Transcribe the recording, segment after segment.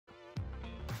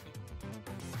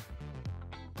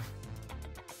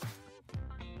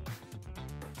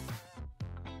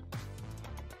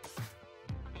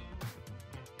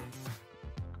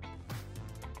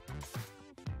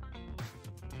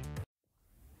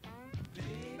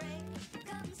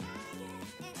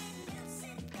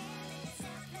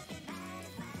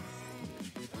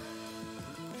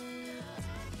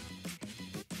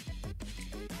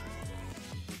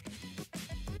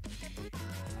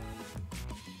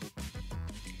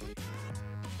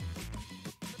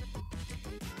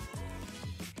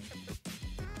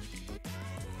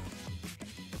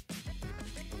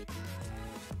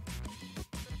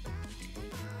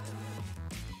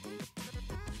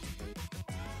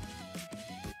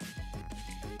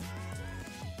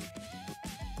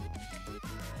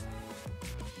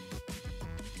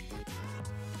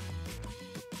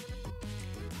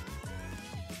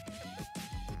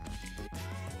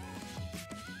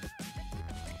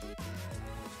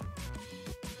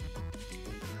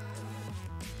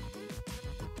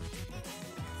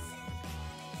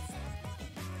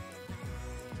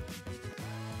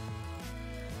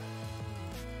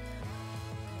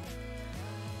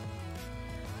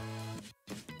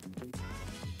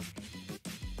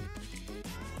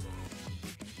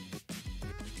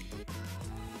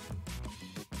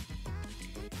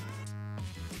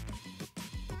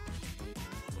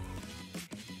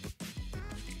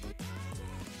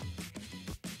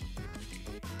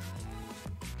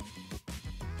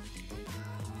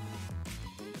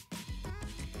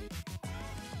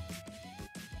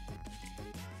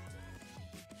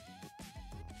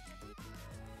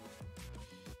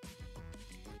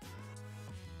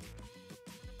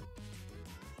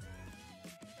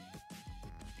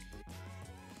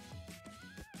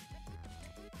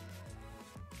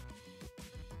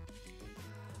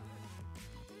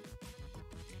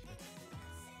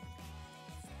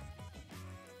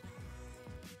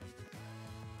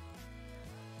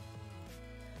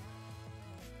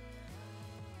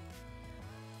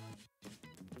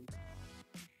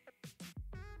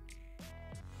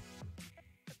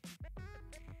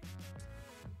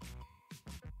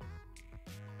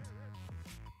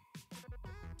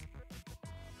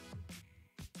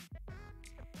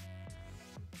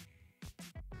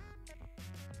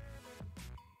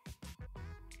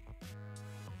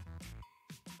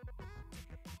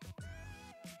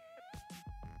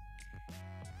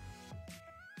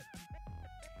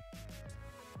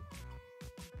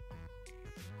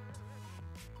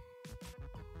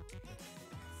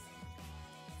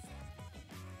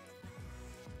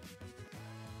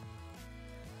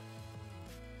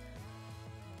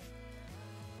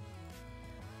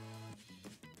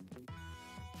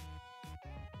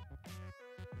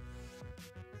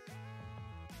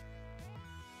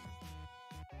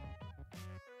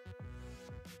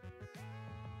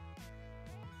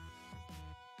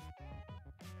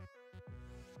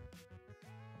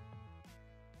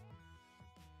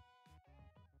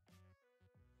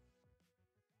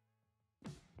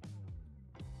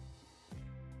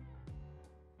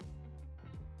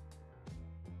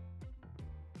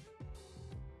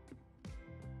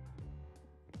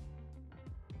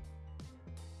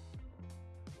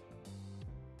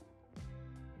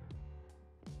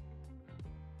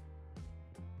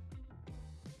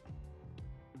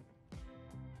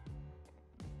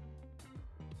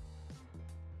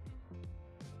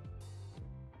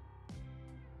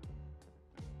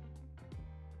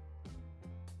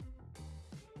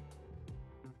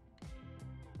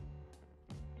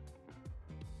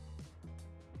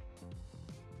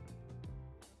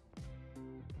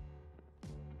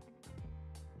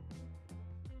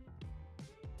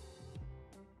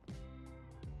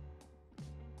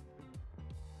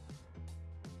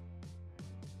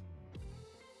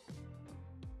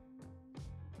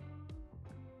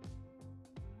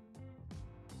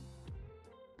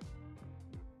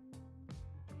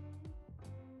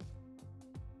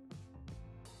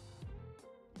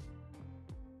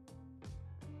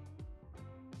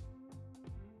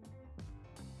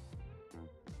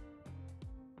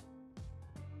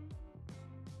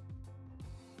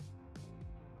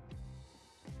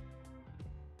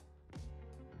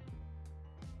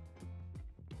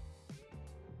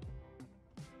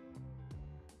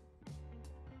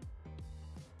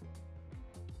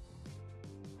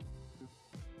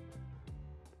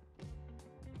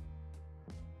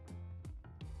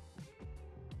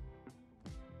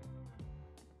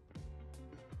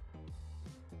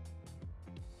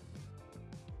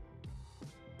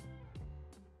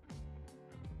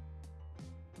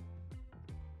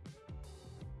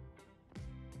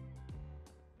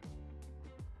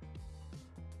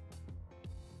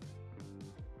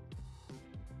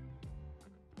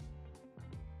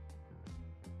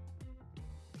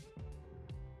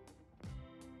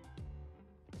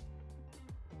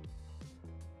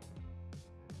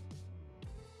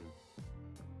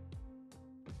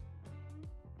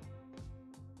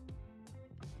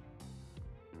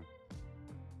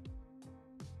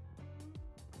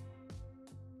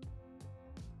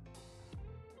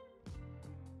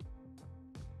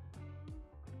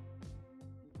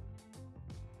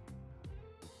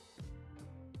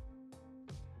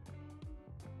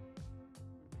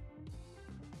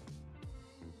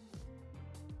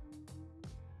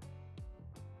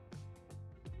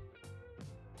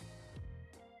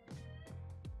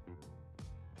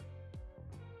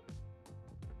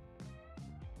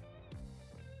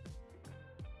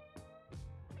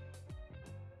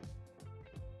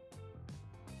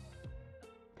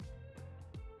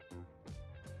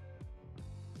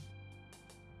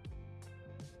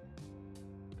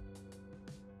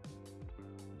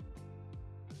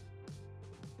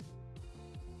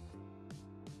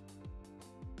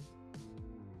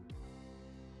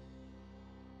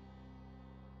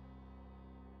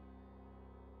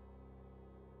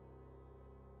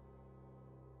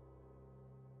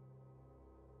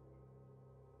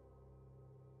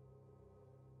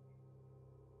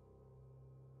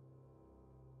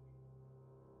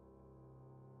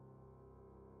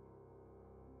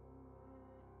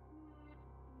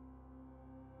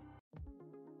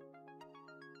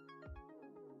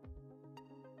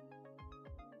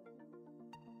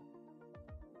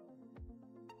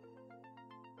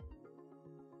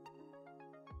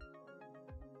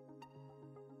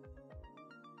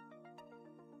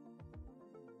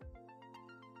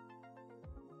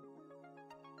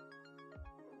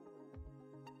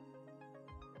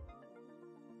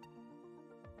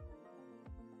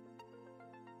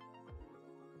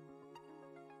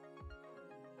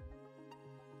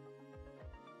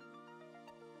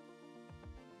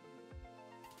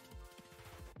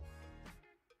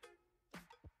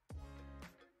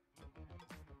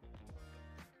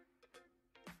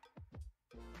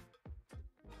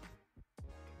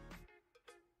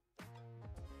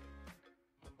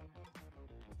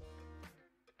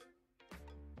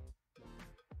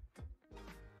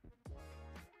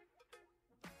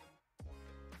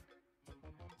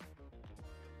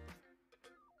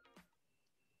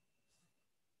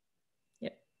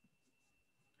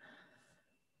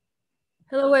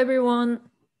Hello, everyone.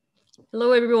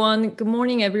 Hello, everyone. Good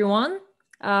morning, everyone.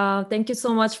 Thank you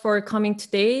so much for coming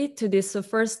today to this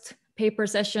first paper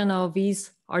session of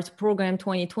VIS Arts Program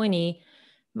 2020.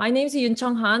 My name is Yoon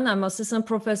Han. I'm assistant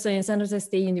professor in San Jose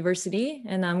State University,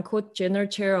 and I'm co-general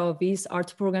chair of VIS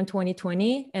Arts Program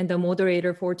 2020 and the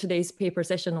moderator for today's paper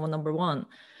session on number 1.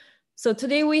 So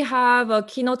today we have a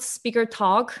keynote speaker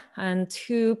talk and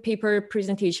 2 paper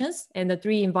presentations and the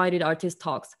 3 invited artist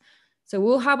talks. So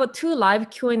we'll have 2 live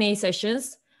Q&A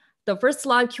sessions. The first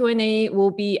live Q&A will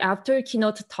be after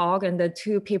keynote talk and the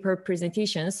 2 paper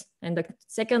presentations. And the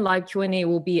second live Q&A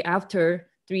will be after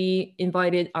 3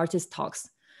 invited artist talks.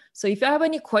 So if you have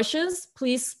any questions,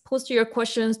 please post your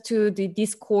questions to the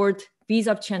Discord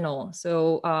VISAP channel.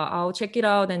 So I'll check it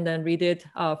out and then read it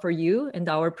for you, and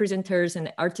our presenters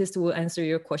and artists will answer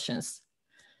your questions.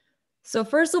 So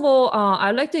first of all,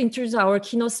 I'd like to introduce our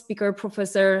keynote speaker,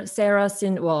 Professor Sarah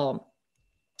Sinwell.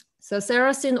 So Sarah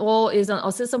Sinwell is an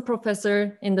assistant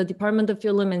professor in the Department of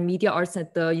Film and Media Arts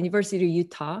at the University of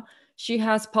Utah. She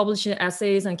has published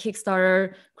essays on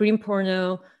Kickstarter, Green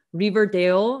Porno,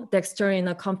 Riverdale, Dexter in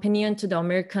a companion to the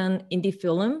American indie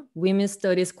film, Women's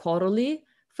Studies Quarterly,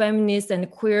 Feminist and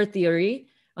Queer Theory,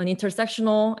 an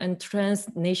intersectional and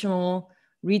transnational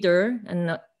reader,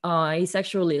 and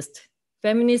asexualist,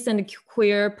 Feminist and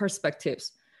Queer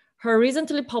Perspectives. Her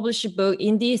recently published book,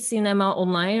 Indie Cinema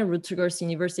Online, Rutgers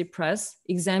University Press,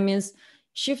 examines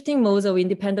shifting modes of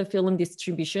independent film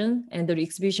distribution and the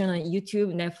exhibition on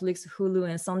YouTube, Netflix, Hulu,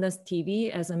 and Sundance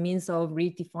TV as a means of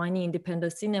redefining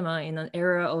independent cinema in an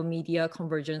era of media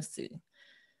convergence.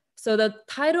 So the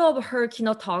title of her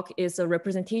keynote talk is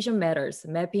Representation Matters,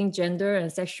 Mapping Gender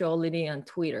and Sexuality on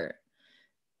Twitter.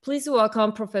 Please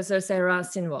welcome Professor Sarah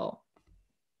Sinwell.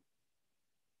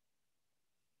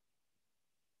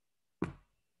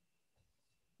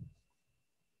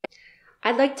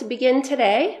 I'd like to begin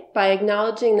today by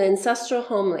acknowledging the ancestral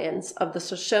homelands of the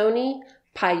Shoshone,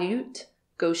 Paiute,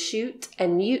 Goshute,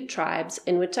 and Mute tribes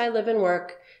in which I live and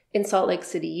work in Salt Lake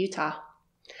City, Utah.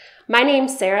 My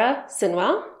name's Sarah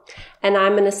Sinwell, and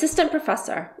I'm an assistant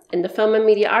professor in the Film and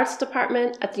Media Arts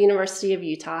Department at the University of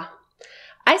Utah.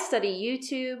 I study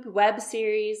YouTube, web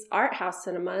series, art house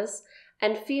cinemas,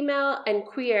 and female and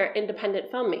queer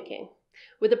independent filmmaking,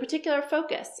 with a particular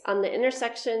focus on the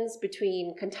intersections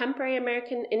between contemporary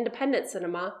American independent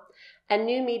cinema and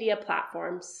new media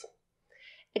platforms,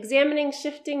 examining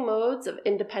shifting modes of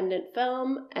independent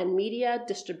film and media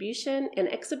distribution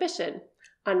and exhibition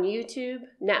on YouTube,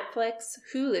 Netflix,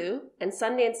 Hulu, and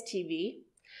Sundance TV.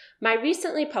 My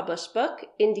recently published book,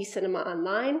 Indie Cinema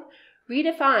Online,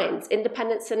 redefines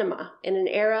independent cinema in an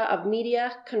era of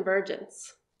media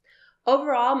convergence.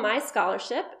 Overall, my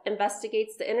scholarship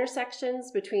investigates the intersections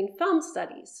between film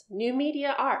studies, new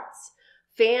media arts,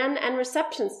 fan and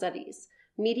reception studies,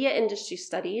 media industry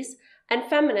studies, and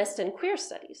feminist and queer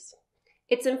studies.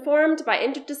 It's informed by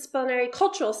interdisciplinary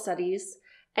cultural studies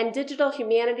and digital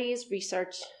humanities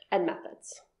research and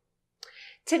methods.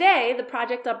 Today, the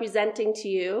project I'm presenting to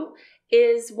you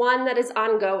is one that is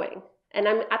ongoing, and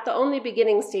I'm at the only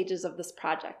beginning stages of this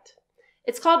project.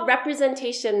 It's called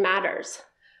Representation Matters,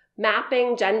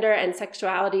 Mapping Gender and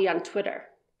Sexuality on Twitter.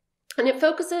 And it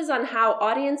focuses on how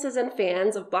audiences and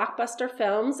fans of blockbuster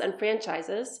films and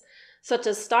franchises, such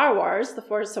as Star Wars, The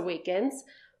Force Awakens,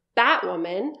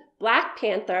 Batwoman, Black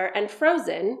Panther, and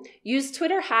Frozen, use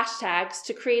Twitter hashtags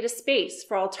to create a space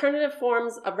for alternative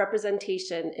forms of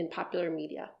representation in popular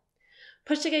media.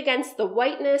 Pushing against the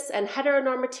whiteness and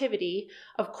heteronormativity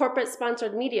of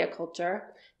corporate-sponsored media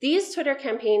culture, these Twitter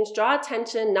campaigns draw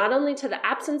attention not only to the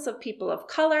absence of people of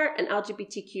color and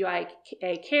LGBTQIA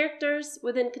characters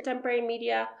within contemporary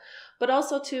media, but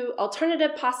also to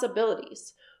alternative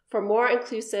possibilities for more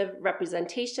inclusive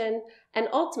representation and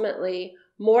ultimately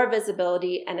more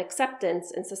visibility and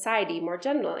acceptance in society more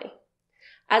generally.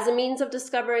 As a means of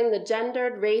discovering the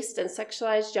gendered, raced, and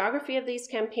sexualized geography of these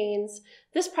campaigns,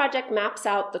 this project maps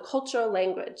out the cultural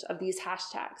language of these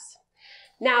hashtags.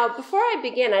 Now, before I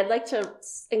begin, I'd like to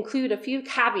include a few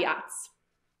caveats.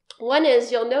 One is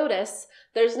you'll notice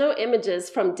there's no images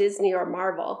from Disney or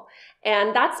Marvel,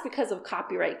 and that's because of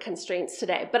copyright constraints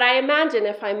today. But I imagine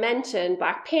if I mention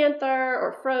Black Panther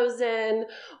or Frozen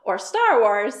or Star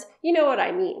Wars, you know what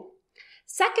I mean.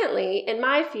 Secondly, in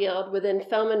my field within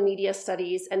film and media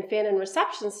studies and fan and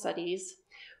reception studies,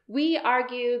 we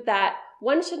argue that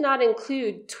one should not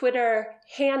include Twitter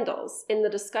handles in the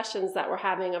discussions that we're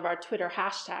having of our Twitter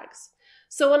hashtags.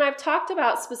 So when I've talked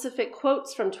about specific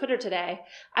quotes from Twitter today,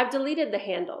 I've deleted the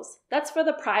handles. That's for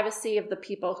the privacy of the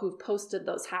people who've posted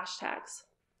those hashtags.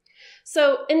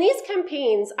 So in these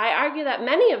campaigns, I argue that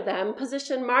many of them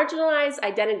position marginalized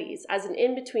identities as an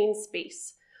in-between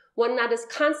space, one that is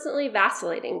constantly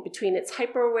vacillating between its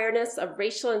hyper-awareness of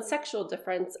racial and sexual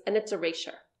difference and its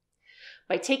erasure.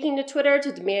 By taking to Twitter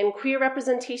to demand queer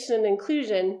representation and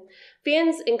inclusion,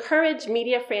 fans encourage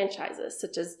media franchises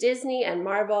such as Disney and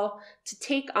Marvel to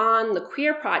take on the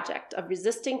queer project of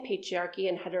resisting patriarchy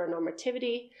and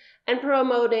heteronormativity and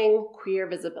promoting queer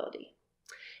visibility.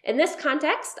 In this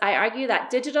context, I argue that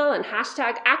digital and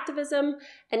hashtag activism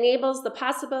enables the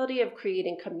possibility of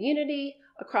creating community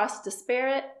across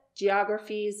disparate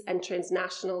geographies and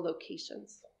transnational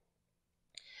locations.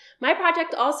 My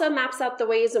project also maps out the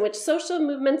ways in which social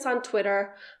movements on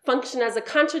Twitter function as a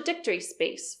contradictory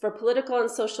space for political and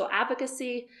social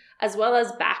advocacy, as well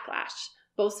as backlash,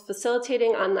 both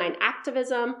facilitating online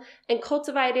activism and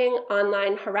cultivating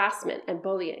online harassment and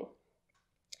bullying.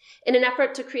 In an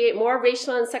effort to create more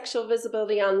racial and sexual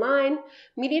visibility online,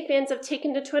 media fans have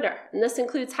taken to Twitter, and this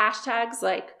includes hashtags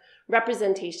like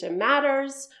Representation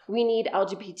Matters, We Need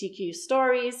LGBTQ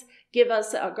Stories, Give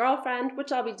Us a Girlfriend,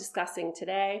 which I'll be discussing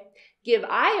today, Give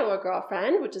Aiello a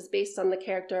Girlfriend, which is based on the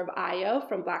character of Aiello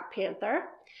from Black Panther,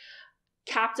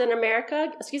 Give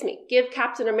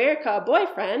Captain America a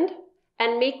Boyfriend,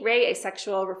 and Make Rey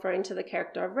Asexual, referring to the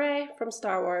character of Rey from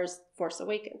Star Wars Force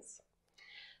Awakens.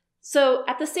 So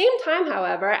at the same time,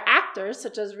 however, actors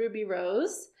such as Ruby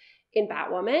Rose in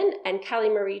Batwoman and Kelly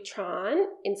Marie Tran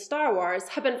in Star Wars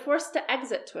have been forced to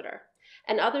exit Twitter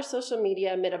and other social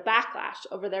media amid a backlash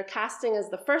over their casting as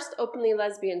the first openly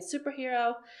lesbian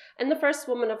superhero and the first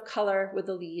woman of color with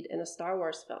a lead in a Star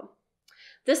Wars film.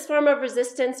 This form of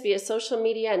resistance via social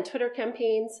media and Twitter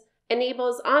campaigns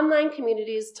enables online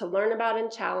communities to learn about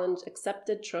and challenge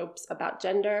accepted tropes about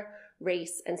gender,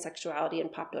 race, and sexuality in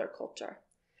popular culture.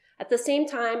 At the same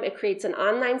time, it creates an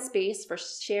online space for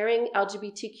sharing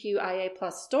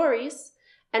LGBTQIA+ stories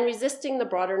and resisting the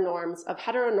broader norms of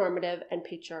heteronormative and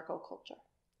patriarchal culture.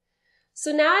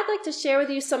 So now I'd like to share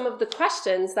with you some of the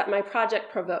questions that my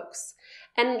project provokes.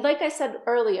 And like I said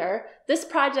earlier, this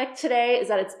project today is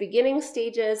at its beginning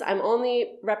stages. I'm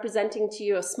only representing to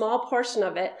you a small portion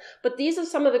of it, but these are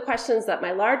some of the questions that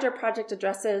my larger project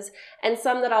addresses and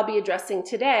some that I'll be addressing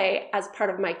today as part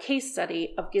of my case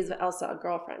study of Give Elsa a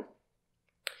Girlfriend.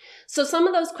 So some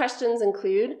of those questions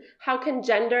include, how can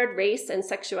gender, race, and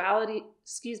sexualized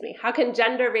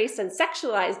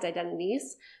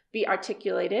identities be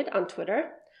articulated on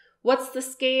Twitter? What's the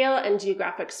scale and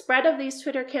geographic spread of these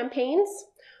Twitter campaigns?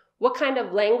 What kind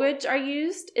of language are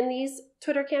used in these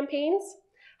Twitter campaigns?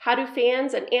 How do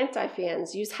fans and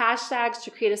anti-fans use hashtags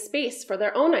to create a space for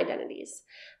their own identities?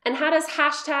 And how does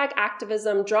hashtag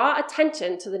activism draw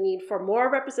attention to the need for more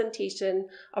representation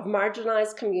of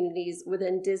marginalized communities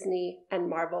within Disney and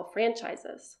Marvel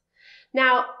franchises?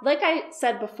 Now, like I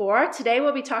said before, today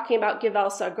we'll be talking about Give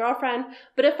Elsa a Girlfriend,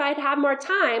 but if I'd have more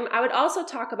time, I would also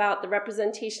talk about the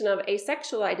representation of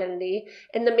asexual identity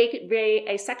in the Make Rey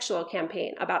Asexual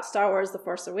campaign about Star Wars The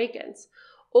Force Awakens,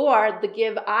 or the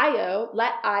Give Aiello,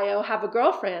 Let Aiello Have a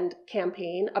Girlfriend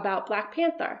campaign about Black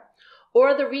Panther,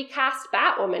 or the Recast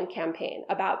Batwoman campaign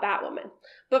about Batwoman.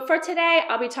 But for today,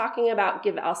 I'll be talking about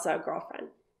Give Elsa a Girlfriend.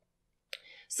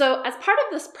 So as part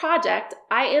of this project,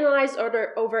 I analyzed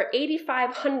over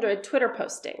 8,500 Twitter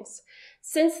postings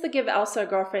since the Give Elsa a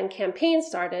Girlfriend campaign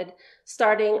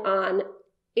starting on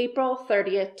April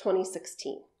 30th,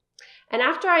 2016. And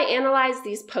after I analyzed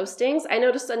these postings, I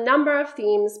noticed a number of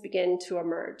themes begin to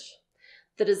emerge.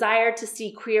 The desire to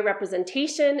see queer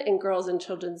representation in girls and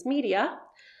children's media,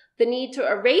 the need to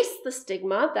erase the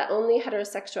stigma that only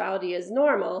heterosexuality is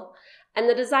normal, and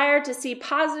the desire to see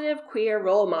positive queer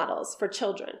role models for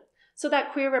children so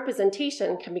that queer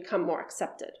representation can become more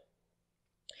accepted.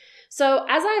 So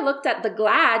as I looked at the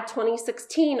GLAAD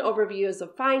 2016 overviews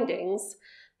of findings,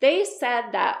 they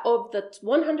said that of the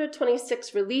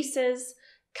 126 releases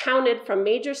counted from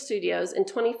major studios in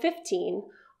 2015,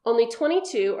 only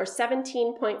 22 or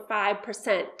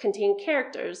 17.5% contained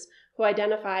characters who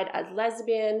identified as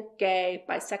lesbian, gay,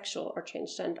 bisexual, or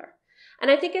transgender. And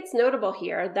I think it's notable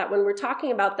here that when we're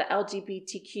talking about the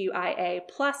LGBTQIA+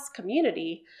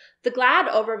 community, the GLAAD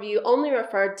overview only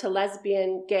referred to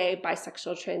lesbian, gay,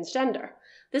 bisexual, transgender.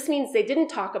 This means they didn't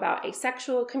talk about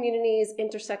asexual communities,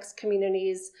 intersex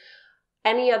communities,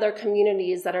 any other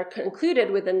communities that are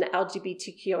included within the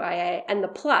LGBTQIA and the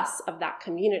plus of that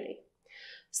community.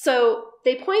 So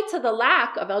they point to the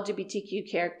lack of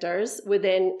LGBTQ characters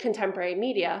within contemporary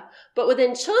media, but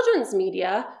within children's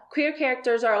media, queer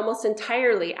characters are almost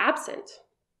entirely absent.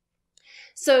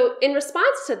 So in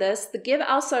response to this, the Give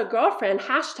Elsa a Girlfriend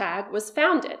hashtag was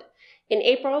founded in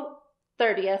April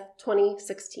 30th,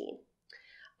 2016.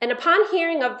 And upon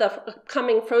hearing of the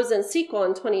upcoming Frozen sequel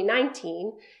in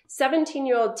 2019,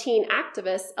 17-year-old teen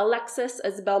activist Alexis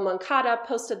Isabel Moncada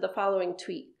posted the following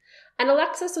tweet. And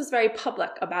Alexis was very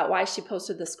public about why she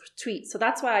posted this tweet, so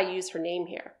that's why I use her name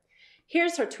here.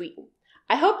 Here's her tweet.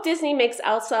 I hope Disney makes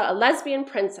Elsa a lesbian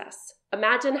princess.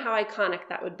 Imagine how iconic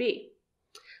that would be.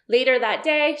 Later that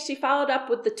day, she followed up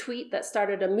with the tweet that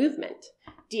started a movement.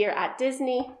 Dear at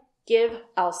Disney, give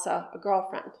Elsa a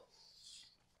girlfriend.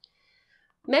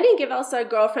 Many Give Elsa a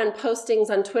Girlfriend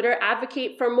postings on Twitter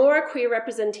advocate for more queer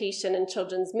representation in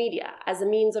children's media as a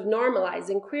means of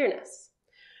normalizing queerness.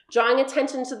 Drawing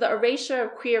attention to the erasure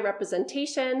of queer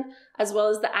representation, as well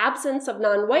as the absence of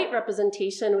non-white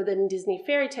representation within Disney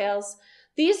fairy tales,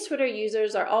 these Twitter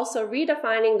users are also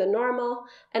redefining the normal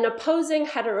and opposing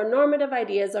heteronormative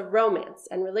ideas of romance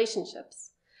and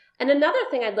relationships. And another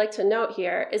thing I'd like to note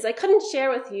here is I couldn't share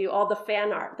with you all the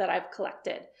fan art that I've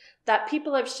collected, that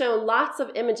people have shown lots of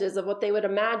images of what they would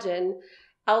imagine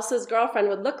Elsa's girlfriend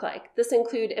would look like. This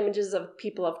includes images of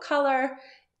people of color,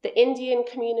 the Indian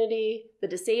community, the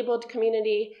disabled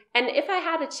community, and if I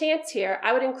had a chance here,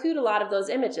 I would include a lot of those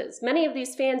images. Many of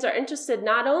these fans are interested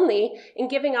not only in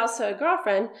giving Elsa a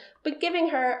girlfriend, but giving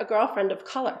her a girlfriend of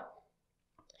color.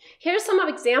 Here's some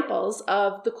examples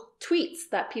of the tweets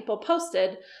that people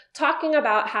posted talking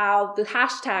about how the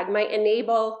hashtag might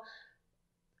enable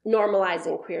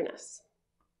normalizing queerness.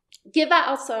 Give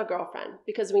Elsa a girlfriend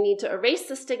because we need to erase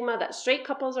the stigma that straight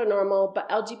couples are normal, but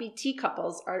LGBT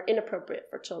couples are inappropriate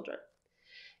for children.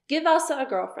 Give Elsa a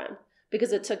girlfriend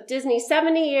because it took Disney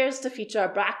 70 years to feature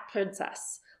a black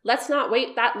princess. Let's not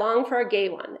wait that long for a gay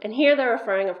one. And here they're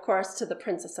referring, of course, to The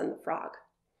Princess and the Frog.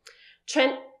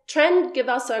 Trend Give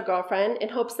Elsa a Girlfriend in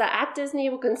hopes that at Disney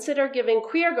will consider giving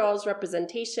queer girls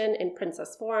representation in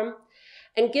princess form.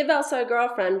 And Give Elsa a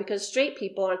Girlfriend because straight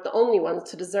people aren't the only ones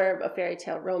to deserve a fairy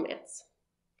tale romance.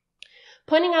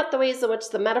 Pointing out the ways in which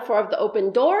the metaphor of the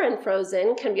open door in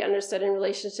Frozen can be understood in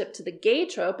relationship to the gay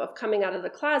trope of coming out of the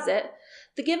closet,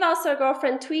 the Give Elsa a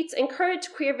Girlfriend tweets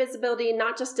encourage queer visibility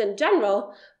not just in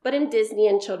general, but in Disney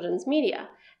and children's media.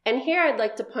 And here I'd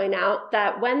like to point out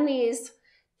that when these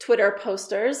Twitter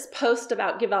posters post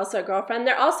about Give Elsa a Girlfriend,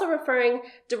 they're also referring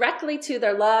directly to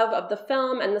their love of the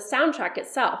film and the soundtrack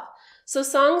itself. So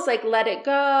songs like Let It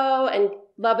Go and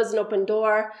Love is an Open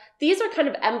Door, these are kind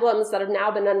of emblems that have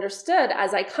now been understood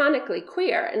as iconically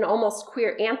queer and almost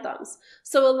queer anthems.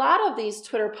 So a lot of these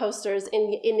Twitter posters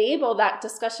enable that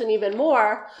discussion even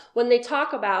more when they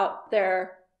talk about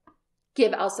their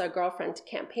Give Elsa a Girlfriend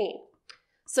campaign.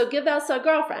 So give Elsa a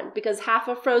girlfriend because half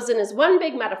of Frozen is one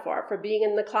big metaphor for being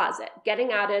in the closet,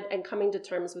 getting outed, and coming to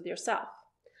terms with yourself.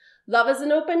 Love is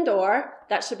an open door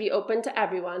that should be open to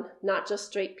everyone, not just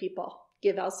straight people.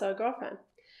 Give Elsa a girlfriend.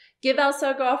 Give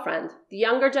Elsa a girlfriend. The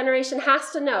younger generation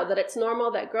has to know that it's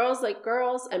normal that girls like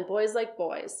girls and boys like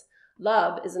boys.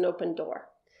 Love is an open door.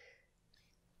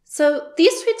 So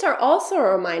these tweets are also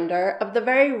a reminder of the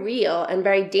very real and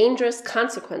very dangerous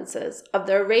consequences of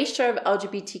the erasure of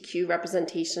LGBTQ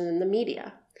representation in the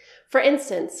media. For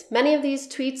instance, many of these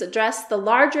tweets address the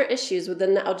larger issues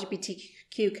within the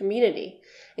LGBTQ community,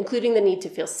 including the need to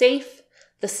feel safe,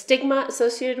 the stigma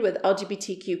associated with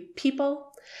LGBTQ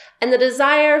people, and the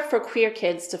desire for queer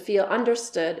kids to feel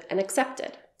understood and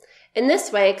accepted. In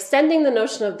this way, extending the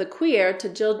notion of the queer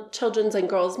to children's and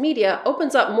girls' media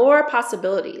opens up more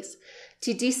possibilities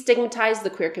to destigmatize the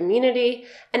queer community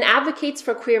and advocates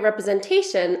for queer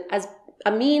representation as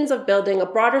a means of building a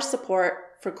broader support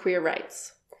for queer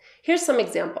rights. Here's some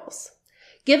examples.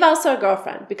 Give Elsa a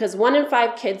girlfriend because 1 in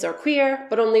 5 kids are queer,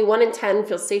 but only 1 in 10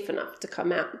 feel safe enough to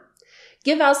come out.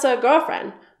 Give Elsa a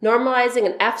girlfriend. Normalizing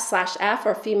an F/F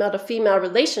or female-to-female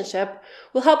relationship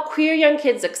will help queer young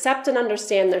kids accept and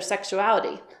understand their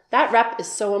sexuality. That rep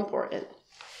is so important.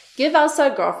 Give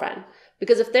Elsa a girlfriend,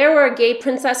 because if there were a gay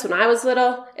princess when I was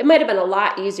little, it might have been a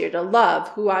lot easier to love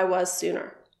who I was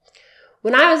sooner.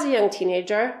 When I was a young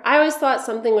teenager, I always thought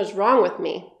something was wrong with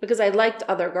me because I liked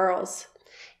other girls.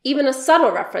 Even a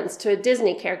subtle reference to a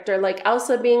Disney character like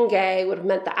Elsa being gay would have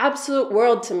meant the absolute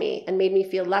world to me and made me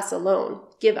feel less alone.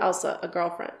 Give Elsa a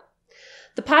girlfriend.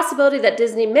 The possibility that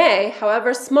Disney may,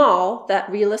 however small that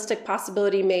realistic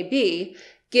possibility may be,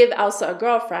 give Elsa a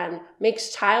girlfriend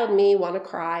makes child me want to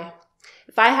cry.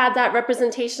 If I had that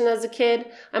representation as a kid,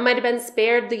 I might have been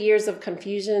spared the years of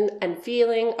confusion and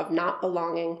feeling of not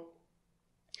belonging.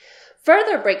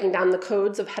 Further breaking down the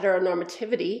codes of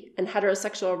heteronormativity and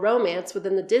heterosexual romance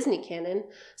within the Disney canon,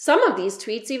 some of these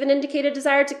tweets even indicate a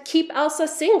desire to keep Elsa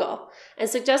single and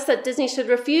suggest that Disney should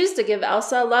refuse to give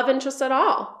Elsa a love interest at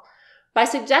all. By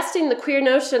suggesting the queer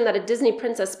notion that a Disney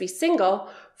princess be single,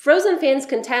 Frozen fans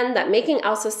contend that making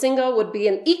Elsa single would be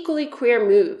an equally queer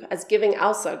move as giving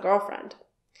Elsa a girlfriend.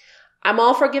 I'm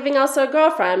all for giving Elsa a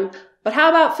girlfriend, but how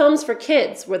about films for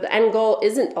kids where the end goal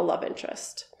isn't a love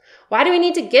interest? Why do we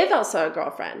need to give Elsa a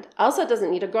girlfriend? Elsa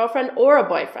doesn't need a girlfriend or a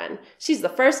boyfriend. She's the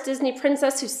first Disney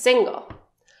princess who's single.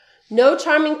 No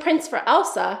charming prince for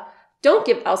Elsa. Don't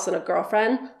give Elsa a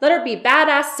girlfriend. Let her be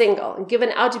badass single and give an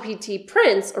LGBT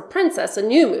prince or princess a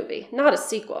new movie, not a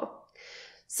sequel.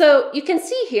 So you can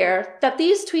see here that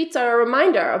these tweets are a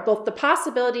reminder of both the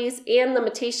possibilities and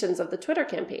limitations of the Twitter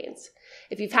campaigns.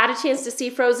 If you've had a chance to see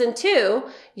Frozen 2,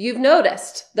 you've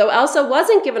noticed, though Elsa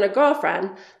wasn't given a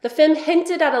girlfriend, the film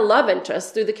hinted at a love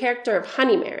interest through the character of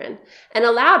Honeymaren and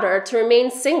allowed her to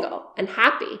remain single and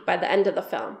happy by the end of the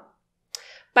film.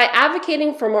 By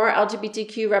advocating for more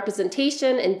LGBTQ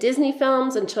representation in Disney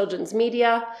films and children's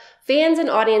media, fans and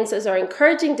audiences are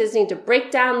encouraging Disney to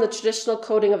break down the traditional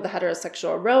coding of the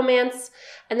heterosexual romance,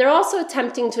 and they're also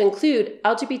attempting to include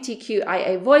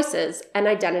LGBTQIA voices and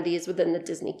identities within the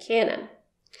Disney canon.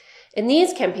 In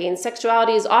these campaigns,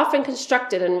 sexuality is often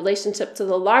constructed in relationship to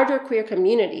the larger queer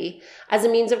community as a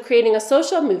means of creating a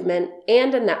social movement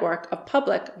and a network of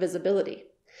public visibility.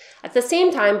 At the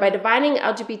same time, by dividing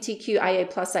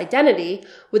LGBTQIA+ identity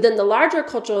within the larger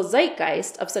cultural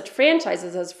zeitgeist of such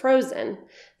franchises as Frozen,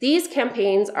 these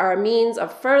campaigns are a means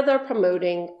of further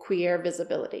promoting queer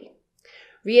visibility.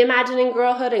 Reimagining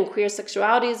girlhood and queer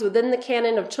sexualities within the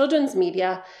canon of children's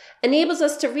media enables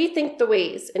us to rethink the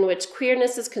ways in which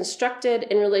queerness is constructed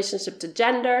in relationship to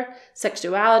gender,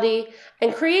 sexuality,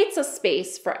 and creates a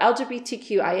space for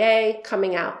LGBTQIA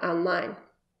coming out online.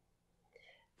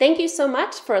 Thank you so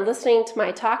much for listening to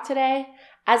my talk today.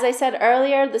 As I said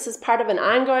earlier, this is part of an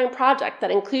ongoing project that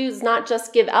includes not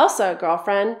just Give Elsa a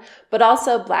Girlfriend, but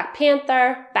also Black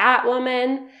Panther,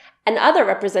 Batwoman, and other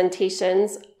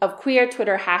representations of queer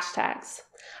Twitter hashtags.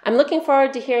 I'm looking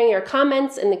forward to hearing your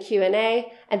comments in the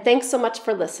Q&A, and thanks so much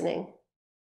for listening.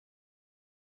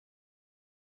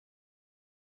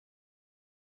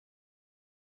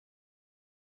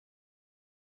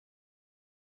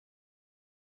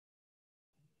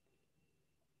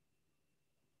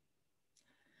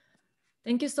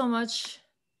 Thank you so much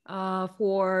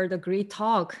for the great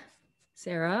talk,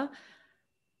 Sarah.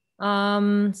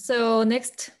 So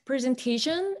next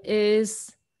presentation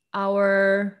is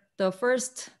the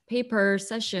first paper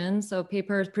session, so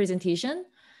paper presentation.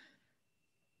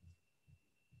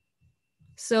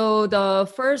 So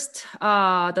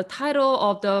the title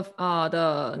of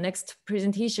the next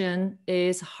presentation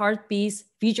is HeartBees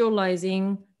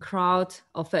Visualizing Crowd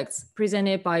Effects,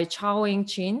 presented by Chao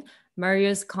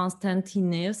Marius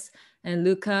Constantinides, and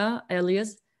Luca,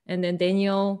 Elias, and then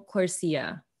Daniele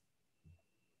Quercia.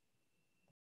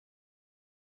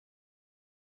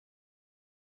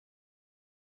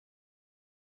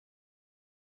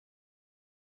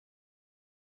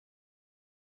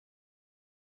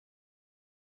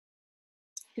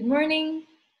 Good morning,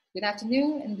 good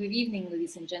afternoon, and good evening,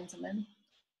 ladies and gentlemen.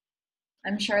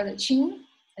 I'm Charlotte Chung,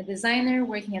 a designer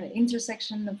working at the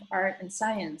intersection of art and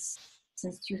science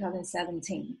since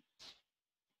 2017.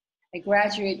 I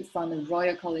graduated from the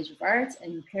Royal College of Art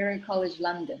and Imperial College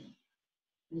London.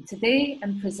 And today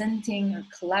I'm presenting a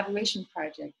collaboration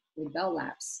project with Bell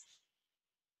Labs.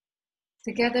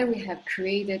 Together we have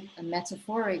created a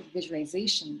metaphoric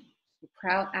visualization of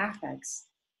crowd affects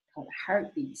called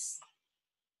HeartBees.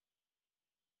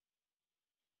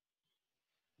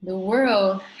 The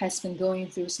world has been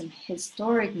going through some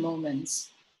historic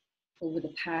moments over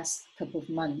the past couple of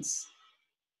months.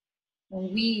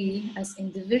 And we as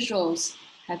individuals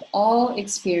have all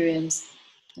experienced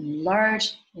a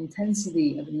large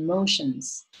intensity of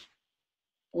emotions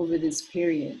over this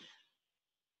period.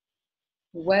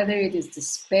 Whether it is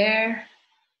despair,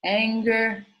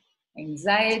 anger,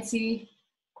 anxiety,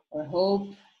 or hope,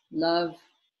 love,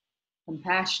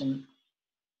 compassion.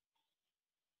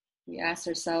 We ask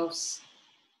ourselves,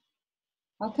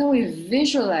 how can we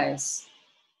visualize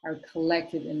our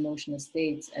collective emotional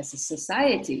states as a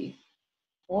society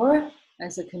or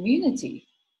as a community?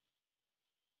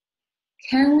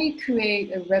 Can we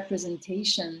create a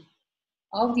representation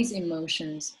of these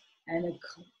emotions and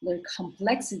their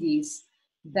complexities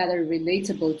that are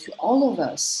relatable to all of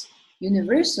us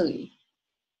universally?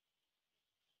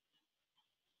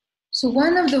 So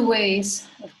one of the ways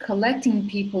of collecting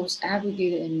people's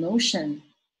aggregated emotion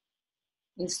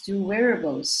is through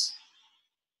wearables.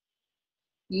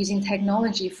 Using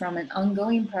technology from an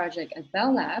ongoing project at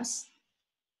Bell Labs,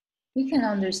 we can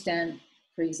understand,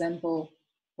 for example,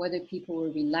 whether people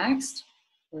were relaxed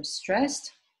or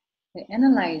stressed by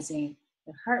analyzing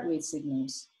the heart rate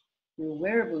signals through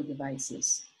wearable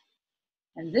devices.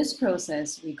 And this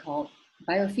process we call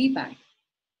biofeedback.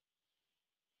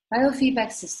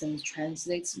 Biofeedback systems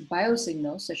translates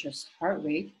biosignals such as heart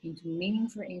rate into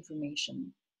meaningful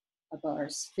information about our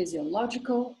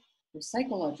physiological or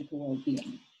psychological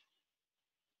well-being.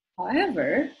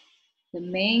 However, the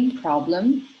main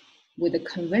problem with the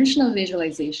conventional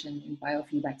visualization in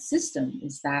biofeedback system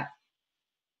is that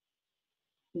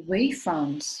the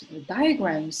waveforms or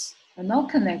diagrams are not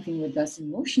connecting with us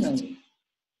emotionally.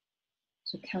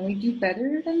 So can we do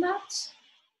better than that?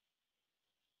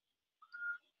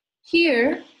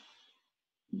 Here,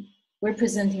 we're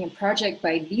presenting a project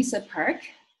by Lisa Park,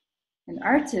 an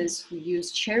artist who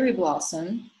used cherry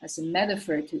blossom as a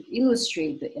metaphor to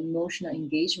illustrate the emotional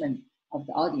engagement of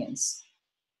the audience.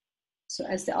 So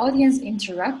as the audience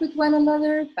interact with one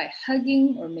another by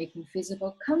hugging or making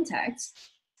physical contact,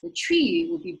 the tree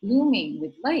will be blooming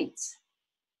with light.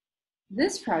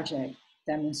 This project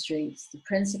demonstrates the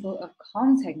principle of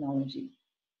calm technology,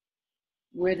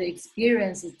 where the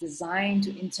experience is designed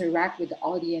to interact with the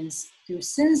audience through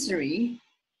sensory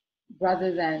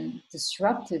rather than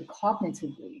disruptive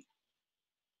cognitively.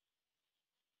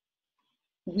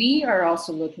 We are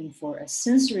also looking for a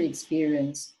sensory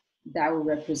experience that will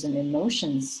represent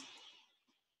emotions.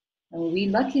 And we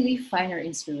luckily find our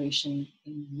inspiration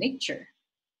in nature.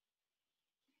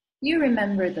 You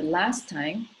remember the last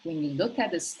time when you look at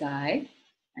the sky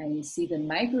and you see the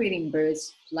migrating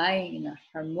birds flying in a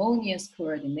harmonious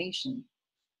coordination.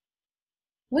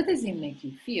 What does it make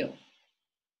you feel?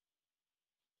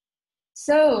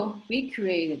 So we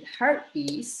created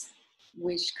HeartBees,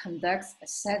 which conducts a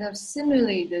set of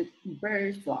simulated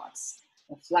bird flocks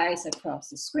that flies across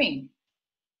the screen.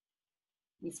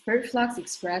 These bird flocks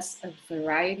express a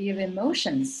variety of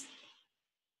emotions.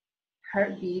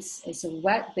 HeartBees is a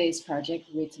web-based project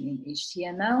written in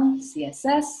HTML,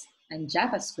 CSS, and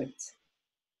JavaScript.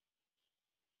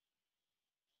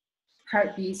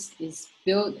 HeartBees is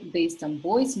built based on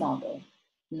voice model,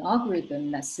 an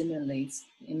algorithm that simulates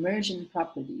the emergent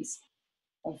properties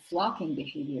of flocking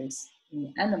behaviors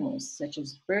in animals such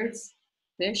as birds,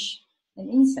 fish, and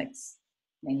insects,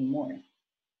 many more.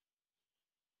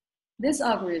 This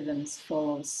algorithm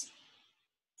follows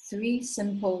 3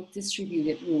 simple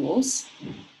distributed rules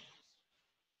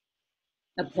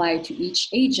applied to each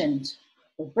agent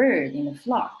or bird in a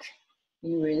flock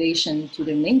in relation to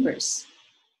their neighbors.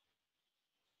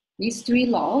 These 3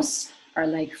 laws are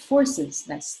like forces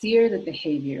that steer the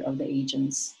behavior of the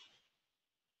agents.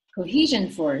 Cohesion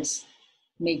force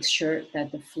makes sure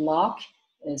that the flock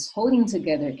is holding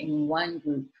together in one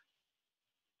group.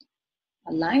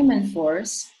 Alignment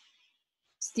force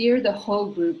steer the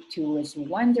whole group towards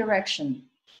one direction,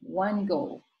 one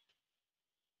goal.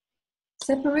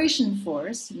 Separation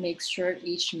force makes sure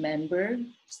each member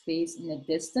stays in a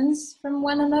distance from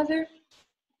one another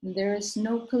and there is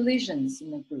no collisions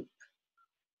in a group.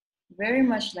 Very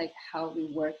much like how we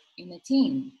work in a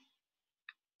team.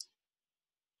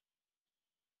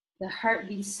 The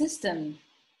HeartBees system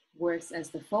works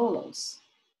as follows.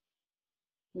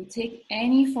 We take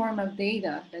any form of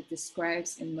data that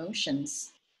describes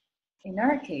emotions. In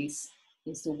our case,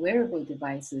 it's the wearable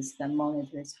devices that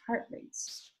monitors heart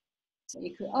rates. So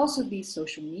it could also be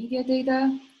social media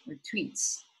data or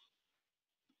tweets.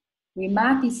 We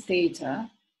map these data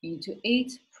into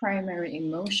 8 primary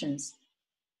emotions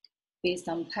based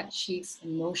on Pat Sheik's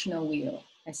emotional wheel,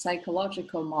 a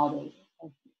psychological model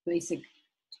of basic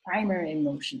primary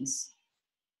emotions.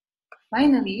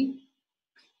 Finally,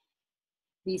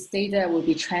 these data will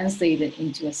be translated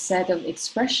into a set of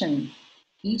expression,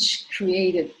 each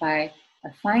created by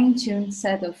a fine-tuned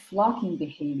set of flocking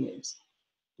behaviors,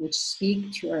 which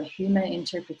speak to our human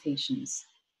interpretations.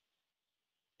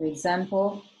 For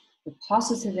example, the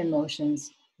positive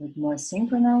emotions look more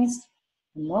synchronized,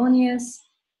 harmonious,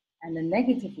 and the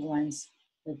negative ones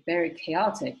were very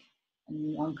chaotic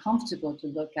and uncomfortable to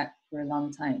look at for a long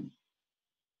time.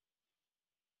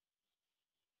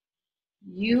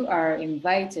 You are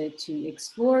invited to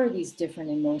explore these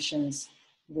different emotions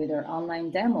with our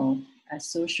online demo at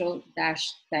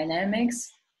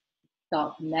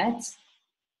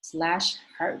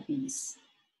social-dynamics.net/HeartBees.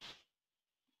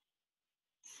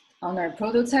 On our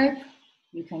prototype,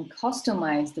 you can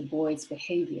customize the boys'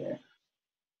 behavior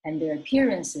and their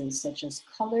appearances such as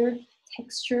color,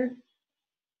 texture,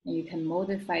 and you can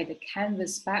modify the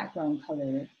canvas background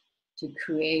color to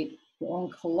create your own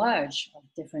collage of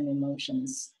different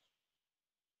emotions.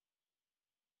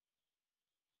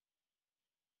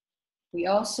 We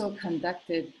also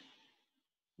conducted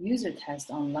user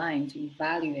tests online to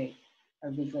evaluate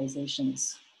our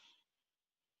visualizations.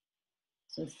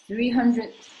 So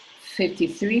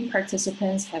 353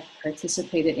 participants have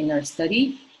participated in our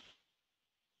study.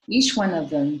 Each one of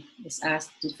them is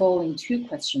asked the following 2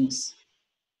 questions.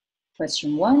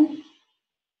 Question 1,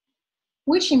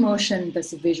 which emotion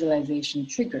does the visualization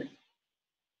trigger?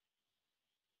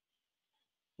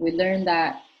 We learned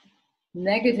that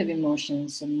negative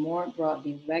emotions are more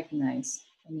broadly recognized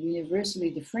and universally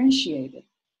differentiated.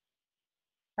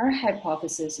 Our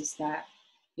hypothesis is that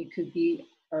it could be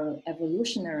an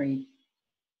evolutionary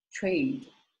trait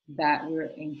that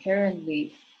we're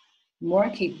inherently more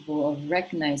capable of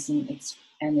recognizing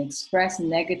and express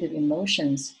negative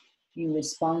emotions in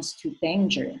response to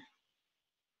danger.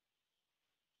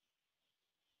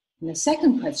 And the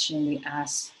second question we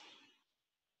asked,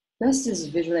 does this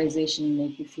visualization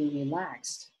make you feel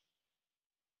relaxed?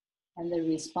 And the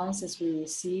responses we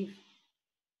receive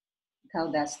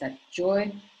tell us that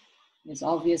joy is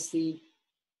obviously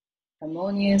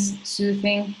harmonious,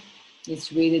 soothing.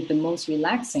 It's rated the most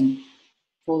relaxing,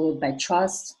 followed by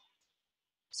trust,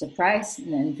 surprise,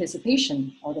 and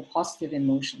anticipation, all the positive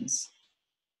emotions.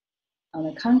 On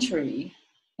the contrary,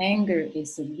 anger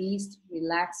is the least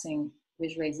relaxing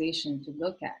visualization to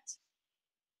look at.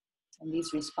 And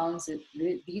these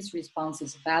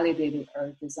responses validated our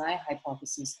design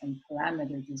hypothesis and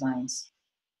parameter designs.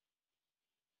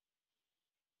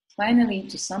 Finally,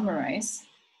 to summarize,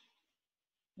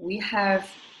 we have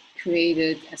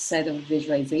created a set of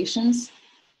visualizations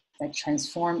that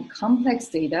transform complex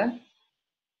data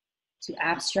to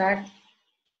abstract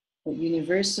but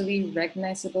universally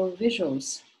recognizable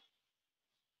visuals.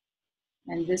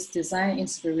 And this design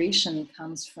inspiration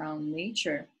comes from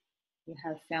nature. We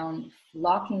have found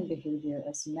flocking behavior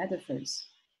as metaphors.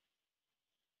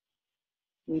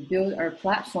 We build our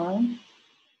platform,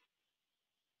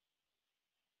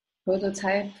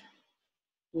 prototype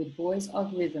with voice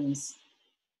algorithms,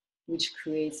 which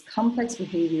creates complex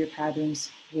behavior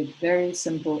patterns with very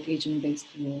simple agent-based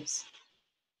rules.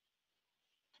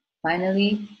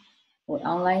 Finally, our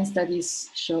online studies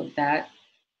showed that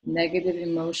negative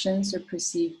emotions are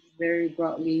perceived very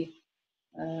broadly,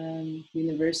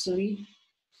 universally,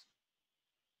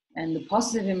 and the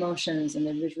positive emotions and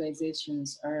the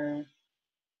visualizations are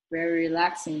very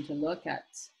relaxing to look at.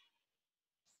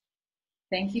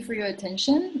 Thank you for your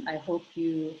attention. I hope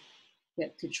you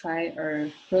get to try our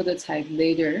prototype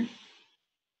later.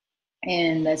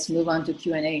 And let's move on to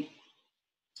Q&A.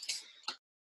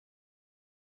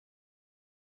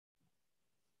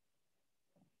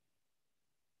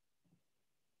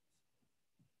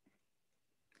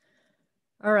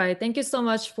 All right, thank you so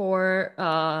much for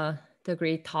the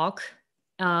great talk.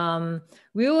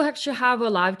 We will actually have a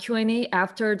live Q&A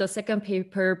after the second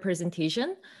paper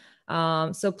presentation.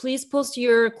 So please post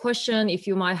your question if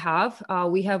you might have.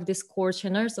 We have Discord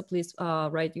channel, so please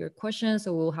write your questions.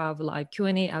 So we'll have a live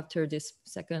Q&A after this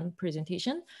second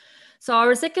presentation. So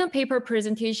our second paper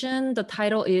presentation, the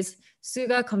title is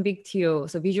Tsuga Convictio,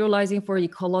 so visualizing for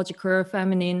ecological,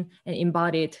 feminine, and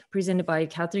embodied, presented by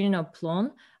Cathryn A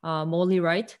Ploehn, Molly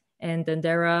Wright, and then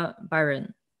Daragh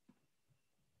Byrne.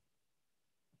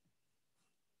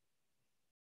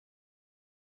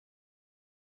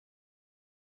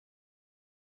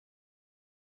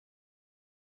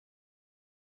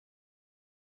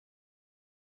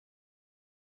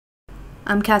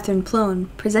 I'm Cathryn Ploehn,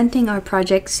 presenting our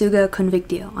project Tsuga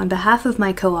Convictio on behalf of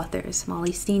my co-authors,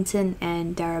 Molly Steenson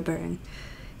and Daragh Byrne.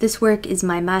 This work is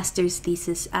my master's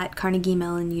thesis at Carnegie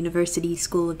Mellon University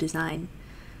School of Design.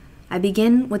 I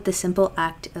begin with the simple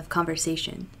act of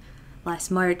conversation.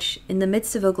 Last March, in the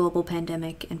midst of a global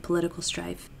pandemic and political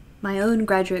strife, my own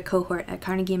graduate cohort at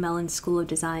Carnegie Mellon School of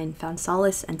Design found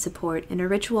solace and support in a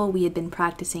ritual we had been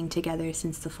practicing together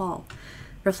since the fall.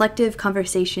 Reflective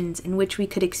conversations in which we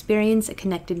could experience a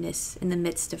connectedness in the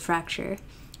midst of fracture.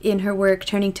 In her work,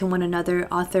 Turning to One Another,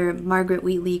 author Margaret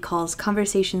Wheatley calls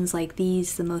conversations like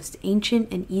these the most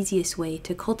ancient and easiest way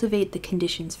to cultivate the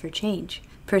conditions for change.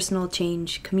 Personal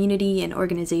change, community and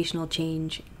organizational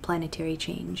change, planetary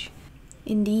change.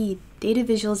 Indeed, data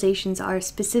visualizations are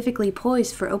specifically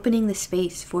poised for opening the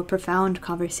space for profound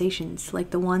conversations like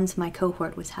the ones my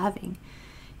cohort was having.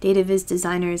 Data viz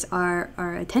designers are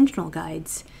our attentional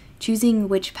guides, choosing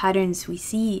which patterns we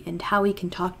see and how we can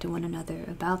talk to one another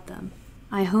about them.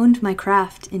 I honed my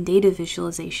craft in data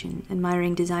visualization,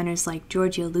 admiring designers like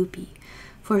Giorgio Lupi,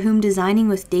 for whom designing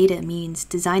with data means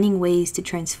designing ways to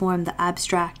transform the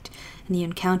abstract and the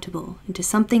uncountable into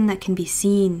something that can be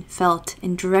seen, felt,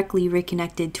 and directly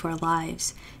reconnected to our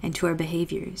lives and to our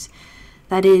behaviors.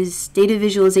 That is, data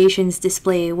visualizations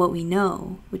display what we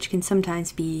know, which can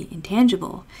sometimes be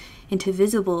intangible, into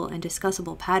visible and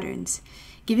discussable patterns.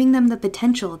 giving them the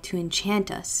potential to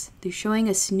enchant us through showing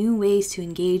us new ways to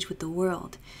engage with the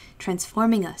world,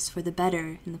 transforming us for the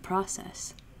better in the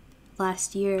process.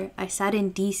 Last year, I sat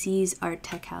in DC's Art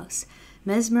Tech House,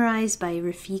 mesmerized by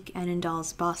Rafik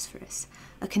Anandal's Bosphorus,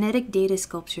 a kinetic data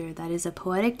sculpture that is a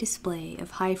poetic display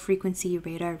of high-frequency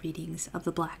radar readings of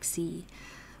the Black Sea.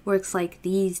 Works like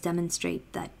these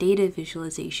demonstrate that data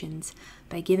visualizations,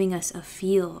 by giving us a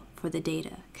feel for the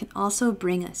data, can also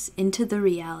bring us into the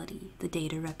reality the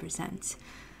data represents.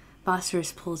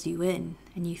 Bosphorus pulls you in,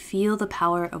 and you feel the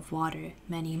power of water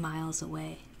many miles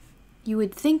away. You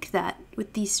would think that,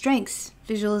 with these strengths,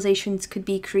 visualizations could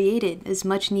be created as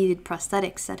much-needed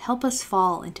prosthetics that help us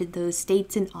fall into those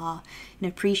states in awe and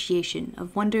appreciation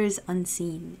of wonders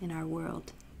unseen in our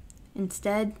world.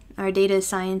 Instead, our data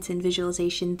science and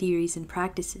visualization theories and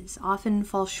practices often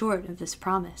fall short of this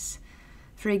promise.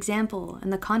 For example, in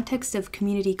the context of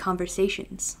community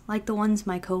conversations, like the ones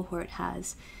my cohort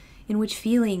has, in which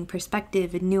feeling,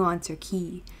 perspective, and nuance are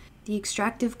key, the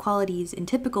extractive qualities and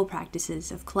typical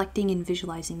practices of collecting and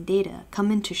visualizing data come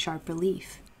into sharp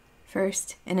relief.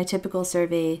 First, in a typical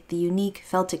survey, the unique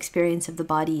felt experience of the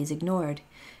body is ignored,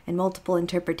 and multiple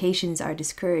interpretations are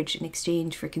discouraged in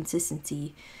exchange for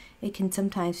consistency. It can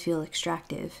sometimes feel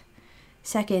extractive.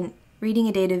 Second, reading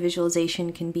a data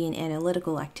visualization can be an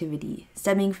analytical activity,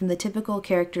 stemming from the typical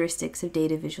characteristics of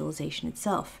data visualization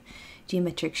itself.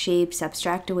 Geometric shapes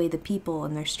abstract away the people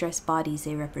and their stressed bodies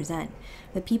they represent.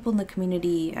 The people in the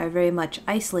community are very much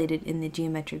isolated in the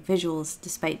geometric visuals,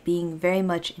 despite being very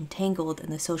much entangled in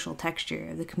the social texture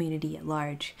of the community at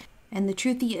large. And the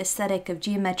truthy aesthetic of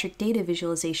geometric data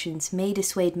visualizations may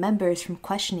dissuade members from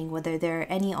questioning whether there are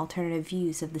any alternative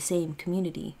views of the same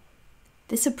community.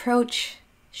 This approach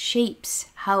shapes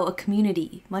how a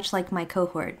community, much like my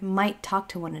cohort, might talk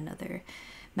to one another,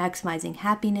 maximizing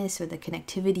happiness or the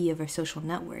connectivity of our social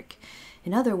network.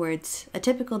 In other words, a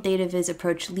typical data viz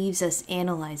approach leaves us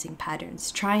analyzing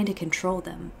patterns, trying to control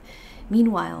them.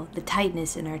 Meanwhile, the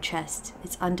tightness in our chest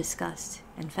is undiscussed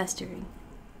and festering.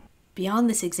 Beyond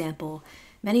this example,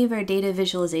 many of our data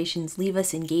visualizations leave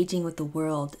us engaging with the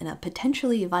world in a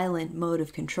potentially violent mode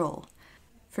of control.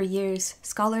 For years,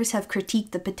 scholars have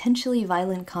critiqued the potentially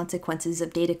violent consequences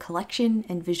of data collection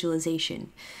and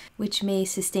visualization, which may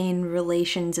sustain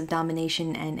relations of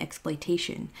domination and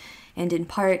exploitation, and in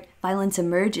part, violence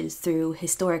emerges through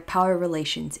historic power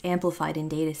relations amplified in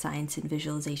data science and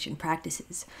visualization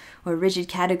practices, or rigid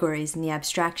categories in the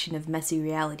abstraction of messy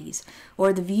realities,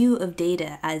 or the view of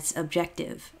data as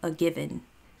objective, a given.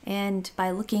 And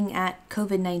by looking at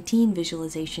COVID-19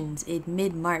 visualizations in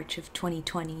mid-March of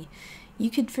 2020, you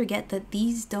could forget that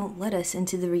these don't let us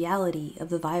into the reality of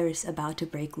the virus about to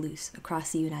break loose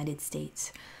across the United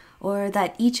States, or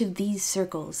that each of these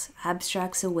circles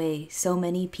abstracts away so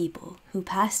many people who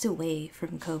passed away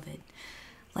from COVID,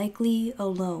 likely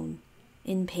alone,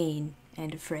 in pain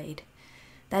and afraid.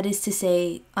 That is to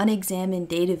say, unexamined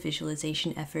data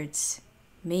visualization efforts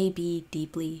may be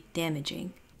deeply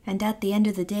damaging. And at the end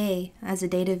of the day, as a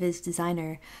data viz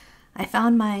designer, I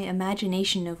found my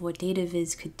imagination of what data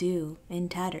viz could do in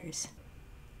tatters.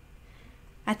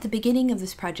 At the beginning of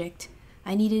this project,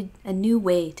 I needed a new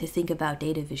way to think about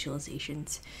data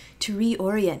visualizations, to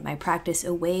reorient my practice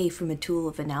away from a tool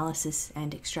of analysis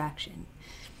and extraction.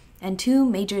 And two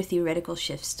major theoretical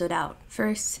shifts stood out.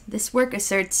 First, this work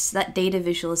asserts that data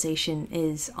visualization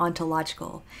is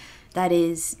ontological. That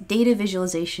is, data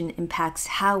visualization impacts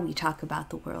how we talk about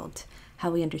the world, how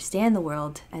we understand the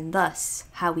world, and thus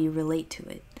how we relate to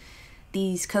it.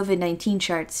 These COVID-19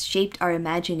 charts shaped our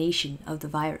imagination of the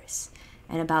virus,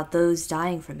 and about those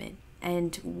dying from it,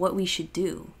 and what we should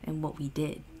do, and what we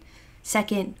did.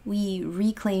 Second, we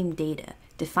reclaim data,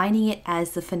 defining it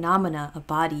as the phenomena a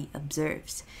body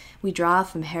observes. We draw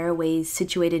from Haraway's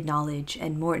situated knowledge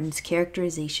and Morton's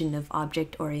characterization of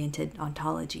object-oriented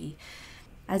ontology.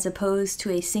 As opposed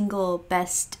to a single,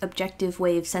 best, objective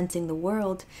way of sensing the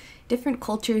world, different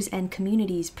cultures and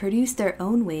communities produce their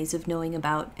own ways of knowing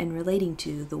about and relating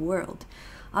to the world.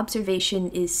 Observation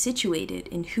is situated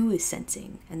in who is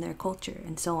sensing and their culture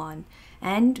and so on,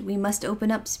 and we must open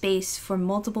up space for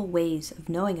multiple ways of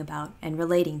knowing about and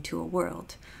relating to a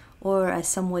world, or as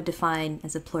some would define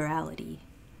as a plurality.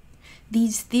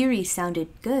 These theories sounded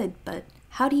good, but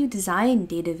how do you design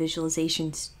data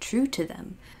visualizations true to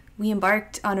them? We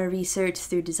embarked on a research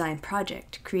through design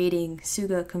project, creating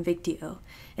Tsuga Convictio,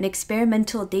 an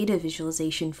experimental data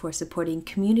visualization for supporting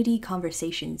community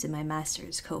conversations in my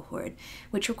master's cohort,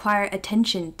 which require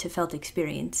attention to felt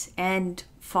experience and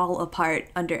fall apart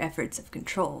under efforts of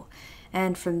control.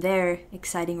 And from there,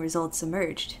 exciting results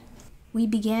emerged. We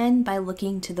began by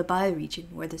looking to the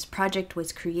bioregion where this project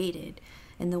was created,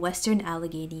 in the western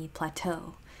Allegheny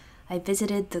Plateau. I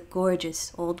visited the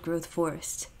gorgeous old-growth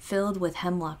forest filled with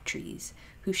hemlock trees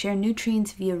who share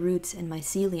nutrients via roots and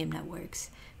mycelium networks,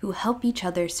 who help each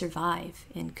other survive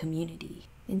in community.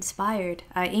 Inspired,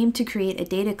 I aim to create a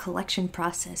data collection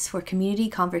process for community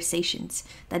conversations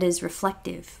that is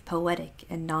reflective, poetic,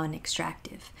 and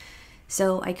non-extractive.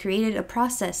 So I created a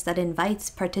process that invites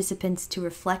participants to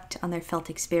reflect on their felt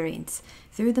experience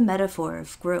through the metaphor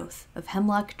of growth of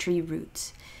hemlock tree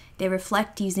roots. They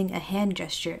reflect using a hand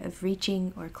gesture of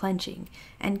reaching or clenching,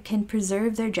 and can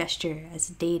preserve their gesture as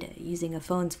data using a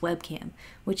phone's webcam,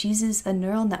 which uses a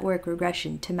neural network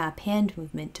regression to map hand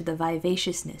movement to the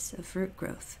vivaciousness of root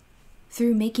growth.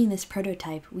 Through making this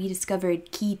prototype, we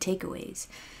discovered key takeaways: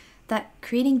 that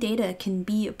creating data can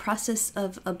be a process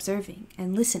of observing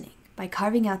and listening by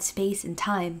carving out space and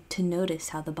time to notice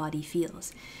how the body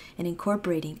feels, and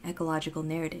incorporating ecological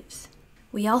narratives.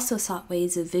 We also sought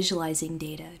ways of visualizing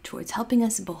data towards helping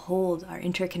us behold our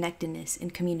interconnectedness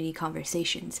in community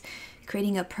conversations,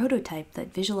 creating a prototype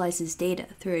that visualizes data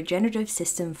through a generative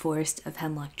system forest of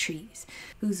hemlock trees,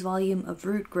 whose volume of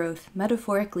root growth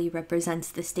metaphorically represents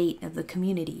the state of the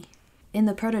community. In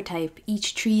the prototype,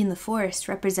 each tree in the forest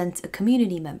represents a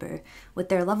community member, with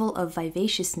their level of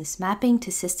vivaciousness mapping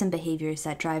to system behaviors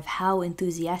that drive how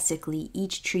enthusiastically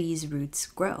each tree's roots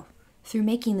grow. Through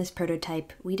making this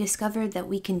prototype, we discovered that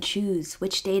we can choose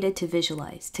which data to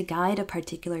visualize to guide a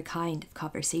particular kind of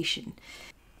conversation.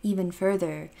 Even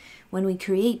further, when we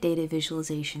create data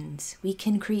visualizations, we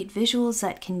can create visuals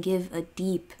that can give a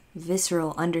deep,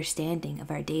 visceral understanding of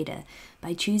our data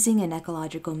by choosing an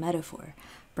ecological metaphor,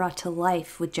 brought to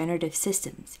life with generative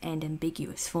systems and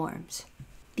ambiguous forms.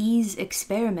 These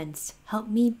experiments help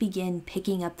me begin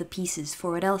picking up the pieces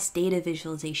for what else data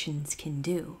visualizations can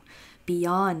do.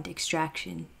 Beyond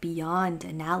extraction, beyond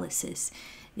analysis,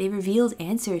 they revealed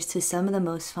answers to some of the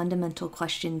most fundamental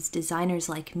questions designers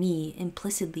like me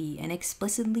implicitly and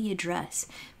explicitly address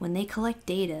when they collect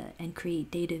data and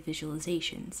create data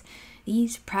visualizations.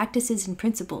 These practices and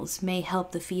principles may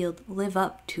help the field live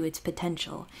up to its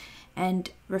potential and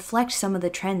reflect some of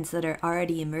the trends that are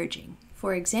already emerging.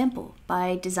 For example,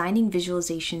 by designing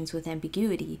visualizations with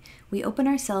ambiguity, we open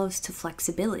ourselves to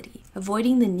flexibility,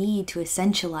 avoiding the need to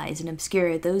essentialize and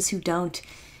obscure those who don't,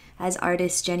 as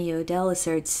artist Jenny Odell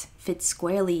asserts, fit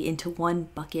squarely into one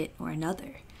bucket or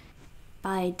another.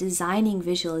 By designing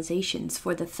visualizations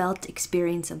for the felt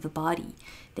experience of the body,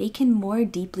 they can more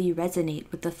deeply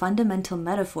resonate with the fundamental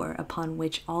metaphor upon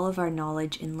which all of our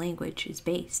knowledge and language is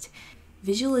based.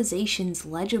 Visualizations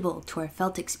legible to our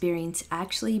felt experience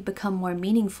actually become more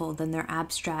meaningful than their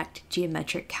abstract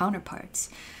geometric counterparts.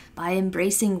 By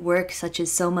embracing work such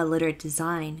as Soma Literate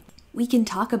Design, we can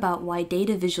talk about why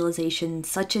data visualizations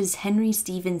such as Henry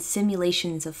Stevens'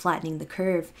 simulations of flattening the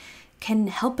curve can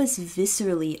help us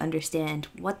viscerally understand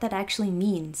what that actually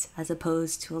means as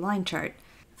opposed to a line chart.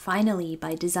 Finally,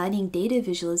 by designing data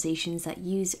visualizations that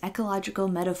use ecological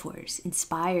metaphors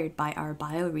inspired by our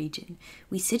bioregion,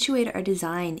 we situate our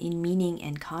design in meaning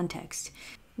and context.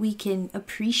 We can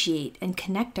appreciate and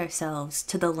connect ourselves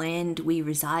to the land we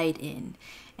reside in,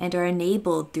 and are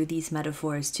enabled through these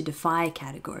metaphors to defy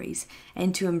categories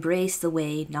and to embrace the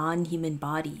way non-human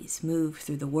bodies move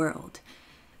through the world.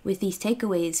 With these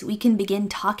takeaways, we can begin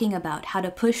talking about how to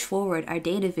push forward our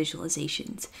data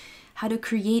visualizations, how to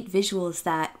create visuals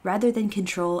that, rather than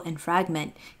control and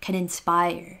fragment, can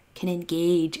inspire, can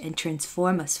engage, and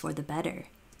transform us for the better.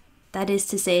 That is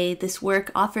to say, this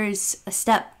work offers a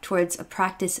step towards a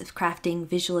practice of crafting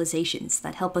visualizations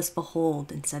that help us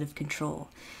behold instead of control.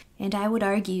 And I would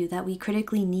argue that we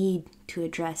critically need to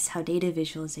address how data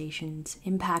visualizations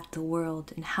impact the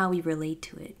world and how we relate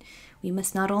to it. We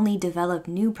must not only develop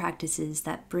new practices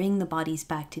that bring the bodies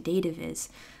back to data viz,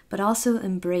 but also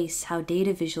embrace how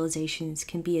data visualizations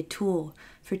can be a tool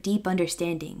for deep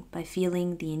understanding by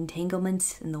feeling the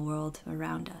entanglements in the world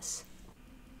around us.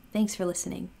 Thanks for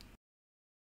listening.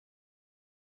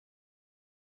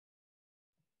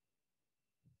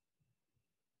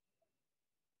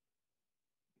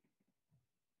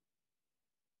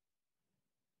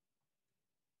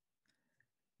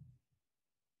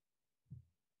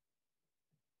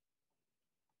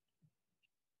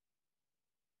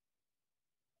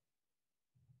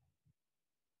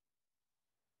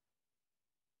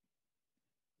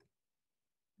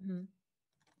 Mm-hmm.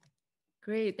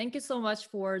 Great. Thank you so much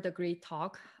for the great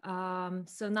talk.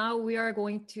 So now we are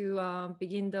going to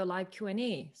begin the live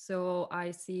Q&A. So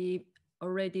I see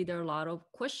already there are a lot of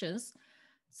questions.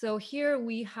 So here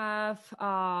we have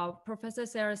Professor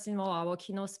Sarah Sinwell, our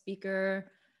keynote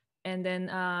speaker, and then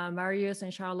Marius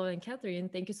and Charlotte and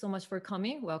Cathryn. Thank you so much for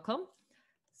coming. Welcome.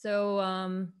 So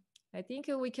I think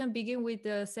we can begin with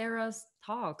Sarah's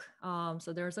talk.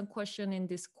 So there are some questions in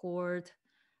Discord.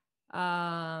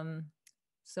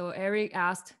 So Eric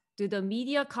asked, do the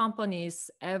media companies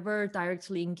ever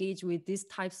directly engage with these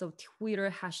types of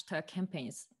Twitter hashtag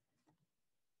campaigns?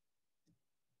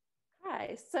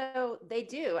 Hi, so they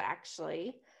do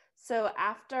actually. So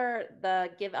after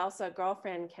the Give Elsa a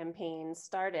Girlfriend campaign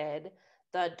started,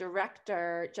 the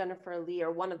director, Jennifer Lee,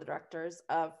 or one of the directors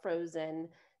of Frozen,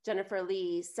 Jennifer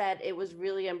Lee, said it was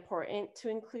really important to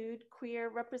include queer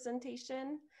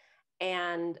representation.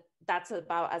 And that's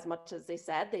about as much as they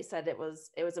said. They said it was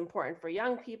important for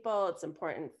young people. It's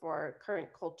important for current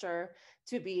culture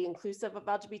to be inclusive of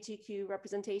LGBTQ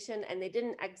representation. And they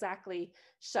didn't exactly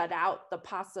shut out the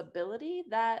possibility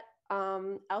that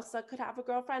Elsa could have a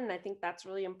girlfriend. And I think that's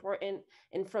really important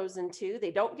in Frozen 2.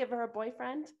 They don't give her a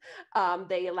boyfriend.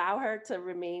 They allow her to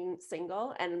remain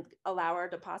single and allow her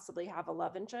to possibly have a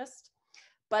love interest.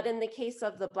 But in the case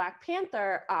of the Black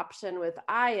Panther option with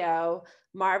Aiello,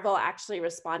 Marvel actually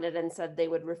responded and said they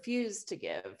would refuse to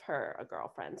give her a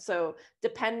girlfriend. So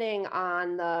depending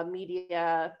on the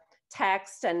media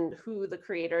text and who the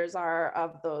creators are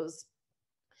of those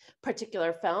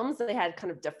particular films, they had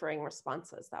kind of differing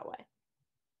responses that way.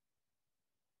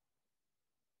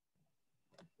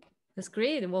 That's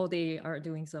great. Well, they are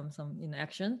doing some in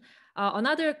action.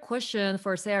 Another question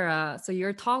for Sarah. So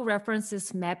your talk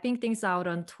references mapping things out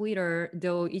on Twitter,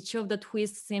 though each of the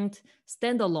tweets seemed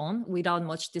standalone without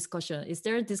much discussion. Is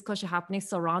there a discussion happening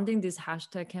surrounding these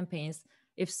hashtag campaigns?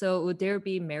 If so, would there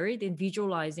be merit in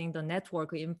visualizing the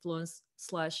network influence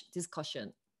 /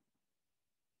 discussion?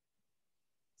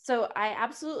 So I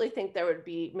absolutely think there would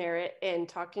be merit in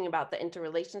talking about the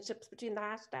interrelationships between the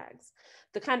hashtags.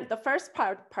 The first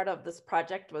part of this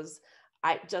project was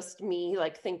just me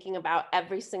like thinking about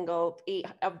every single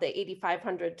of the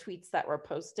 8,500 tweets that were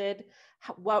posted.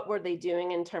 What were they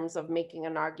doing in terms of making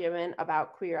an argument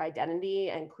about queer identity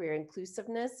and queer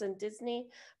inclusiveness in Disney?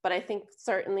 But I think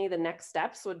certainly the next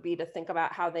steps would be to think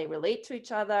about how they relate to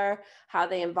each other, how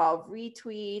they involve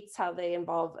retweets, how they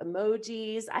involve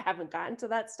emojis. I haven't gotten to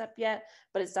that step yet,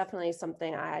 but it's definitely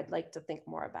something I'd like to think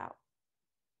more about.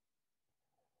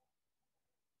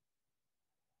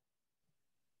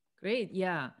 Great,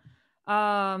 yeah.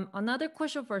 Another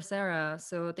question for Sarah.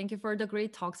 So thank you for the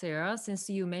great talk, Sarah. Since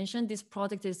you mentioned this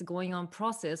project is going on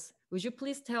process, would you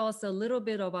please tell us a little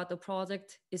bit about the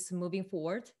project is moving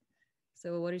forward?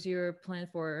 So what is your plan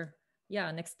for,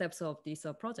 next steps of this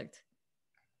project?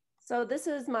 So this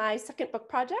is my second book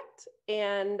project.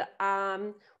 And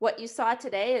what you saw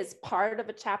today is part of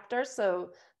a chapter.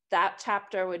 So that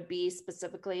chapter would be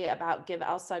specifically about Give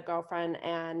Elsa a Girlfriend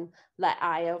and let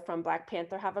Aiello from Black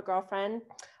Panther have a girlfriend.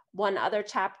 One other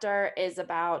chapter is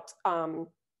about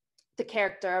the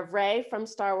character of Rey from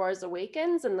Star Wars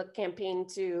Awakens and the campaign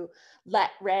to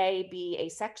let Rey be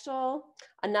asexual.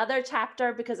 Another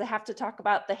chapter, because I have to talk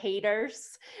about the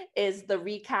haters, is the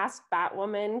recast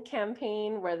Batwoman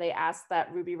campaign where they asked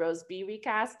that Ruby Rose be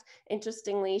recast.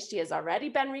 Interestingly, she has already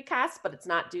been recast, but it's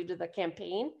not due to the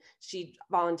campaign. She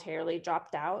voluntarily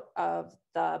dropped out of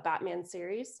the Batman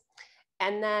series.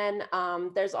 And then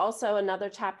there's also another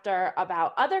chapter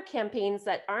about other campaigns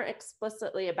that aren't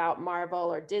explicitly about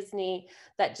Marvel or Disney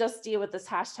that just deal with this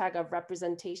hashtag of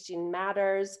representation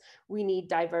matters. We need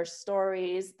diverse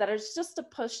stories that is just a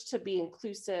push to be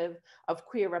inclusive of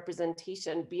queer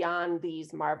representation beyond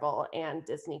these Marvel and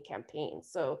Disney campaigns.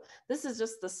 So this is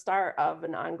just the start of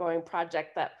an ongoing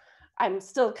project that I'm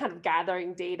still kind of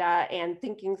gathering data and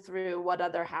thinking through what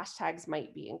other hashtags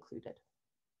might be included.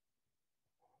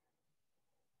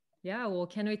 Yeah, well,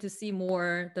 can't wait to see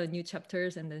more the new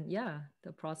chapters and then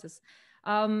the process.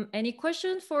 Any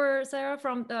question for Sarah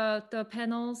from the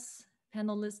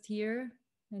panelists here?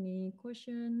 Any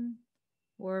question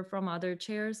or from other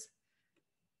chairs?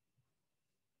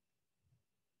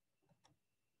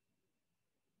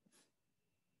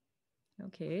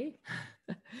 Okay.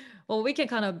 Well, we can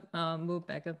kind of move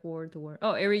back and forward toward.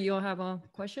 Oh, Eric, you have a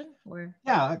question or?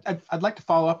 Yeah, I'd like to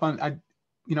follow up on.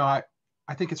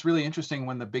 I think it's really interesting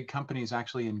when the big companies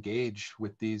actually engage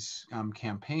with these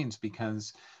campaigns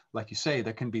because, like you say,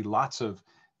 there can be lots of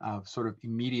sort of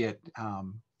immediate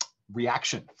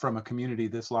reaction from a community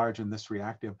this large and this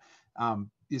reactive.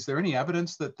 Is there any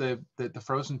evidence that the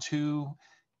Frozen 2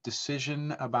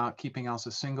 decision about keeping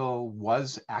Elsa single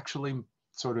was actually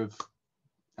sort of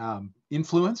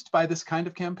influenced by this kind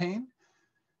of campaign?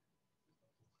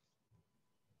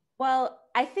 Well,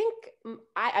 I think,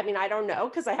 I mean, I don't know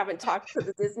because I haven't talked to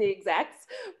the Disney execs,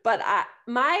 but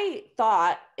my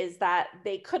thought is that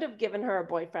they could have given her a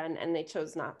boyfriend and they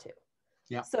chose not to.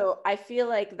 Yeah. So I feel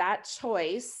like that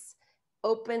choice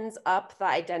opens up the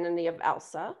identity of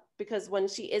Elsa, because when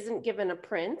she isn't given a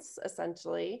prince,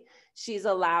 essentially, she's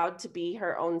allowed to be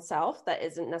her own self that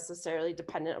isn't necessarily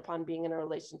dependent upon being in a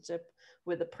relationship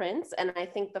with a prince. And I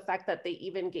think the fact that they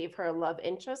even gave her a love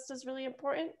interest is really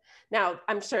important. Now,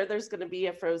 I'm sure there's going to be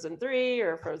a Frozen 3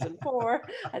 or a Frozen 4.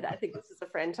 And I think this is a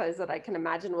franchise that I can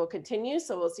imagine will continue.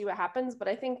 So we'll see what happens. But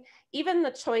I think even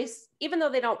the choice, even though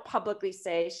they don't publicly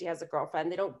say she has a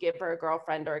girlfriend, they don't give her a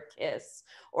girlfriend or a kiss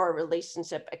or a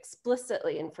relationship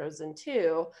explicitly in Frozen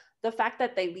 2, the fact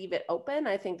that they leave it open,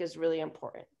 I think, is really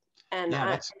important. And,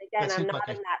 yeah, and again, I'm not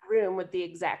in that room with the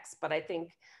execs, but I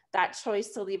think that choice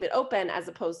to leave it open, as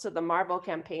opposed to the Marvel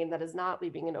campaign that is not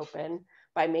leaving it open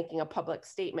by making a public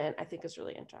statement, I think is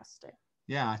really interesting.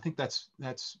 Yeah, I think that's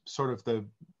sort of the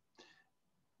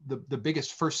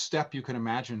biggest first step you can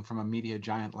imagine from a media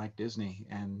giant like Disney,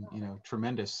 and you know,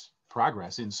 tremendous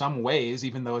progress in some ways,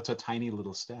 even though it's a tiny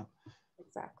little step.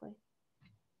 Exactly.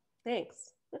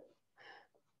 Thanks.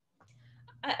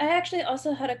 I actually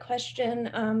also had a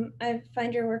question. I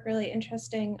find your work really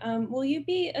interesting. Will you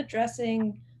be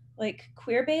addressing like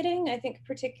queer baiting? I think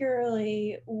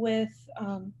particularly with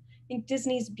I think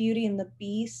Disney's Beauty and the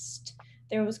Beast,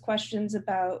 there was questions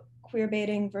about queer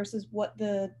baiting versus what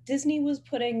the Disney was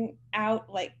putting out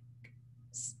like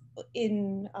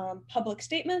in public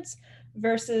statements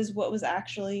versus what was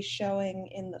actually showing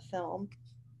in the film.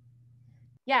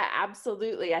 Yeah,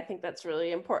 absolutely. I think that's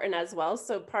really important as well.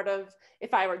 So part of,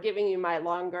 if I were giving you my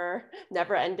longer,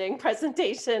 never-ending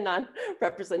presentation on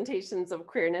representations of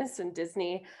queerness in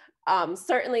Disney,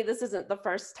 certainly this isn't the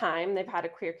first time they've had a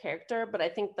queer character, but I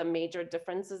think the major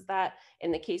difference is that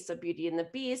in the case of Beauty and the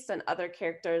Beast and other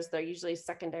characters, they're usually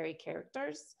secondary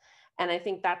characters. And I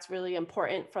think that's really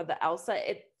important for the Elsa.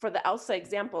 For the Elsa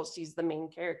example, she's the main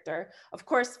character. Of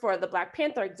course, for the Black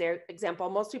Panther example,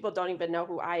 most people don't even know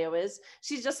who Aiello is.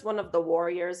 She's just one of the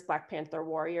warriors, Black Panther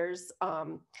warriors,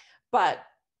 but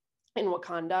in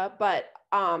Wakanda. But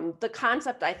the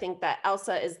concept, I think, that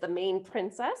Elsa is the main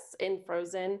princess in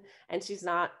Frozen and she's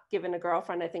not given a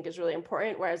girlfriend, I think is really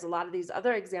important. Whereas a lot of these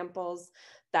other examples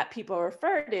that people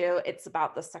refer to, it's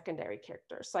about the secondary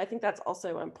characters. So I think that's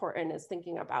also important, is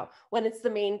thinking about when it's the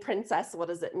main princess, what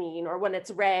does it mean? Or when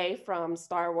it's Rey from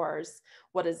Star Wars,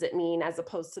 what does it mean? As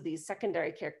opposed to these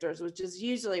secondary characters, which is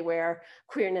usually where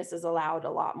queerness is allowed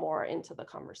a lot more into the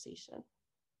conversation.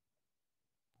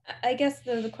 I guess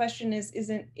the question is,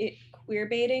 isn't it queer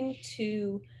baiting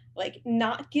to like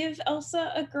not give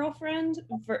Elsa a girlfriend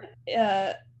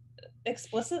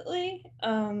explicitly?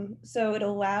 So it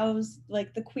allows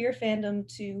like the queer fandom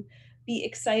to be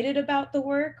excited about the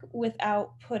work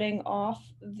without putting off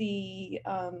the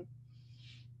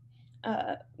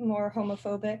more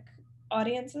homophobic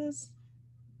audiences.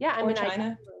 Yeah, I mean,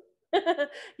 China.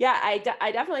 Yeah, I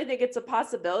definitely think it's a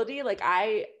possibility. Like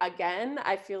I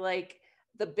feel like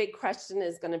the big question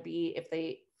is going to be, if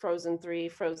they Frozen 3,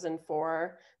 Frozen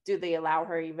 4, do they allow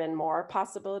her even more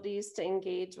possibilities to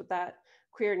engage with that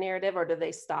queer narrative, or do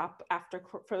they stop after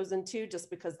Frozen 2 just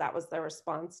because that was their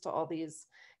response to all these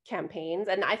campaigns?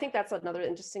 And I think that's another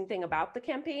interesting thing about the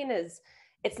campaign is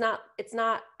it's not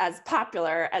as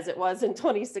popular as it was in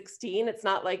 2016. It's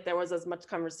not like there was as much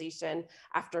conversation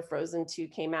after Frozen 2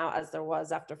 came out as there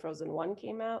was after Frozen 1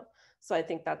 came out. So I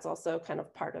think that's also kind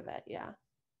of part of it. Yeah.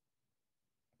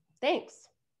 Thanks.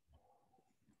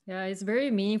 Yeah, it's very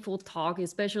meaningful talk,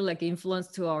 especially like influence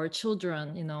to our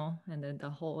children, you know, and then the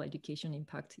whole education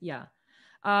impact. Yeah.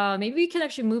 Maybe we can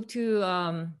actually move to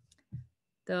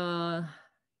the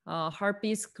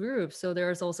HeartBees group. So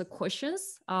there's also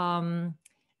questions. Is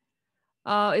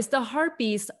the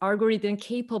HeartBees algorithm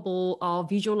capable of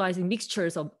visualizing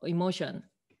mixtures of emotion?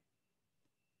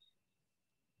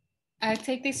 I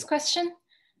take this question.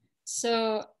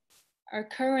 So our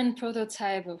current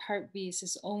prototype of HeartBees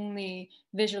is only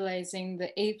visualizing the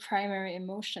 8 primary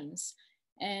emotions.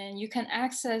 And you can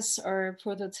access our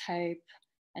prototype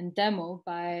and demo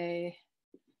by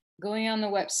going on the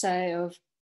website of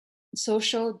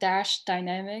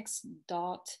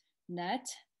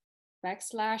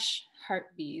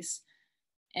social-dynamics.net/HeartBees.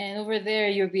 And over there,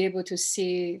 you'll be able to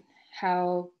see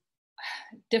how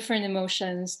different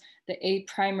emotions, the 8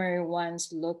 primary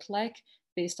ones, look like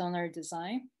based on our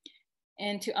design.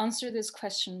 And to answer this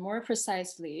question more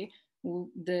precisely,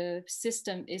 the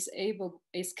system is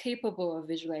capable of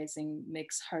visualizing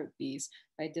mixed HeartBees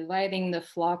by dividing the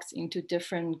flocks into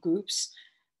different groups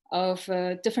of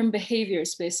different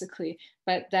behaviors, basically.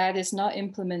 But that is not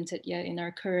implemented yet in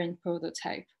our current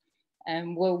prototype.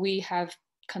 And what we have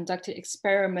conducted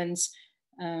experiments,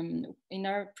 in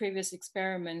our previous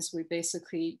experiments, we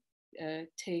basically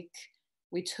take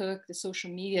we took the social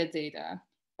media data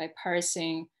by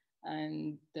parsing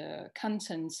and the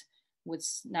content with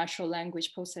natural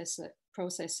language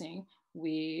processing.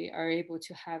 We are able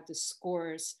to have the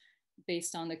scores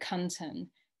based on the content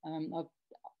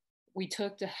we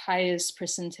took the highest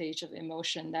percentage of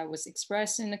emotion that was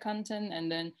expressed in the content,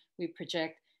 and then we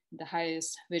project the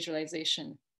highest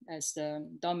visualization as the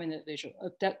dominant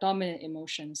dominant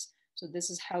emotions. So this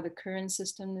is how the current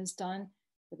system is done.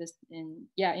 But this in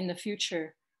the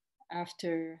future,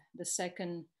 after the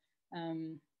second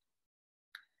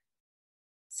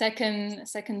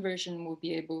version,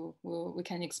 we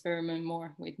can experiment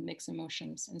more with mixed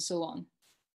emotions and so on.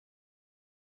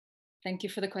 Thank you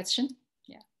for the question.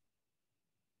 Yeah.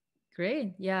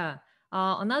 Great. Yeah.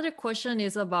 Another question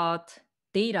is about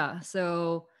data.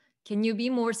 So can you be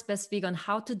more specific on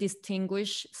how to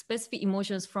distinguish specific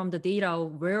emotions from the data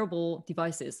of wearable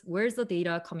devices? Where's the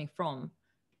data coming from?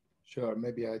 Sure,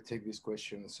 maybe I take this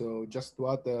question. So just to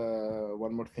add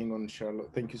one more thing on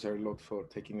Charlotte, thank you, Charlotte, for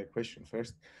taking the question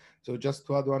first. So just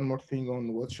to add one more thing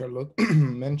on what Charlotte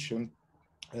mentioned,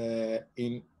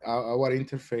 in our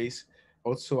interface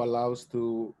also allows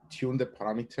to tune the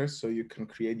parameters, so you can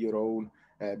create your own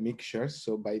mixtures.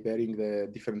 So by varying the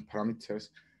different parameters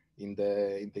in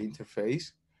the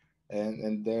interface,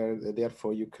 and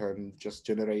therefore you can just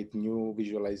generate new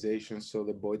visualizations, so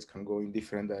the voids can go in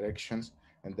different directions,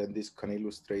 and then this can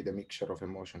illustrate a mixture of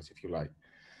emotions, if you like.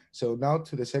 So now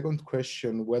to the second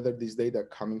question, whether this data are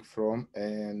coming from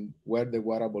and where the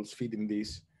wearables fit in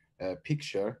this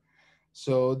picture.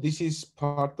 So this is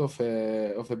part of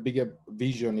a bigger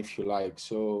vision, if you like.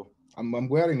 So I'm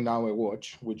wearing now a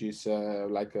watch, which is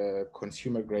like a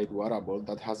consumer grade wearable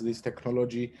that has this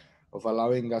technology of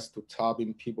allowing us to tap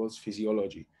in people's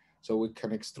physiology. So we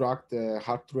can extract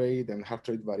heart rate and heart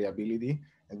rate variability.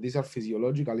 And these are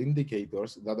physiological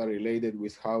indicators that are related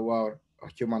with how our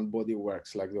human body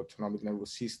works, like the autonomic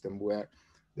nervous system, where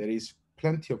there is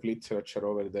plenty of literature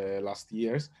over the last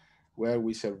years, where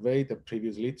we surveyed the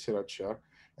previous literature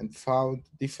and found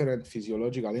different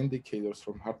physiological indicators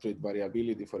from heart rate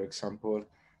variability, for example,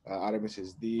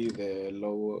 RMSSD, the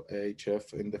low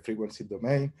HF in the frequency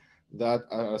domain, that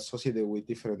are associated with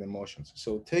different emotions.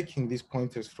 So taking these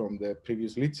pointers from the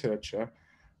previous literature,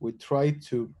 we try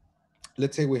to,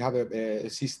 let's say we have a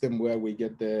system where we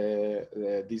get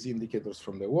these indicators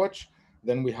from the watch,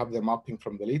 then we have the mapping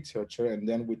from the literature, and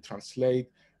then we translate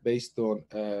based on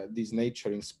this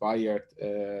nature-inspired,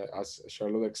 as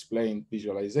Charlotte explained,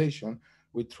 visualization.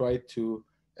 We try to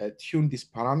tune these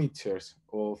parameters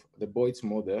of the Boyd's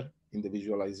model in the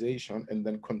visualization and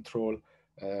then control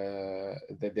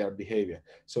their behavior.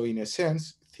 So in a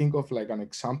sense, think of like an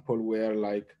example where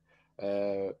like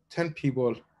 10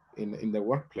 people in the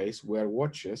workplace wear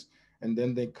watches, and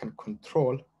then they can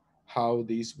control how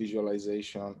this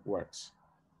visualization works.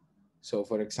 So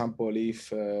for example, if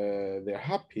they're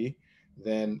happy,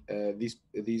 then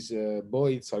these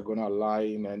voids are going to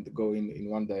align and go in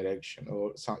one direction.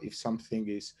 Or if something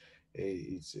is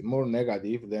more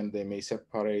negative, then they may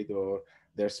separate, or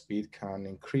their speed can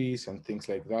increase and things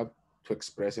like that to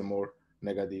express a more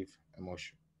negative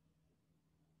emotion.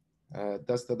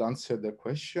 Does that answer the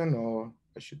question, or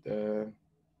I should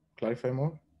clarify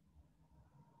more?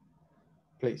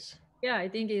 Please. Yeah, I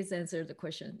think it's answered the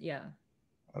question. Yeah.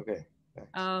 Okay. Thanks.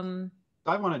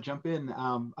 I want to jump in.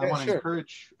 I want to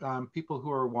encourage people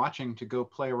who are watching to go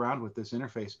play around with this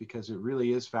interface, because it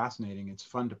really is fascinating. It's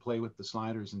fun to play with the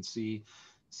sliders and see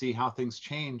how things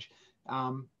change.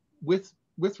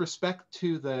 With respect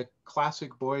to the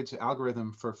classic Boyd's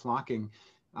algorithm for flocking,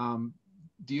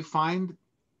 do you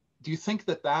think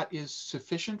that is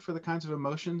sufficient for the kinds of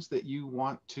emotions that you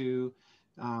want to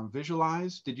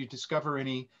visualize? Did you discover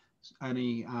any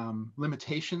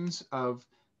limitations of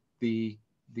the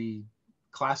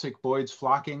classic Boyd's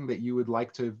flocking that you would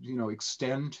like to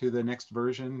extend to the next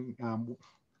version?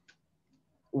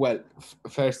 Well,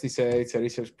 first it's a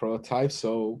research prototype,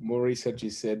 so more research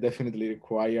is definitely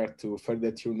required to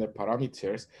further tune the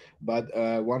parameters. But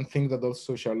one thing that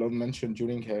also Şölen mentioned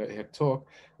during her talk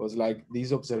was like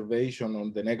this observation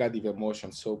on the negative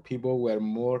emotions. So people were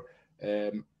more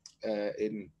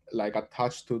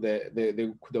attached to they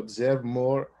could observe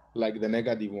more like the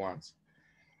negative ones.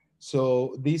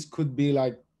 So this could be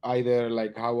like either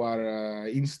like our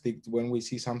instinct when we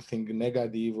see something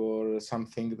negative or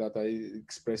something that I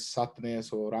express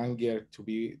sadness or anger to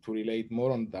relate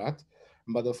more on that.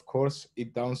 But of course,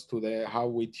 it downs to how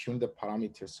we tune the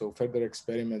parameters. So further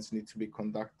experiments need to be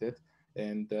conducted,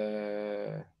 and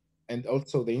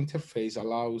also the interface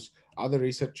allows other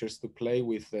researchers to play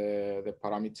with the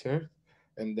parameter,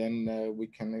 and then we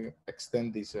can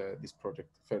extend this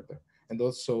project further. And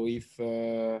also if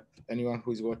anyone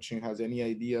who is watching has any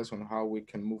ideas on how we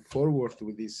can move forward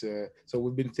with this. So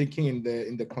we've been thinking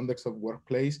in the context of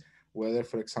workplace, whether,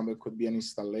 for example, it could be an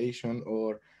installation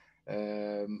or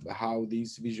how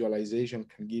this visualization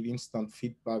can give instant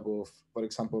feedback of, for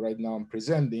example, right now I'm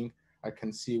presenting, I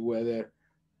can see whether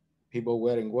people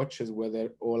wearing watches,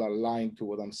 whether all aligned to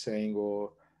what I'm saying,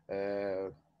 or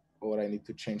I need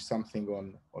to change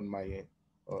something on my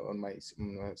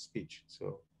speech.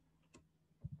 So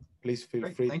please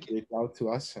feel free to reach out to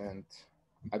us, and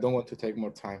I don't want to take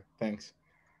more time. Thanks.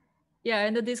 Yeah,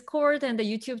 in the Discord and the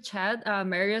YouTube chat,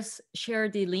 Marius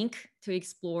shared the link to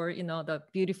explore, the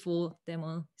beautiful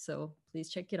demo. So please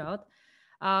check it out.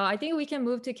 I think we can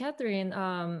move to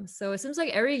Cathryn. So it seems like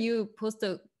Eric, you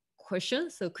posted a question.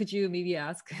 So could you maybe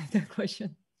ask the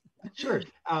question? Sure,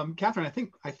 Cathryn.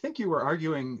 I think you were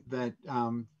arguing that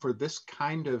for this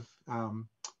kind of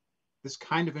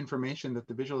information, that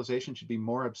the visualization should be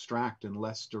more abstract and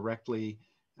less directly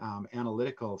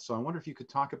analytical. So I wonder if you could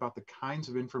talk about the kinds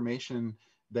of information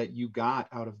that you got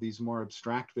out of these more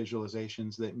abstract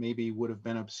visualizations that maybe would have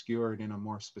been obscured in a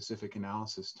more specific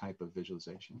analysis type of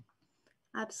visualization.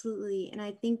 Absolutely. And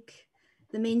I think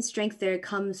the main strength there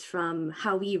comes from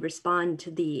how we respond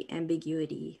to the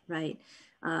ambiguity, right?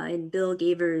 In Bill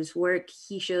Gaver's work,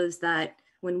 he shows that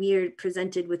when we are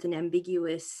presented with an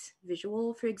ambiguous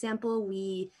visual, for example,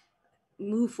 we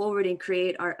move forward and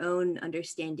create our own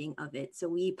understanding of it. So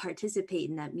we participate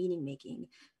in that meaning making.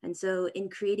 And so in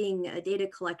creating a data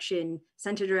collection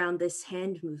centered around this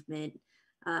hand movement,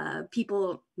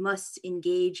 people must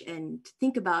engage and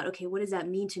think about, okay, what does that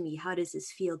mean to me? How does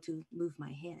this feel to move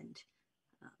my hand?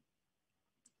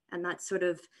 And that's sort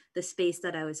of the space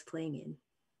that I was playing in.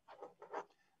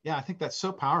 Yeah, I think that's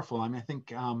so powerful. I mean, I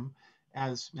think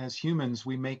as humans,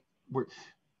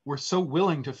 we're so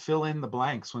willing to fill in the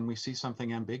blanks when we see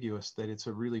something ambiguous that it's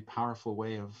a really powerful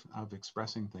way of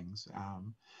expressing things.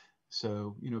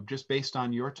 So, just based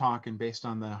on your talk and based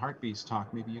on the HeartBees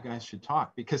talk, maybe you guys should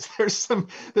talk, because there's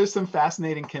some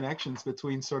fascinating connections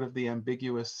between sort of the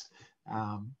ambiguous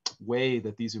way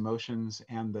that these emotions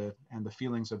and the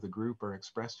feelings of the group are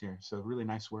expressed here. So really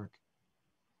nice work.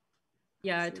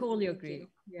 Yeah, I totally agree.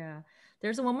 Yeah.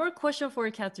 There's one more question for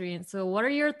Cathryn. So what are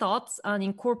your thoughts on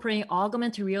incorporating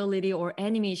augmented reality or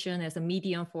animation as a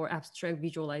medium for abstract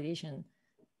visualization?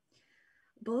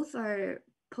 Both are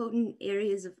potent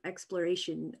areas of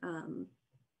exploration,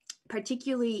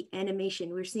 particularly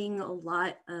animation. We're seeing a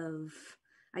lot of,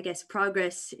 I guess,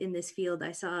 progress in this field.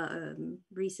 I saw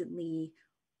recently,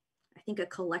 I think, a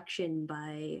collection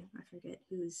by, I forget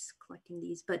who's collecting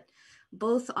these, but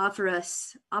both offer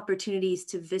us opportunities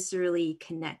to viscerally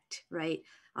connect, right?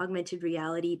 Augmented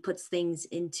reality puts things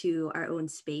into our own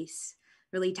space,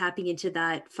 really tapping into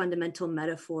that fundamental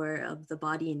metaphor of the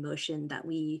body in motion that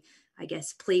we, I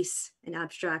guess, place an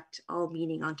abstract all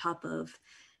meaning on top of.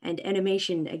 And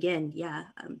animation, again, yeah,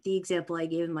 the example I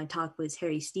gave in my talk was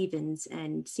Harry Stevens,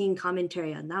 and seeing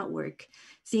commentary on that work,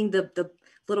 seeing the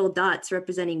little dots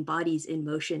representing bodies in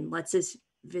motion lets us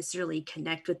viscerally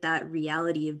connect with that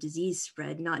reality of disease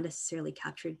spread, not necessarily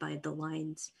captured by the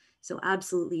lines. So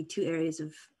absolutely two areas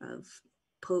of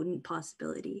potent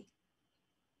possibility.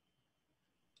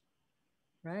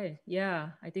 Right, yeah,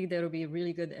 I think that'll be a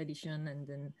really good addition. And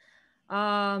then,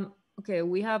 okay,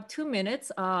 we have 2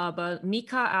 minutes, but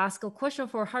Mika asked a question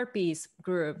for HeartBees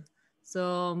group.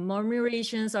 So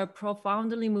murmurations are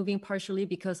profoundly moving partially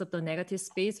because of the negative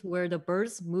space where the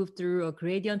birds move through a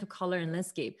gradient of color and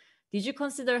landscape. Did you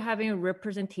consider having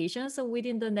representations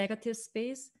within the negative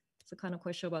space? It's a kind of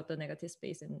question about the negative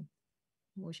space and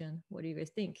motion. What do you guys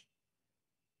think?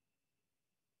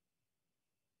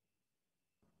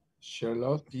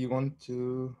 Charlotte, do you want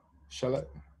to, Charlotte?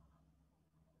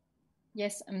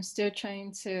 Yes, I'm still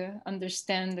trying to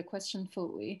understand the question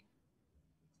fully.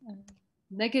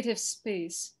 Negative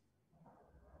space.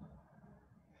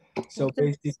 So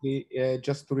basically,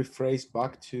 just to rephrase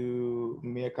back to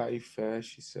Mika, if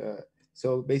she's,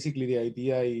 so basically the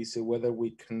idea is whether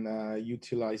we can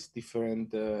utilize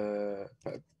different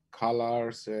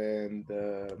colors and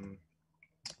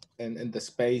the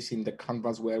space in the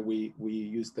canvas where we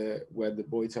use where the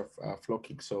boys are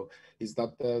flocking. So is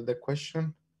that the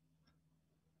question?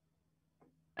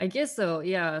 I guess so.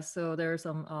 Yeah. So there's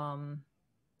some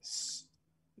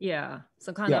yeah,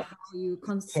 so kind of how you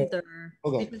consider,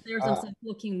 because there's some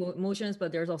looking motions,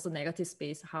 but there's also negative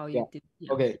space, how you do.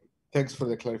 Yeah. Okay, thanks for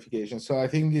the clarification. So I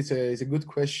think it's a good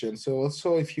question. So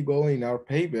also if you go in our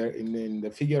paper in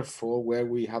the figure 4, where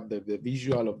we have the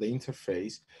visual of the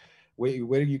interface,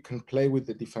 where you can play with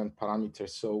the different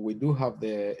parameters. So we do have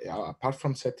apart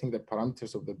from setting the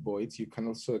parameters of the voids, you can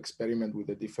also experiment with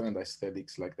the different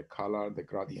aesthetics like the color, the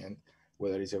gradient,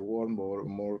 whether it's a warm or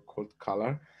more cold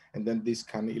color. And then this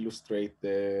can illustrate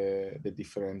the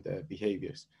different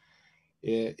behaviors.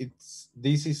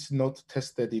 This is not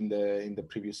tested in the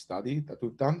previous study that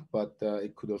we've done, but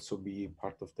it could also be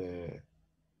part of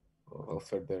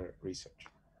further research.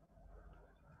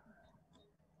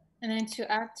 And then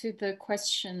to add to the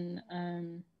question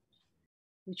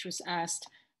which was asked,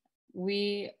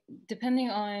 depending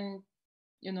on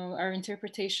our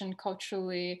interpretation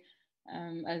culturally,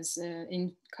 as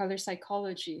in color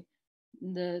psychology,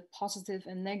 the positive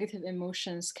and negative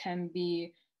emotions can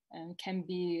be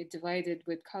divided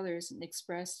with colors and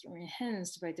expressed or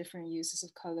enhanced by different uses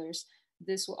of colors.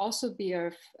 This will also be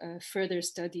further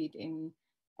studied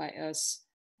by us,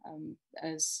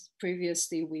 as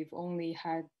previously we've only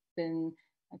had been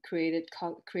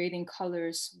creating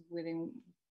colors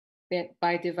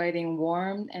by dividing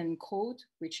warm and cold,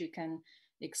 which you can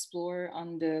explore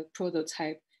on the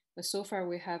prototype. But so far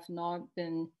we have not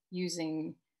been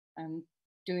doing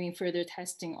further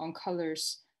testing on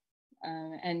colors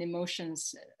and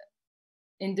emotions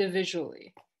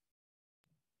individually.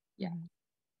 Yeah.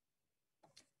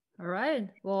 All right.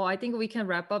 Well, I think we can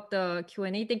wrap up the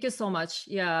Q&A. Thank you so much.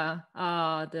 Yeah,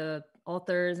 the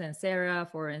authors and Sarah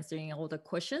for answering all the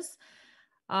questions.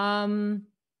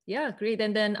 Yeah, great.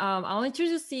 And then I'll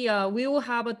introduce we will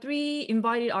have 3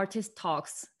 invited artist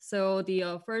talks. So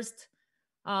the first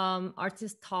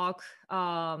artist talk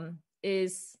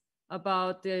is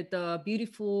about the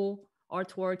beautiful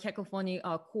artwork cacophony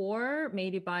core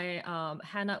made by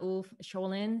Hannah Wolfe,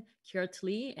 Şölen,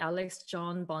 Kıratlı, Alex,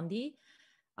 John, Bundy.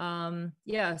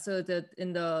 Yeah, so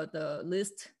in the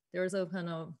list, there's a kind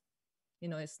of,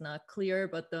 it's not clear,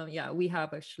 but yeah, we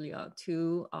have actually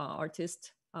 2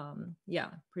 artists, yeah,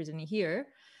 presenting here.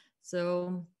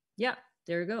 So yeah,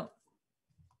 there you go.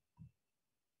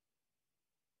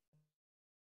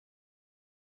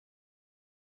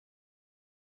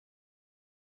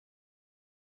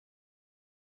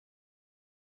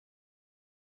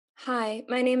 Hi,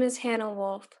 my name is Hannah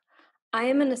Wolfe. I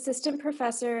am an assistant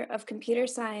professor of computer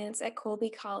science at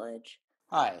Colby College.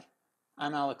 Hi,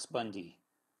 I'm Alex Bundy.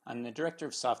 I'm the director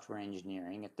of software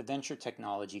engineering at the venture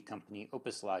technology company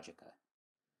Opus Logica.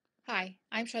 Hi,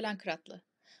 I'm Şölen Kıratlı.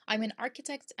 I'm an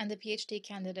architect and a PhD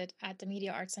candidate at the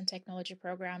Media Arts and Technology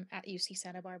program at UC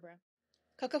Santa Barbara.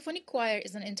 Cacophonic Choir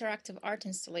is an interactive art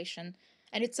installation,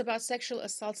 and it's about sexual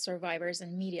assault survivors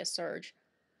and media surge.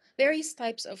 Various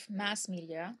types of mass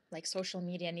media, like social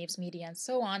media, news media, and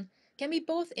so on, can be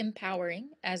both empowering,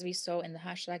 as we saw in the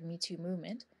 #MeToo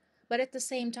movement, but at the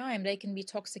same time they can be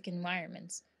toxic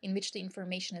environments in which the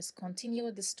information is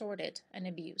continually distorted and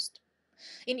abused.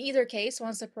 In either case,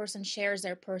 once a person shares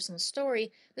their personal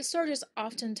story, the surge is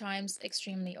oftentimes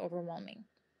extremely overwhelming.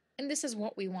 And this is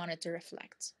what we wanted to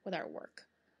reflect with our work.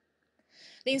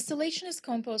 The installation is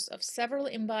composed of several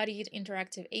embodied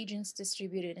interactive agents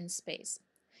distributed in space.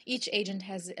 Each agent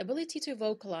has the ability to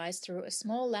vocalize through a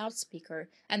small loudspeaker,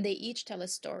 and they each tell a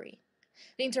story.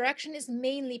 The interaction is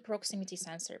mainly proximity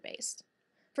sensor-based.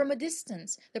 From a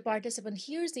distance, the participant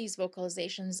hears these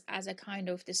vocalizations as a kind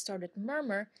of distorted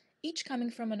murmur, each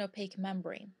coming from an opaque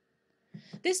membrane.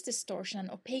 This distortion and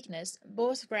opaqueness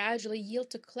both gradually yield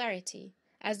to clarity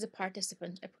as the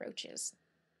participant approaches.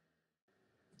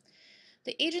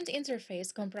 The agent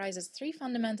interface comprises 3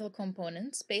 fundamental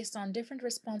components based on different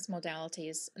response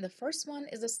modalities. The first one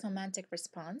is the semantic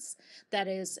response, that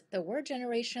is, the word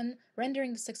generation,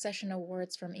 rendering the succession of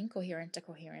words from incoherent to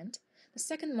coherent. The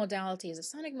second modality is a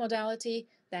sonic modality,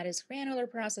 that is, granular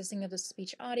processing of the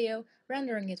speech audio,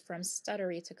 rendering it from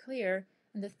stuttery to clear.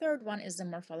 And the third one is the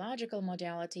morphological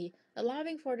modality,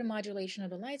 allowing for the modulation of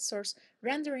the light source,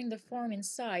 rendering the form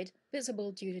inside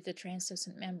visible due to the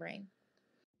translucent membrane.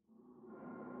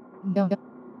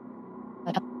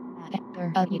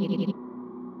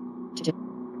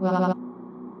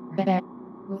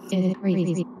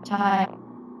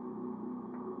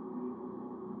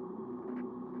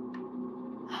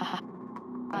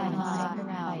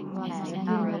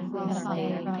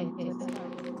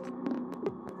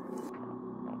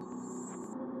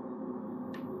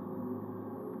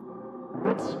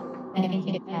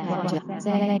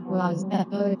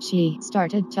 She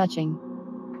started touching.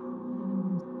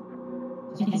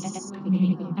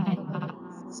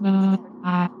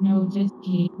 I noticed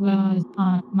he was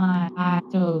on my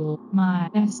idol, my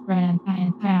best friend,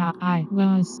 and how I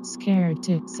was scared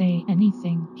to say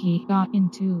anything. He got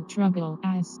into trouble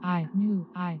as I knew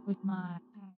I would.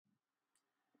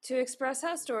 To express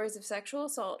how stories of sexual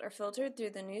assault are filtered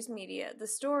through the news media, the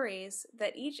stories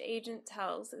that each agent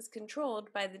tells is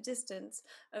controlled by the distance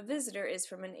a visitor is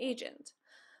from an agent.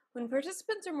 When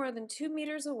participants are more than 2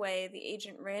 meters away, the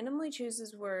agent randomly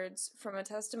chooses words from a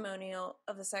testimonial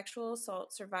of a sexual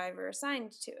assault survivor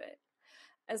assigned to it.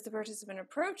 As the participant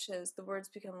approaches, the words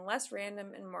become less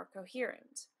random and more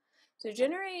coherent. To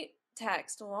generate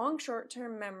text, long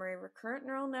short-term memory recurrent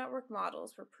neural network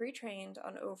models were pre-trained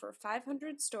on over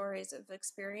 500 stories of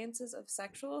experiences of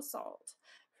sexual assault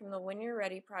from the When You're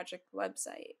Ready project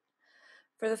website.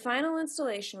 For the final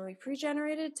installation, we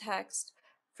pre-generated text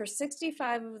for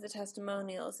 65 of the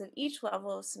testimonials at each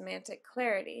level of semantic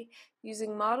clarity,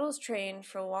 using models trained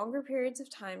for longer periods of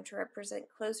time to represent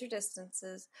closer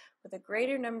distances with a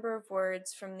greater number of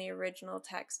words from the original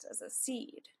text as a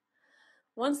seed.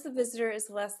 Once the visitor is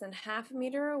less than half a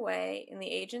meter away in the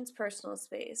agent's personal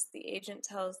space, the agent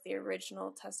tells the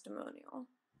original testimonial.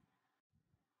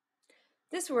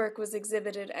 This work was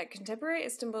exhibited at Contemporary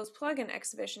Istanbul's Plugin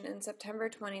exhibition in September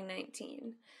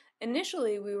 2019.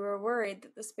 Initially, we were worried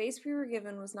that the space we were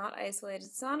given was not isolated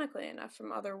sonically enough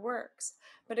from other works,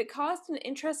 but it caused an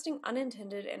interesting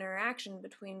unintended interaction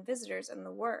between visitors and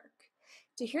the work.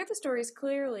 To hear the stories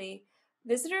clearly,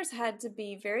 visitors had to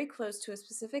be very close to a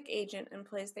specific agent and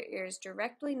place their ears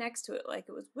directly next to it like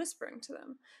it was whispering to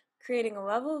them, creating a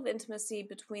level of intimacy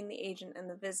between the agent and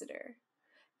the visitor.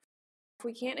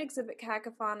 We can't exhibit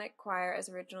cacophonic choir as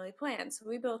originally planned, so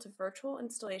we built a virtual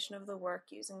installation of the work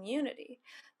using Unity.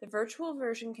 The virtual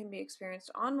version can be experienced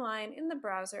online in the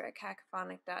browser at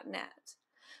cacophonic.net.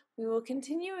 We will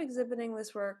continue exhibiting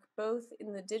this work both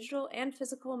in the digital and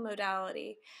physical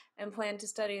modality and plan to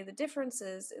study the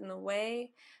differences in the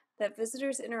way that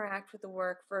visitors interact with the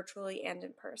work virtually and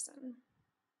in person.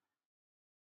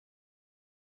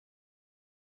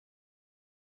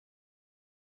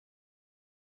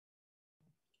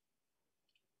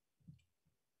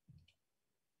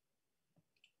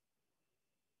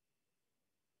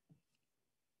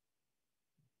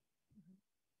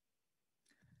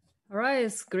 All right,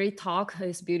 it's great talk.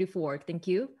 It's beautiful work. Thank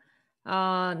you.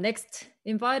 Next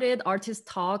invited artist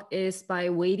talk is by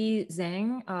Weidi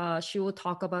Zhang. She will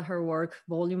talk about her work,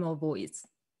 Volume of Voice.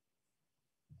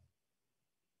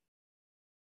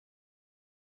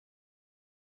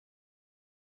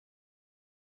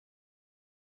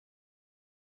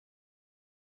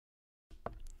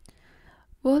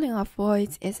 Volume of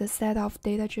voice is a set of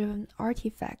data-driven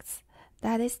artifacts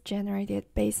that is generated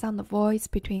based on the voice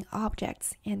between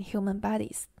objects and human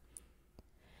bodies.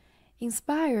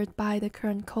 Inspired by the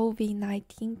current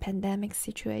COVID-19 pandemic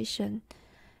situation,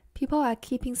 people are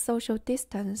keeping social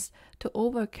distance to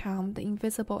overcome the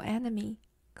invisible enemy,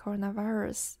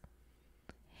 coronavirus.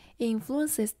 It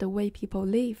influences the way people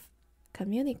live,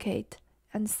 communicate,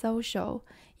 and social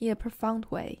in a profound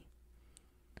way.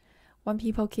 When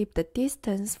people keep the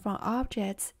distance from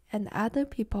objects and other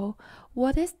people,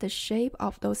 what is the shape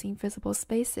of those invisible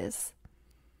spaces?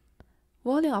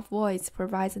 Volume of Voice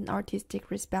provides an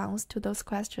artistic response to those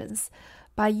questions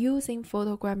by using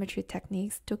photogrammetry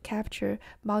techniques to capture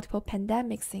multiple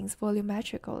pandemic scenes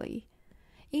volumetrically,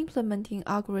 implementing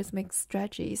algorithmic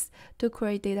strategies to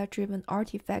create data-driven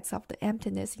artifacts of the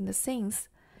emptiness in the scenes,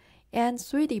 and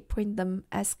 3D print them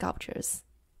as sculptures.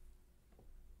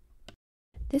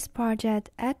 This project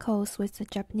echoes with the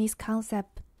Japanese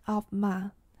concept of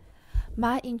ma.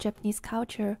 Ma in Japanese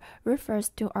culture refers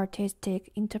to artistic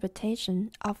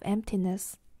interpretation of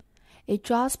emptiness. It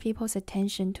draws people's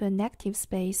attention to a negative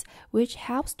space which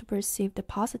helps to perceive the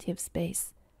positive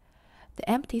space. The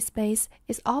empty space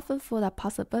is often full of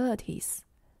possibilities.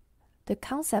 The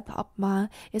concept of ma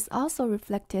is also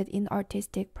reflected in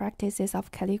artistic practices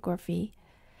of calligraphy.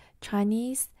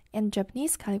 Chinese and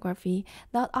Japanese calligraphy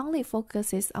not only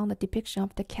focuses on the depiction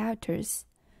of the characters,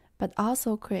 but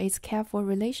also creates careful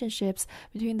relationships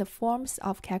between the forms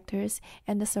of characters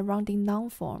and the surrounding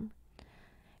non-form.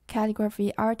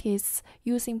 Calligraphy artists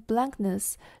using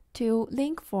blankness to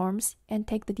link forms and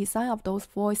take the design of those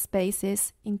void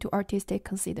spaces into artistic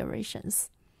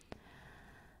considerations.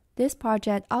 This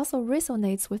project also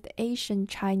resonates with Asian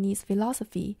Chinese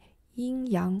philosophy,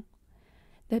 Yin-Yang.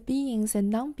 The beings and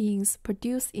non-beings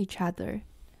produce each other.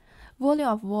 Volume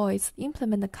of Voice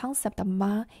implement the concept of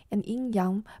ma and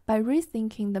yin-yang by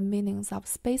rethinking the meanings of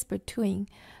space between,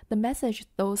 the message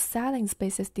those silent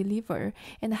spaces deliver,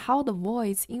 and how the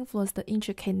voids influence the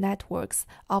intricate networks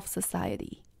of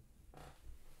society.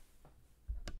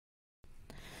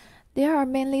 There are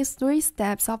mainly 3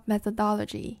 steps of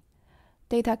methodology: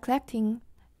 data collecting,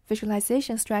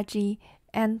 visualization strategy,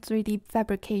 and 3D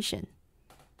fabrication.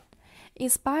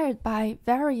 Inspired by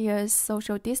various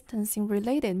social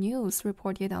distancing-related news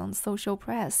reported on social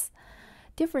press,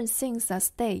 different scenes are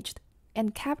staged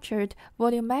and captured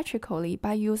volumetrically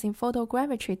by using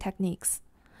photogrammetry techniques.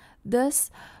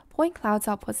 Thus, point clouds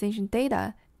of position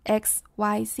data, X,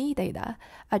 Y, Z data,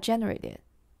 are generated.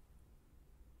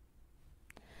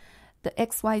 The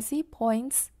XYZ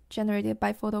points generated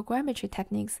by photogrammetry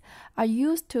techniques are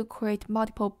used to create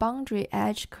multiple boundary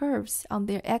edge curves on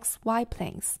their XY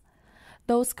planes.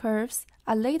 Those curves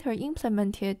are later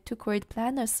implemented to create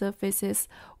planar surfaces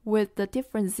with the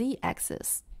different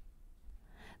z-axes.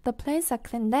 The planes are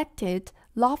connected,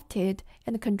 lofted,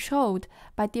 and controlled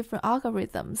by different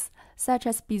algorithms, such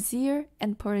as Bezier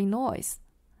and polynomials.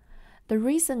 The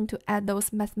reason to add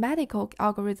those mathematical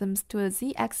algorithms to the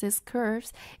z-axis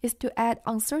curves is to add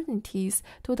uncertainties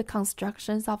to the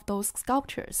constructions of those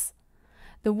sculptures.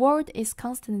 The world is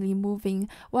constantly moving,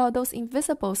 while those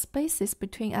invisible spaces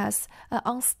between us are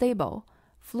unstable,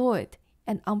 fluid,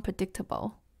 and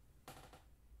unpredictable.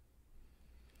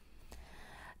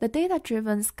 The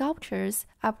data-driven sculptures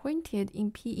are printed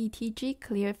in PETG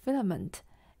clear filament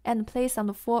and placed on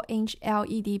the 4-inch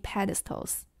LED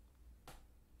pedestals.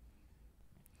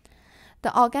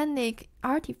 The organic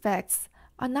artifacts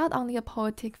are not only a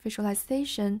poetic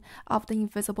visualization of the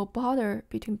invisible border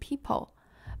between people,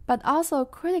 but also a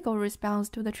critical response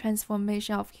to the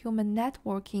transformation of human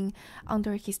networking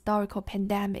under a historical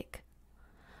pandemic.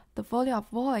 The Volume of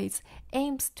Voids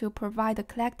aims to provide a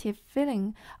collective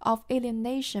feeling of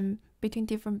alienation between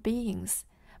different beings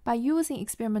by using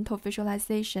experimental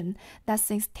visualization that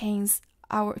sustains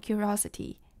our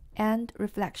curiosity and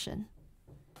reflection.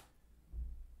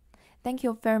 Thank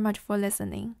you very much for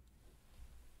listening.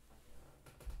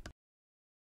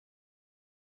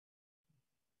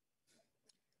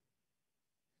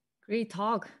 Great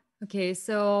talk. Okay,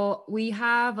 so we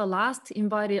have a last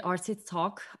invited artist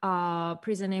talk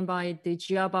presented by the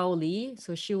Jiabao Li.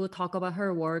 So she will talk about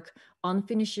her work,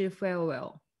 Unfinished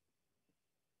Farewell.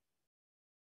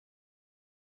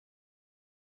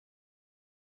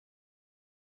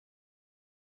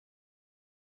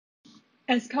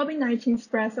 As COVID-19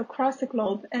 spreads across the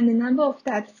globe and the number of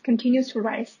deaths continues to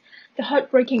rise, the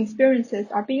heartbreaking experiences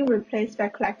are being replaced by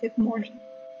collective mourning.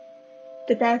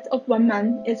 The death of one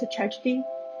man is a tragedy.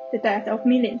 The death of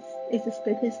millions is a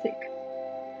statistic.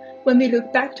 When we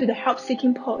look back to the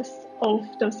help-seeking posts of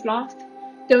those lost,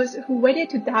 those who waited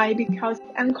to die because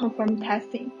of unconfirmed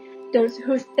testing, those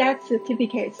whose death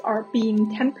certificates are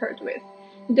being tampered with,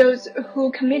 those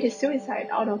who committed suicide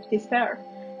out of despair,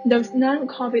 those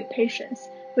non-COVID patients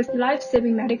whose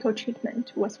life-saving medical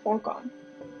treatment was foregone.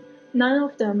 None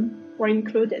of them were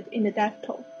included in the death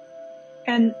toll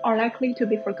and are likely to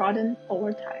be forgotten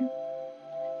over time.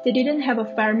 They didn't have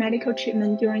a fair medical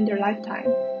treatment during their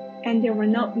lifetime, and they were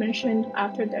not mentioned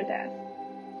after their death.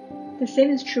 The same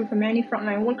is true for many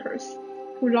frontline workers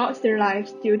who lost their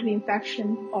lives due to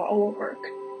infection or overwork.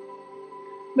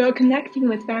 While connecting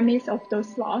with families of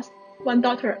those lost, one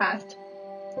daughter asked,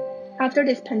 "After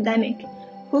this pandemic,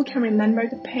 who can remember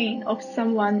the pain of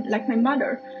someone like my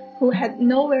mother who had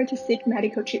nowhere to seek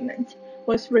medical treatment,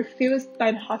 was refused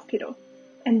by the hospital,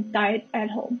 and died at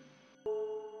home?"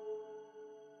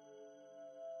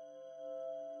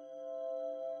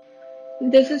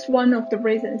 This is one of the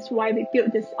reasons why we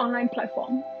built this online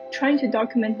platform, trying to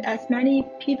document as many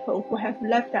people who have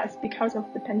left us because of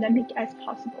the pandemic as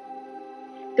possible.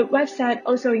 The website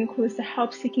also includes the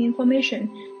help-seeking information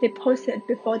they posted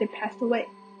before they passed away,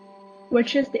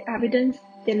 which is the evidence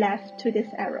they left to this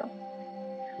era.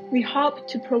 We hope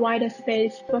to provide a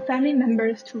space for family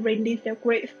members to release their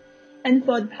grief and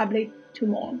for the public to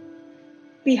mourn.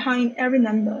 Behind every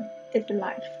number is a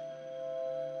life.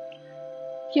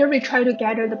 Here we try to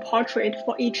gather the portrait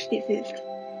for each deceased.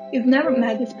 You've never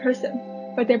met this person,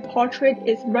 but their portrait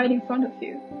is right in front of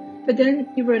you. But then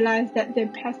you realize that they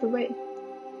passed away.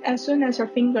 As soon as your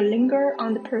finger lingers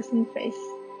on the person's face,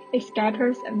 it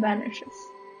scatters and vanishes.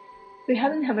 We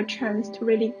haven't had a chance to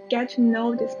really get to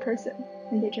know this person,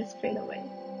 and they just fade away.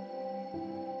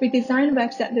 We designed the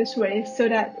website this way so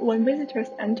that when visitors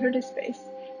enter the space,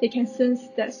 they can sense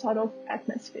that sort of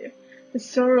atmosphere, the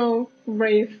sorrow,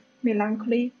 grief,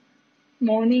 melancholy,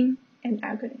 mourning, and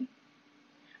agony.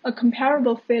 A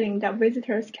comparable feeling that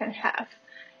visitors can have,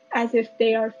 as if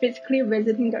they are physically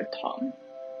visiting their tomb.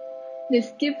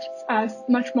 This gives us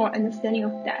much more understanding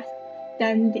of death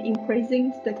than the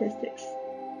increasing statistics.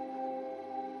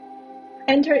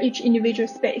 Enter each individual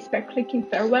space by clicking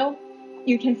farewell.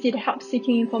 You can see the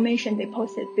help-seeking information they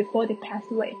posted before they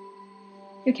passed away.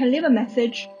 You can leave a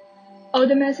message. All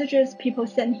the messages people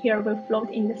send here will float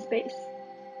in the space.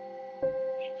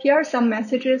 Here are some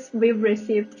messages we've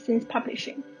received since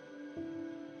publishing.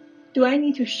 Do I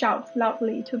need to shout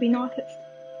loudly to be noticed?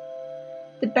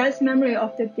 The best memory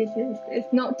of the deceased is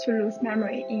not to lose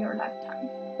memory in your lifetime.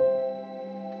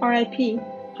 RIP,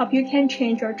 hope you can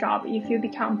change your job if you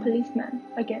become policeman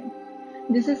again.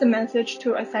 This is a message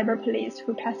to a cyber police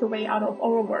who passed away out of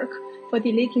overwork for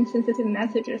deleting sensitive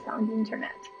messages on the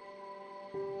internet.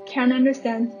 Can't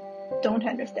understand, don't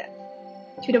understand.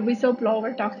 To the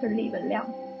whistleblower Dr. Li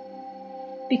Wenliang.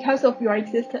 Because of your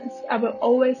existence, I will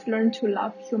always learn to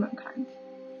love humankind.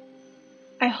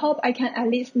 I hope I can at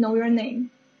least know your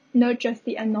name, not just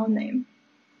the unknown name.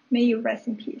 May you rest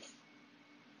in peace.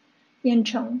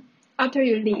 Chung, after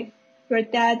you leave, your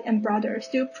dad and brother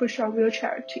still push your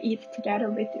wheelchair to eat together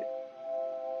with you.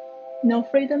 No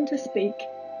freedom to speak,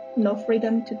 no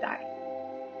freedom to die.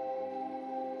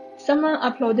 Someone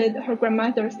uploaded her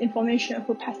grandmother's information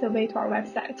who passed away to our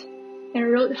website and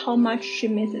wrote how much she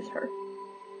misses her.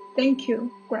 Thank you,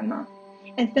 Grandma,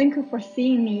 and thank you for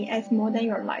seeing me as more than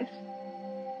your life.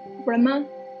 Grandma,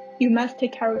 you must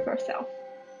take care of yourself.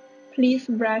 Please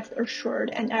rest assured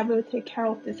and I will take care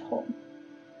of this home.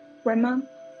 Grandma,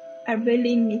 I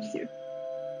really miss you.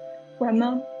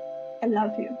 Grandma, I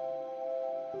love you.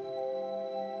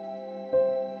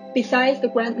 Besides the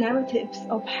grand narratives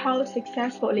of how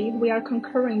successfully we are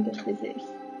conquering this disease,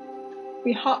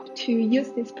 we hope to use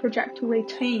this project to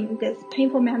retain these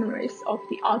painful memories of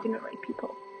the ordinary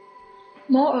people,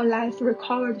 more or less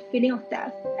recover the feeling of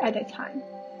death at that time.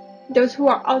 Those who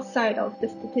are outside of the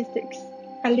statistics,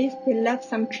 at least they left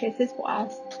some traces for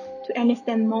us to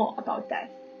understand more about death.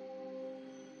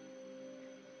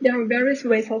 There are various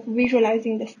ways of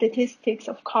visualizing the statistics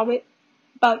of COVID,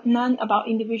 but none about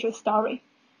individual story.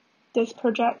 This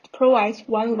project provides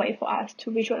one way for us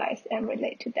to visualize and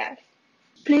relate to death.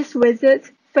 Please visit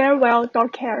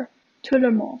farewell.care to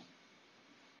learn more.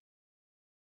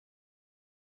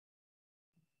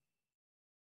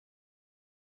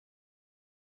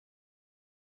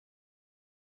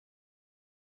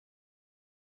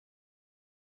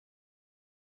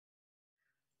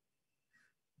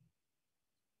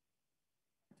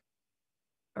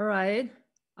 All right.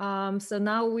 So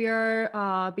now we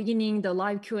are beginning the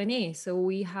live Q&A. So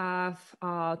we have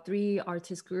 3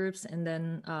 artist groups, and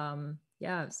then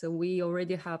yeah, so we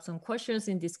already have some questions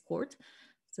in Discord.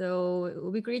 So it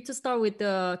will be great to start with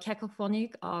the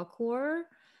cacophonic core.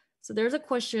 So there's a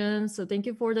question. So thank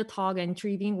you for the talk and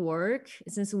intriguing work.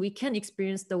 Since we can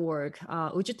experience the work,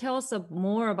 would you tell us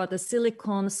more about the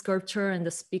silicone sculpture and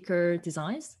the speaker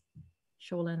designs?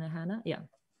 Şölen and Hannah, yeah.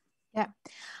 Yeah.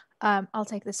 I'll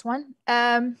take this one.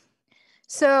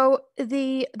 So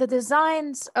the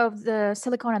designs of the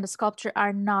silicone and the sculpture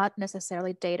are not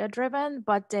necessarily data driven,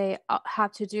 but they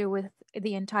have to do with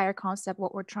the entire concept.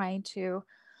 What we're trying to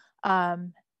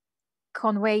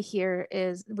convey here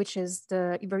which is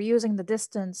we're using the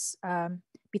distance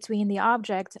between the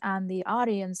object and the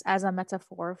audience as a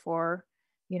metaphor for,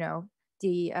 you know,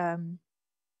 the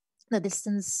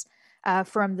distance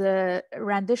from the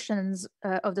renditions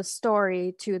of the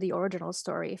story to the original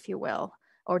story, if you will,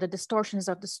 or the distortions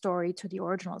of the story to the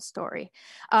original story.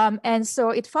 And so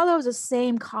it follows the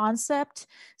same concept.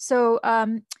 So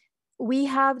we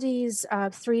have these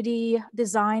 3D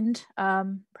designed,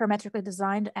 parametrically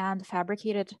designed and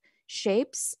fabricated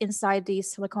shapes inside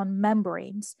these silicone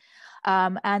membranes.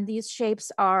 And these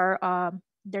shapes are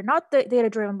they're not data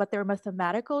driven, but they're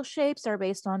mathematical shapes. They're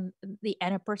based on the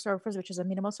NPR surface, which is a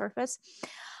minimal surface.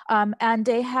 And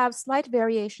they have slight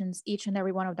variations, each and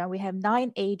every one of them. We have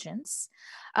 9 agents.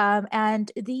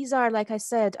 And these are, like I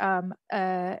said,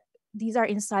 these are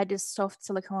inside this soft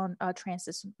silicone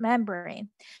translucent membrane.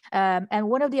 And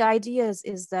one of the ideas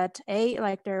is that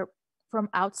like they're from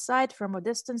outside, from a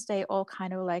distance, they all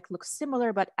kind of like look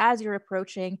similar, but as you're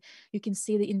approaching, you can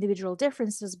see the individual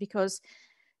differences because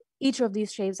each of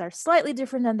these shapes are slightly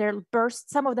different and they're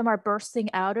some of them are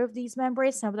bursting out of these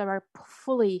membranes, some of them are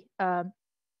fully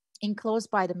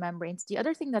enclosed by the membranes. The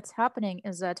other thing that's happening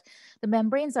is that the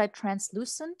membranes are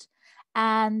translucent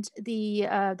and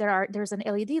there's an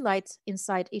LED light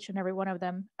inside each and every one of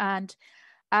them. And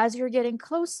as you're getting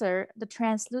closer, the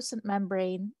translucent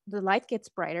membrane, the light gets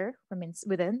brighter from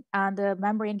within, and the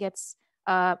membrane gets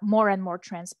more and more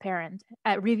transparent,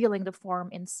 revealing the form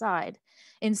inside.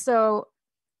 And so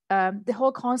the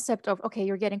whole concept of, okay,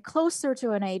 you're getting closer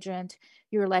to an agent,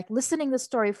 you're like listening the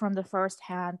story from the first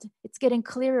hand, it's getting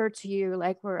clearer to you,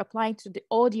 like we're applying to the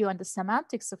audio and the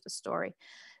semantics of the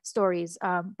stories,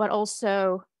 but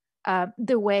also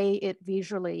the way it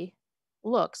visually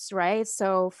looks, right?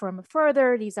 So from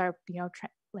further, these are, you know,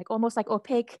 like almost like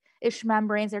opaque-ish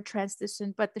membranes, they're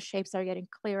translucent, but the shapes are getting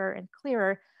clearer and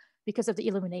clearer because of the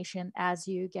illumination as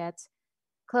you get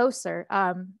closer.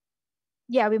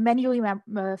 Yeah, we manually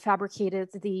fabricated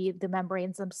the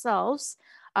membranes themselves,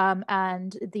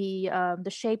 and the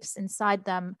shapes inside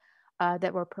them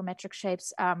that were parametric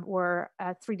shapes were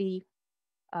 3D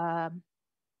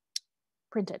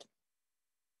printed.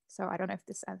 So I don't know if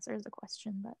this answers the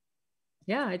question, but.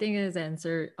 Yeah, I think it has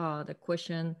answered the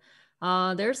question.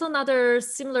 There's another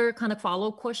similar kind of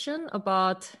follow-up question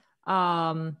about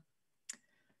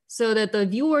so that the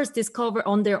viewers discover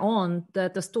on their own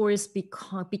that the stories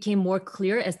became more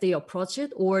clear as they approach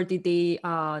it, or did they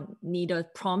need a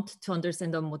prompt to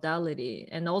understand the modality?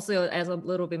 And also, as a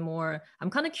little bit more, I'm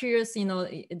kind of curious, you know,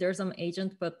 there's some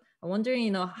agent, but I'm wondering,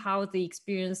 you know, how the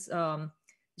experience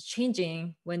is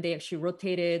changing when they actually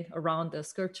rotated around the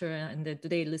sculpture, and do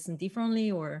they listen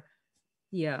differently, or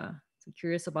yeah, so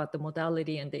curious about the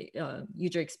modality and the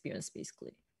user experience,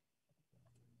 basically.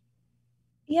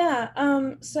 Yeah,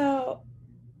 so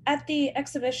at the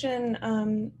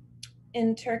exhibition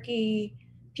in Turkey,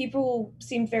 people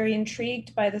seemed very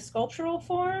intrigued by the sculptural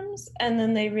forms, and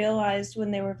then they realized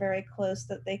when they were very close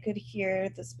that they could hear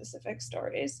the specific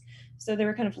stories. So they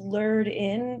were kind of lured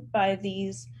in by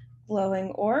these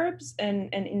glowing orbs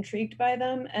and intrigued by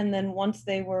them. And then once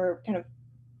they were kind of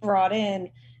brought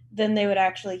in, then they would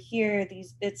actually hear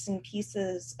these bits and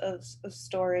pieces of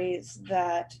stories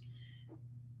that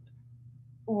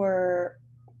were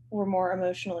more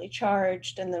emotionally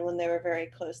charged, and then when they were very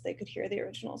close they could hear the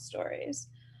original stories.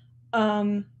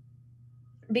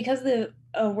 Because the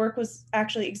work was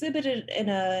actually exhibited in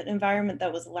an environment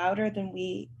that was louder than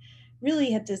we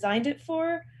really had designed it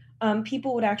for,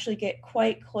 people would actually get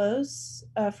quite close,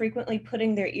 frequently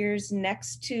putting their ears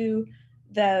next to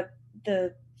the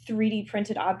 3D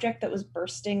printed object that was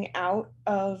bursting out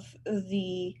of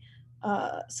the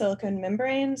silicone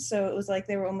membrane. So it was like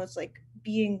they were almost like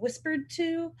being whispered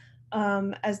to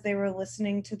as they were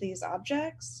listening to these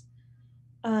objects.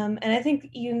 And I think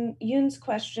Yoon's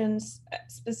questions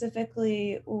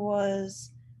specifically was,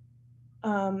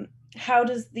 how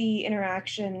does the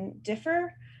interaction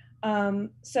differ?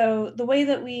 So the way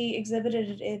that we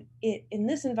exhibited it in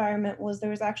this environment was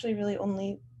there was actually really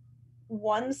only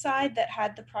one side that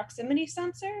had the proximity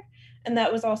sensor, and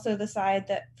that was also the side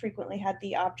that frequently had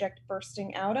the object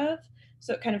bursting out of.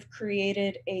 So it kind of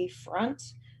created a front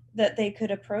that they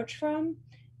could approach from.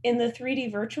 In the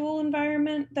 3D virtual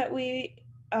environment that we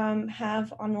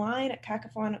have online at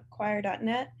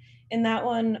cacophonchoir.net, in that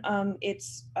one,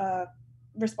 it's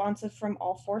responsive from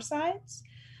all four sides.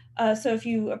 So if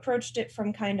you approached it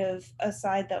from kind of a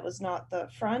side that was not the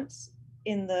front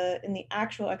in the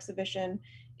actual exhibition,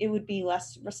 it would be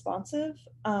less responsive.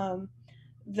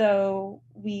 Though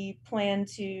we plan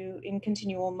to, in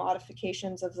continual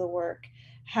modifications of the work,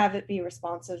 have it be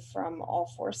responsive from all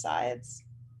four sides.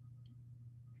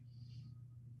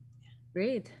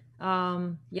 Great.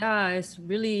 Yeah, it's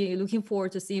really looking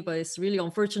forward to see, but it's really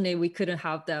unfortunate we couldn't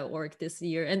have that work this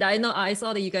year. And I know I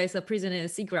saw that you guys are presenting a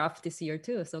SIGGRAPH this year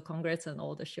too, so congrats on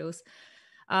all the shows.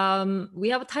 We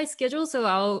have a tight schedule, so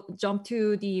I'll jump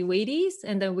to the weighties,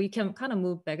 and then we can kind of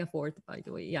move back and forth, by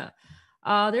the way. Yeah.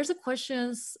 There's a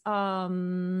questions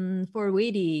for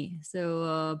weighty.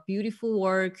 So beautiful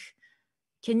work.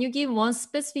 Can you give one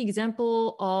specific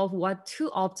example of what two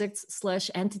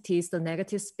objects/entities, the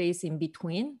negative space in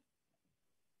between?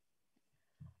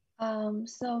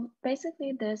 So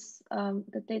basically this,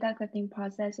 the data collecting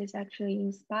process is actually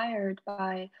inspired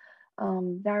by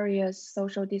various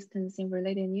social distancing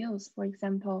related news. For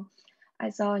example, I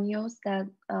saw news that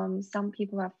some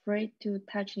people are afraid to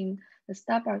touching the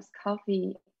Starbucks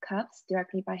coffee cups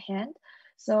directly by hand.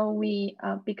 So we,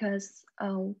 because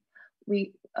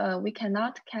we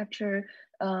cannot capture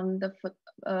the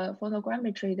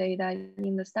photogrammetry data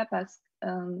in the Starbucks,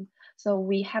 so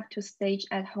we have to stage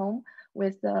at home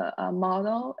with the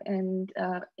model and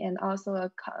also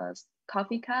a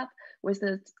coffee cup with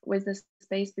the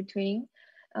space between.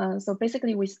 So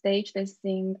basically we staged this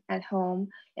scene at home,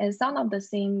 and some of the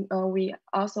scene we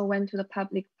also went to the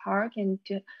public park and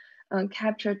to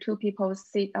capture two people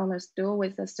sit on a stool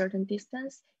with a certain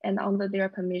distance, and under their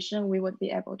permission we would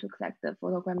be able to collect the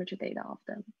photogrammetry data of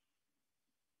them.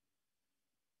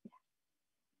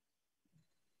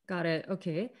 Got it.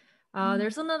 Okay.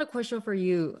 There's another question for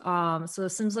you. So it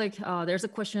seems like there's a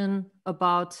question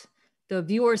about the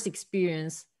viewer's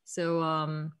experience.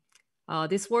 So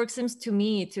this work seems to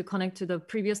me to connect to the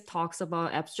previous talks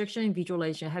about abstraction and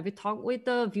visualization. Have you talked with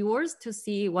the viewers to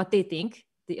see what they think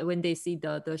when they see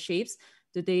the shapes?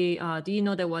 Do you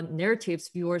know that what narratives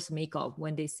viewers make up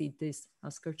when they see these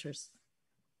sculptures?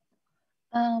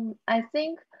 I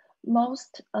think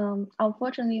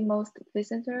Unfortunately, most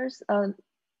visitors,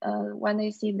 when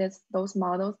they see those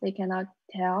models, they cannot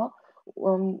tell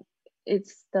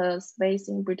it's the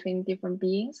spacing between different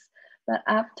beings. But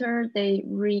after they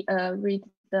read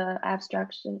the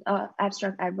abstract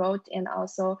I wrote and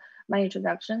also my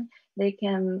introduction, they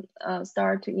can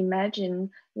start to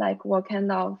imagine like what is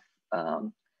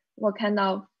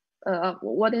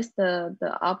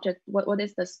the object, what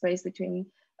is the space between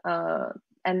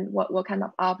and what kind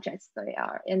of objects they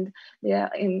are, and their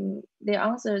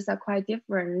answers are quite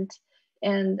different.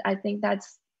 And I think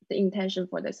that's the intention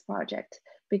for this project,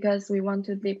 because we want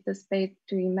to leave the space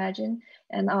to imagine,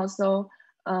 and also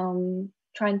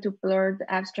trying to blur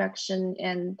the abstraction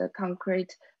and the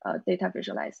concrete data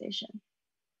visualization.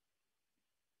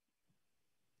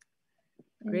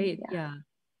 Great, yeah.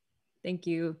 Thank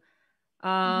you.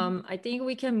 I think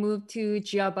we can move to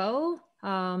Jiabo.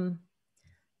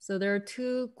 So there are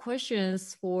two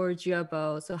questions for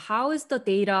Jiabo. So how is the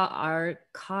data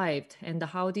archived, and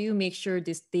how do you make sure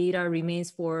this data remains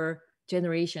for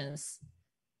generations?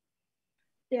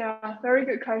 Yeah, very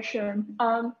good question.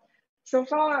 So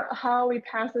far, how we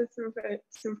pass it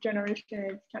through generation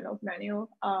is kind of manual.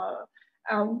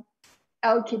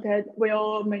 I'll keep it.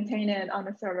 We'll maintain it on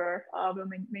the server. We'll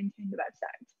maintain the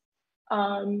website.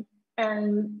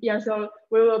 And yeah, so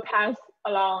we will pass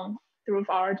along through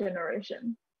our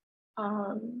generation.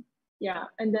 Yeah,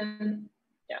 and then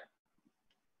yeah.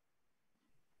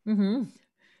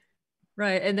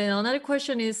 Right, and then another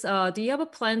question is, do you have a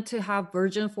plan to have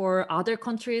version for other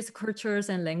countries, cultures,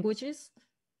 and languages?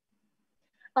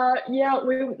 Yeah,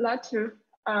 we would like to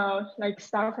like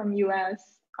start from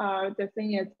US. The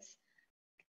thing is,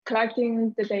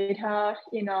 collecting the data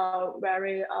in a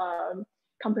very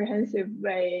comprehensive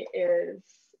way is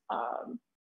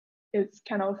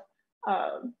kind of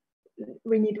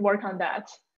we need to work on that.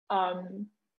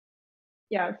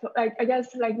 Yeah, so I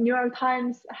guess like New York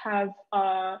Times have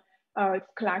a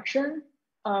collection,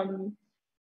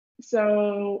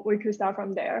 so we could start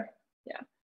from there. Yeah,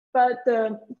 but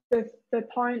the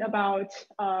point about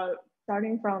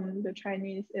starting from the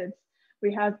Chinese is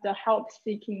we have the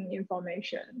help-seeking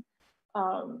information,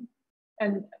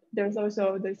 and there's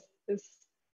also this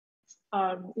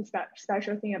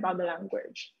special thing about the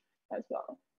language as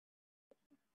well.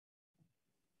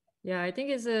 Yeah, I think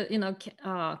it's a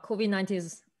COVID-19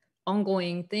 is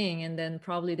ongoing thing, and then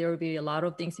probably there will be a lot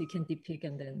of things you can depict,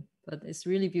 and then but it's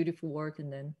really beautiful work,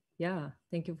 and then yeah,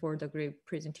 thank you for the great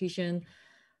presentation.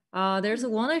 There's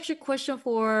one extra question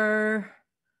for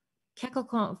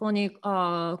Cacophonic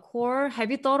Core.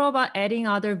 Have you thought about adding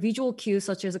other visual cues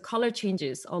such as color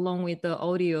changes along with the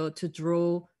audio to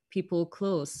draw people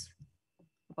close?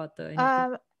 About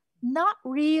the not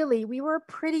really. We were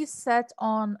pretty set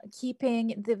on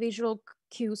keeping the visual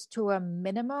cues to a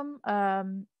minimum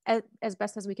as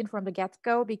best as we can from the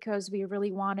get-go, because we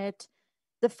really wanted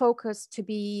the focus to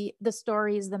be the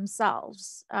stories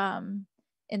themselves, and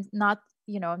not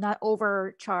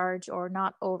overcharge or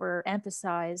not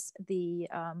overemphasize the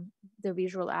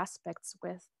visual aspects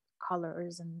with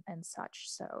colors and such.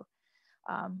 So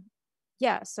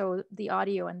yeah, so the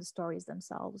audio and the stories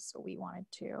themselves, we wanted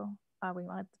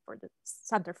for the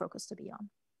center focus to be on.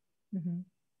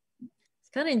 It's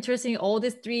kind of interesting. All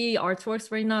these three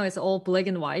artworks right now is all black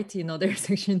and white. There's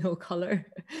actually no color.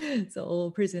 It's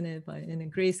all presented in a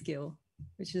grayscale,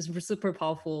 which is super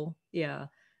powerful. Yeah,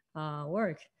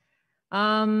 work.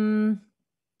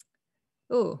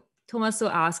 Tommaso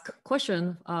asked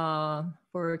question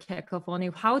for Cacophony.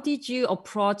 How did you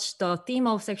approach the theme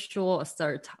of sexual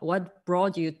assault? What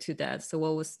brought you to that? So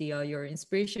what was your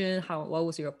inspiration? What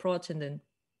was your approach, and then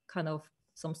kind of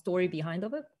some story behind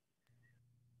of it?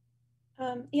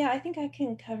 Yeah, I think I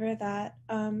can cover that.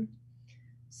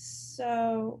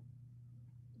 So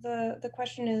the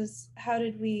question is, how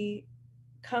did we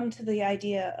come to the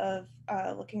idea of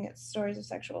looking at stories of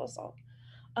sexual assault?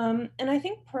 And I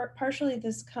think partially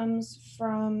this comes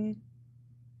from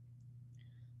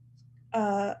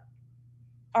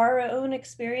our own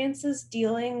experiences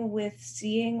dealing with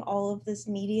seeing all of this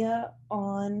media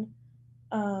on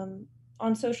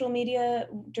social media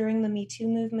during the Me Too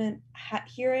movement,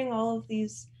 hearing all of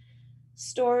these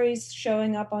stories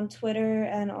showing up on Twitter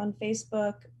and on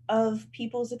Facebook of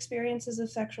people's experiences of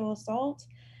sexual assault,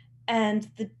 and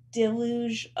the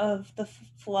deluge of the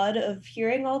flood of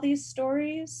hearing all these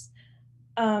stories,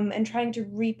 and trying to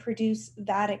reproduce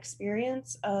that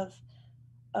experience of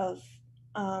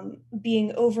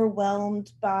being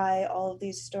overwhelmed by all of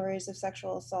these stories of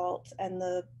sexual assault and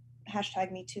the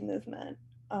 #MeToo movement,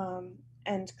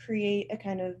 and create a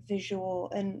kind of visual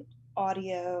and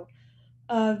audio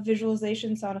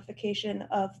visualization sonification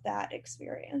of that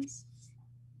experience.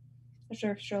 I'm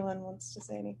sure if Şölen wants to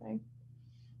say anything.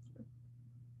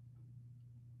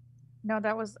 No,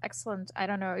 that was excellent. I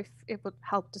don't know if it would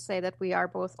help to say that we are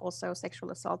both also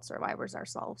sexual assault survivors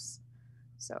ourselves.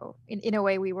 So in a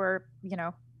way, we were,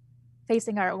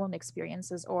 facing our own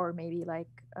experiences, or maybe like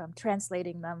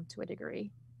translating them to a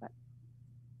degree. But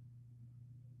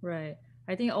right.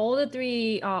 I think all the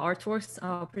three artworks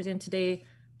presented today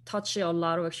touch a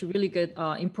lot of actually really good,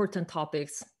 important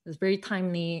topics. It's very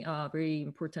timely, very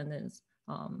important,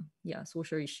 and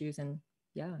social issues, and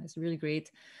it's really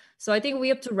great. So I think we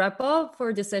have to wrap up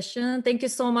for this session. Thank you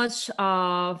so much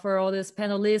for all these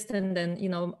panelists and then,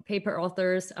 paper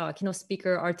authors, keynote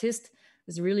speaker, artists.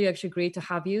 It's really actually great to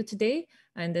have you today.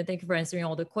 And then thank you for answering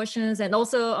all the questions. And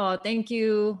also thank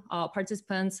you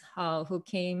participants who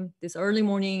came this early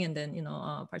morning and then,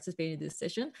 participated in this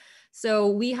session. So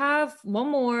we have one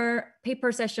more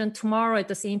paper session tomorrow at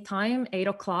the same time, 8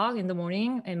 o'clock in the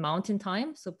morning and Mountain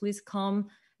Time. So please come.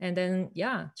 And then,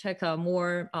 check out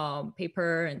more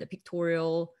paper and the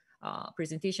pictorial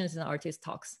presentations and artist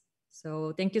talks.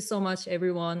 So thank you so much,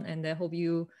 everyone. And I hope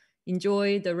you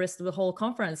enjoy the rest of the whole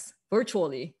conference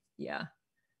virtually. Yeah,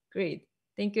 great.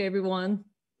 Thank you, everyone.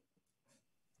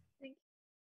 Thank you.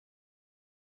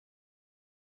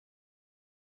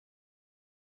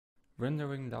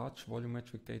 Rendering large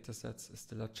volumetric datasets is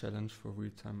still a challenge for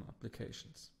real-time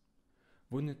applications.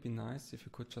 Wouldn't it be nice if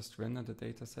you could just render the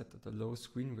dataset at a low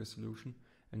screen resolution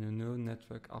and your neural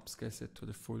network upscales it to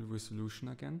the full resolution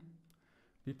again?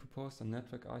 We proposed a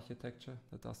network architecture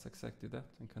that does exactly that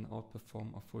and can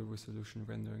outperform a full resolution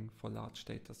rendering for large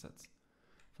datasets.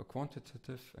 For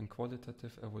quantitative and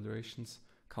qualitative evaluations,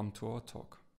 come to our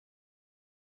talk.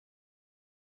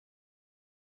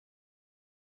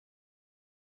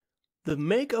 The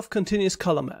make of continuous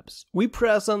color maps. We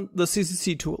present the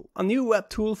CCC tool, a new web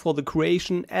tool for the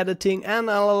creation, editing and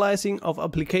analyzing of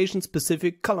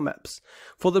application-specific color maps.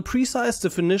 For the precise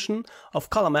definition of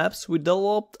color maps, we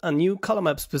developed a new color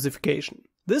map specification.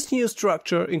 This new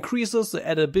structure increases the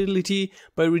editability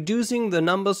by reducing the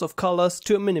numbers of colors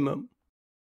to a minimum.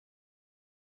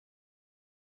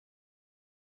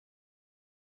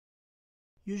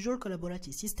 Usual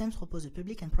collaborative systems propose a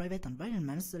public and private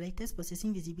environments the latest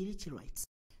possessing visibility rights.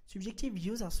 Subjective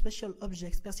views are special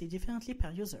objects perceived differently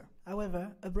per user.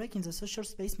 However, a break in the social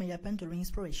space may happen during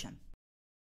exploration.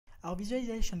 Our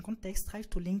visualization context strives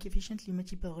to link efficiently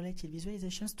multiple related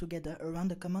visualizations together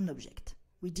around a common object.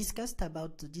 We discussed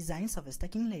about the designs of a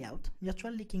stacking layout,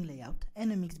 virtual linking layout,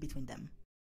 and a mix between them.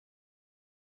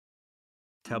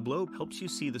 Tableau helps you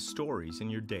see the stories in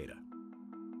your data.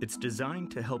 It's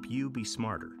designed to help you be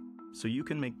smarter, so you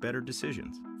can make better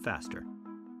decisions faster.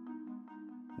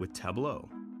 With Tableau,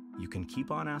 you can keep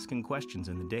on asking questions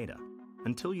in the data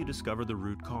until you discover the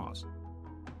root cause.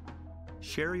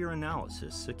 Share your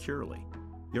analysis securely.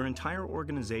 Your entire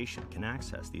organization can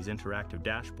access these interactive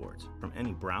dashboards from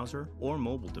any browser or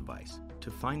mobile device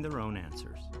to find their own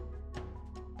answers.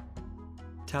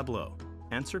 Tableau.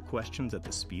 Answer questions at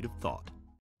the speed of thought.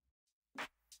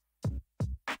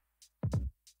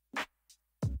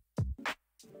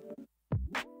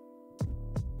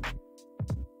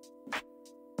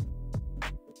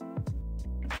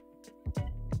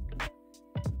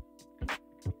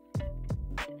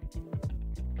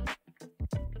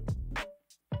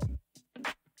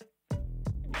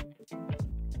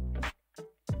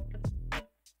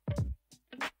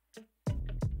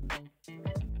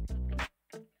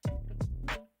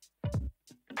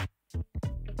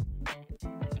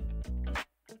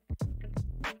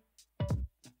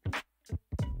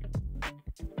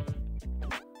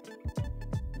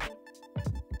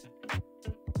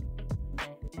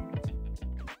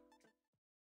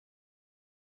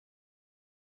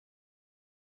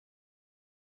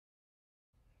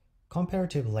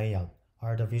 Comparative layout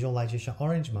are the visualization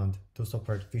arrangement to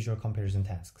support visual comparison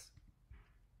tasks.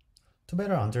 To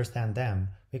better understand them,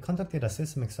 we conducted a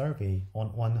systemic survey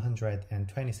on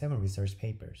 127 research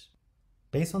papers.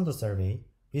 Based on the survey,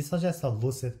 we suggest a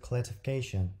lucid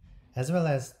classification as well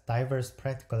as diverse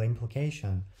practical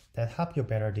implications that help you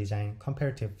better design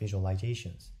comparative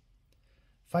visualizations.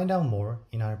 Find out more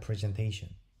in our presentation.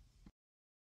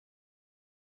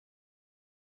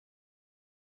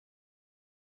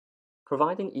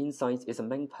 Providing insights is the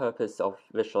main purpose of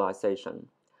visualization.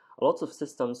 A lot of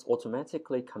systems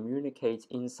automatically communicate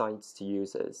insights to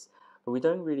users, but we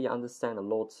don't really understand a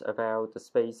lot about the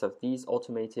space of these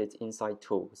automated insight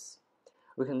tools.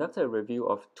 We conducted a review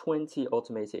of 20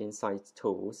 automated insight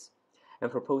tools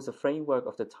and proposed a framework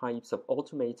of the types of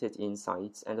automated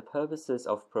insights and the purposes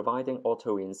of providing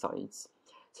auto insights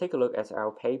Take a look at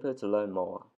our paper to learn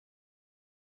more.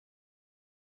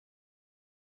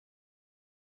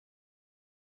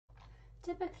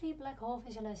 Typically, black hole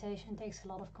visualization takes a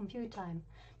lot of compute time,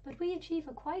 but we achieve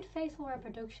a quite faithful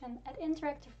reproduction at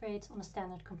interactive rates on a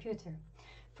standard computer.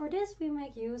 For this, we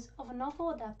make use of a novel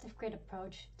adaptive grid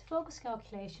approach to focus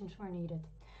calculations where needed.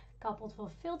 Coupled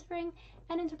with filtering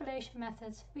and interpolation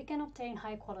methods, we can obtain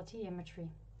high-quality imagery.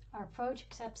 Our approach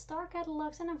accepts star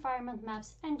catalogs and environment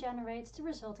maps and generates the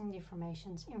resulting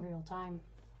deformations in real time.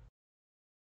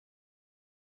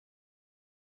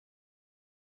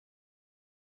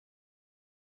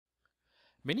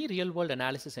 Many real-world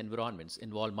analysis environments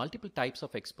involve multiple types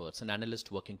of experts and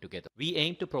analysts working together. We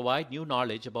aim to provide new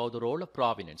knowledge about the role of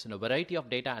provenance in a variety of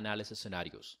data analysis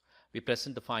scenarios. We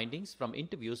present the findings from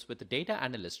interviews with the data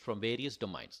analysts from various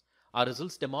domains. Our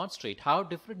results demonstrate how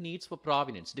different needs for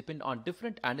provenance depend on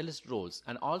different analyst roles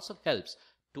and also helps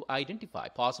to identify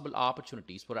possible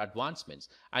opportunities for advancements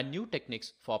and new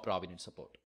techniques for provenance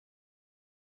support.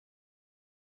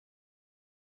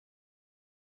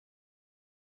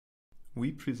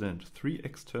 We present 3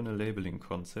 external labeling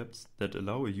concepts that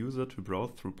allow a user to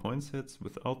browse through point sets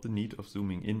without the need of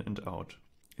zooming in and out.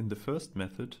 In the first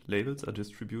method, labels are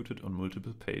distributed on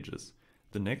multiple pages.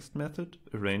 The next method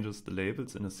arranges the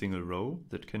labels in a single row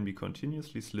that can be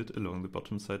continuously slid along the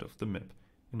bottom side of the map.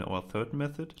 In our third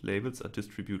method, labels are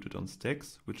distributed on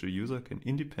stacks, which a user can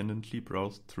independently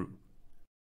browse through.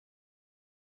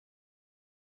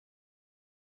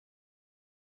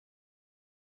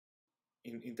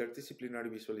 In interdisciplinary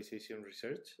visualization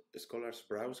research, scholars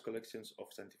browse collections of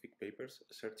scientific papers,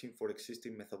 searching for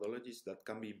existing methodologies that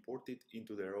can be imported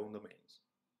into their own domains.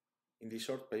 In this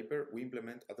short paper, we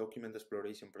implement a document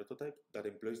exploration prototype that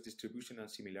employs distribution and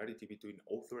similarity between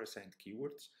author-assigned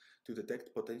keywords to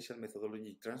detect potential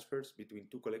methodology transfers between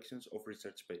 2 collections of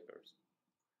research papers.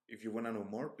 If you want to know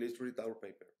more, please read our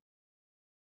paper.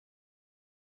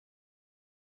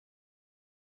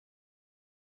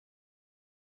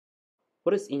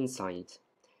 What is insight?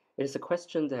 It is a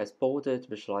question that has bothered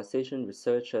visualization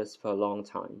researchers for a long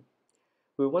time.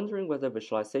 We're wondering whether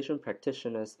visualization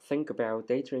practitioners think about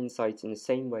data insights in the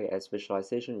same way as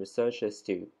visualization researchers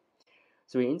do.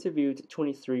 So we interviewed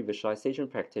 23 visualization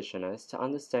practitioners to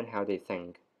understand how they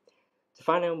think. To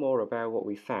find out more about what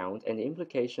we found and the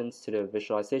implications to the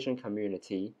visualization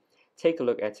community, take a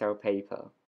look at our paper.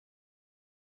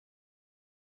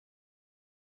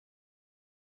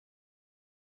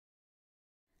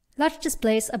 Large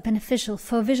displays are beneficial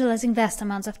for visualizing vast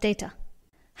amounts of data.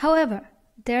 However,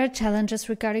 there are challenges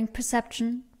regarding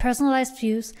perception, personalized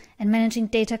views, and managing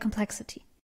data complexity.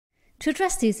 To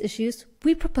address these issues,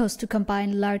 we propose to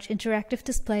combine large interactive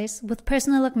displays with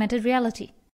personal augmented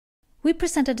reality. We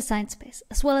present a design space,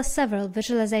 as well as several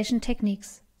visualization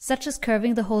techniques, such as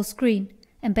curving the whole screen,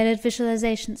 embedded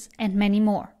visualizations, and many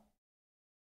more.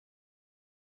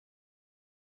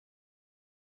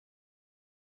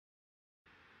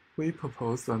 We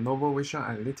propose a novel visual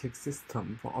analytics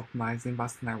system for optimizing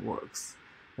bus networks.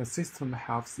 The system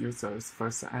helps users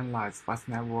first analyze bus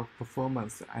network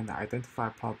performance and identify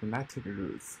problematic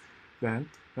routes. Then,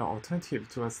 the alternative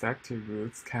to selected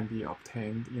routes can be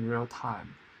obtained in real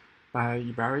time. By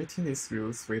evaluating these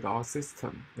routes with our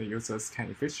system, the users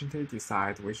can efficiently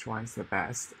decide which one is the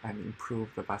best and improve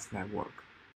the bus network.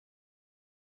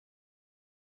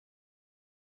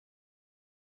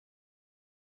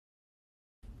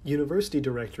 University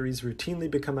directories routinely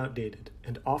become outdated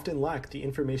and often lack the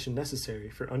information necessary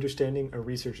for understanding a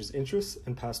researcher's interests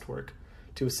and past work.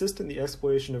 To assist in the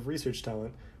exploration of research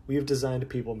talent, we have designed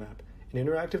PeopleMap, an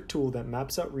interactive tool that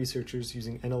maps out researchers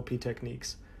using NLP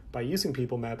techniques. By using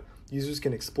PeopleMap, users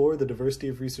can explore the diversity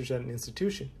of research at an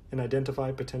institution and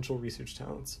identify potential research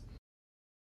talents.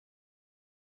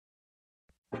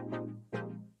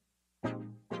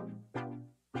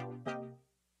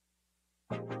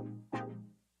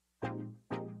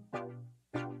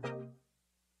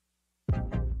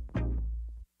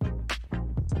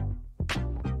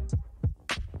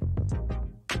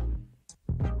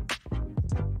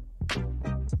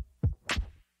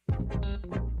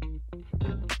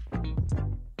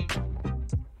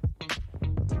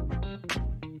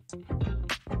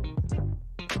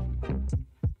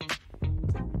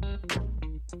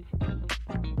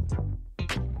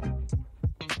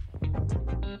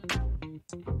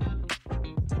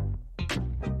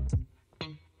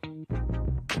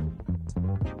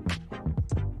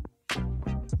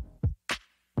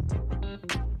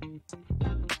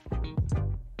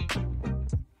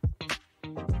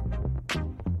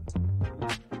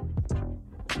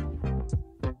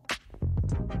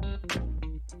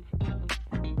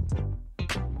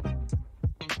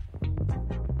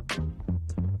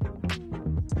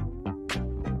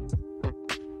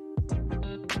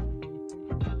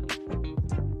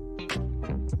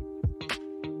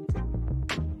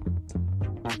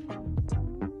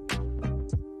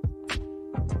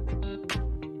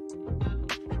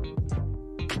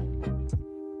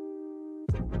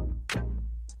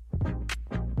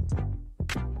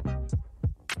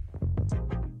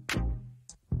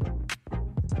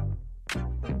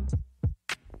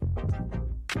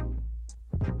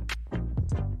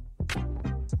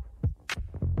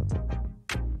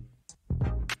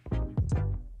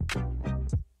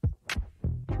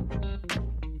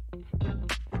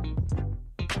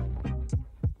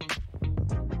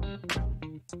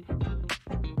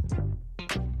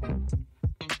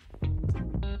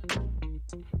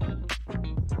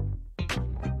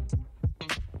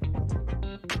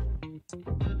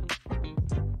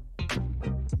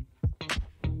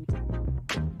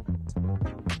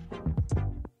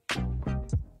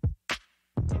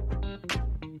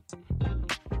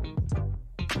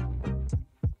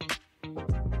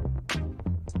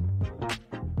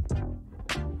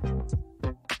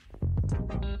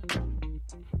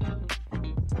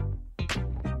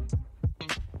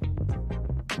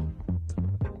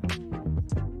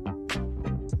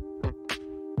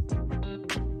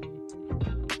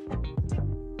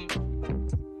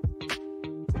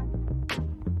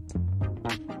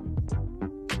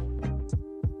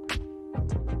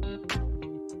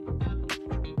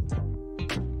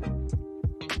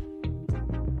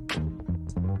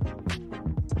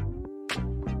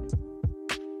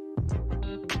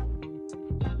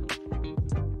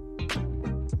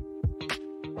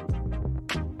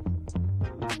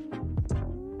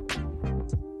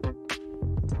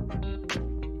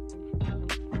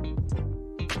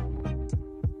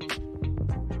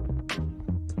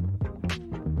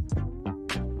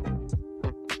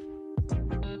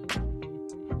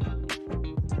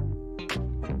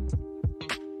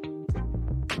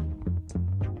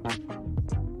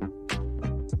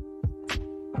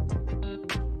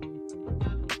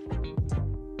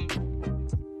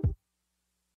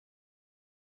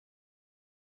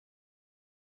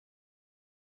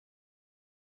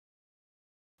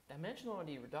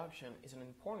 Dimensionality reduction is an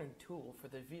important tool for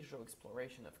the visual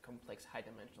exploration of complex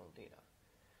high-dimensional data.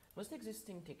 Most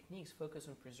existing techniques focus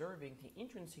on preserving the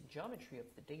intrinsic geometry of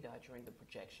the data during the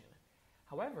projection.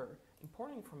 However,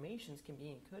 important information can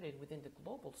be encoded within the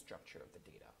global structure of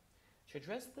the data. To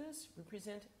address this, we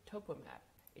present TopoMap,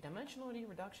 a dimensionality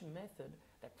reduction method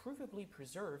that provably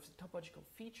preserves the topological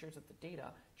features of the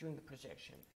data during the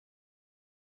projection.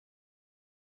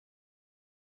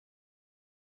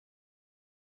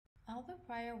 Although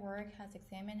prior work has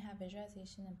examined how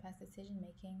visualization impacts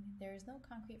decision-making, there is no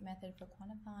concrete method for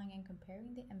quantifying and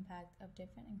comparing the impact of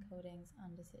different encodings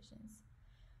on decisions.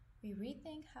 We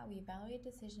rethink how we evaluate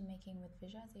decision-making with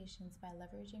visualizations by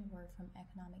leveraging work from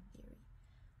economic theory.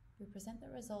 We present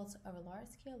the results of a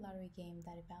large-scale lottery game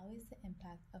that evaluates the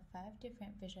impact of 5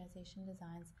 different visualization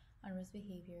designs on risk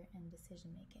behavior and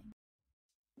decision-making.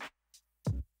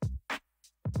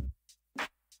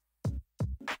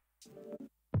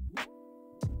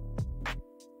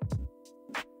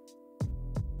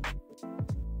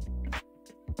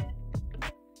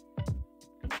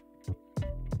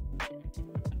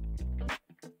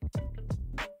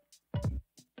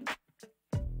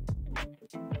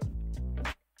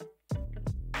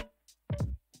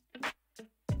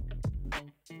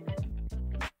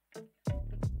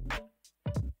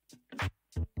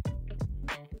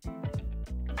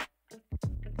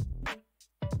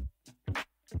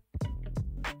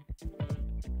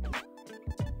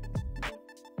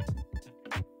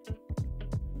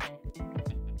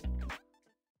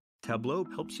 Tableau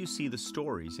helps you see the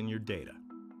stories in your data.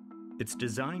 It's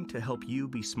designed to help you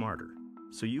be smarter,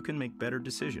 so you can make better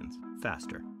decisions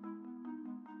faster.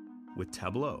 With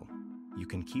Tableau, you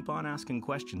can keep on asking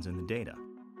questions in the data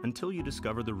until you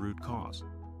discover the root cause.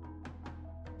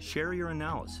 Share your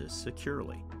analysis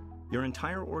securely. Your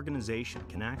entire organization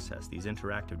can access these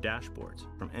interactive dashboards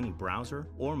from any browser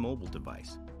or mobile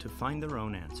device to find their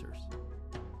own answers.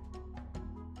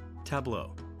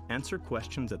 Tableau. Answer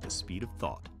questions at the speed of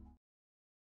thought.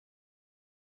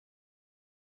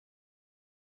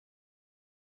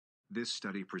 This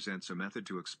study presents a method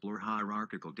to explore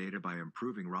hierarchical data by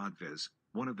improving ROD-VIS,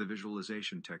 one of the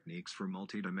visualization techniques for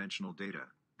multidimensional data.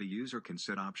 The user can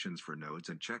set options for nodes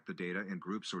and check the data in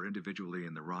groups or individually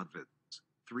in the ROD-VIS.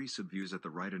 3 subviews at the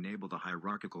right enable the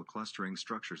hierarchical clustering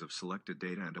structures of selected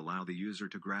data and allow the user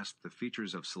to grasp the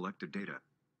features of selected data.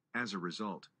 As a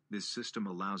result, this system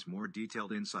allows more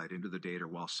detailed insight into the data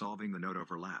while solving the node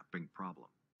overlapping problem.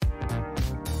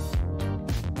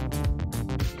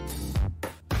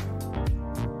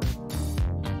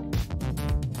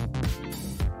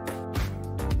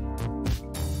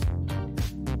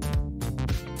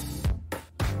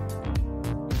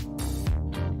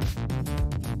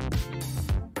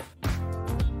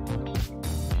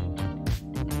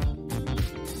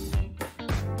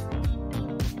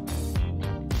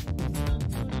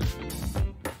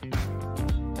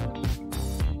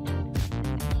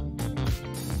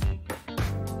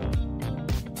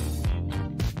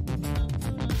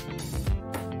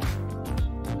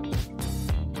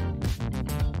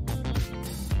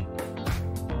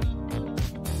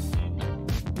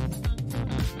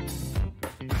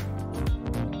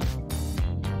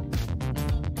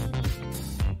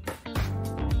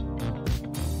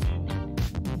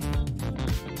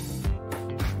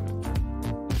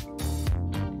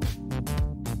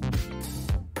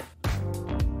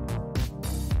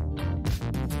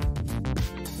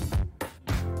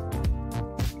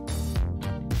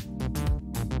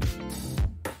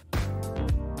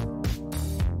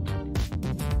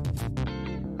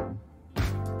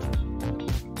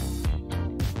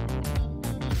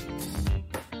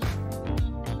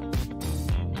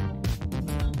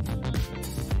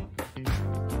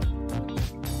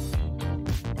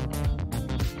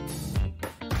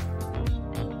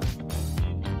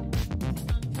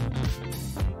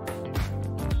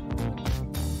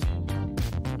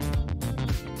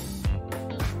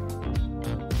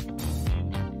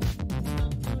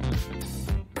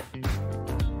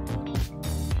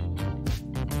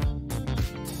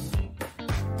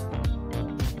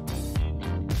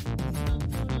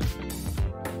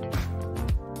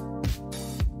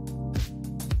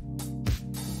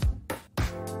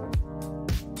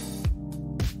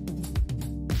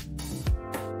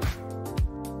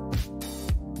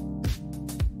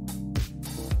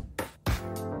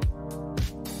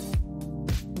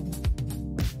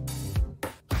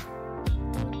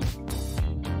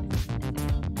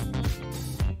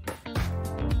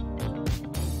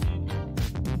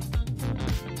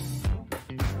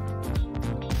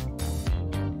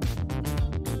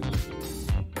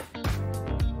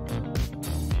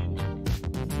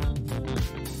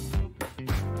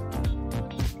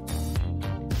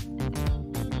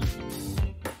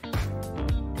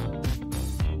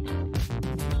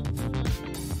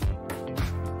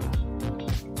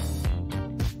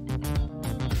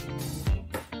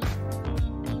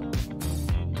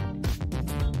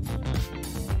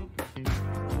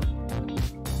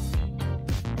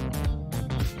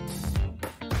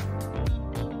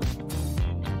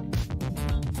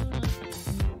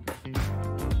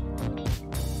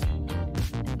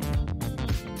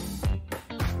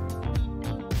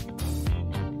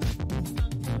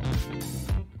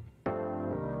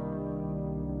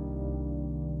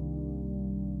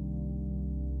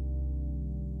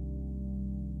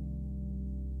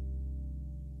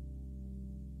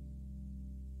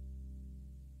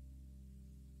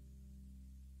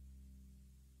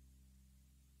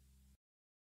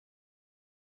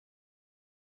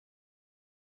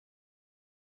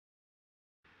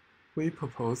 We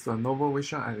propose a novel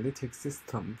vision analytics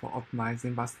system for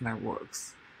optimizing bus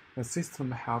networks. The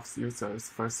system helps users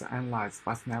first analyze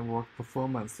bus network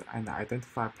performance and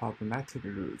identify problematic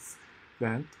routes.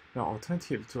 Then, the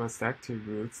alternative to a selected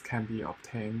routes can be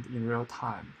obtained in real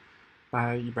time.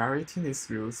 By evaluating these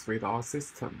routes with our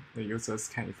system, the users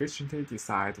can efficiently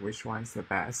decide which one is the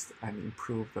best and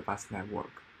improve the bus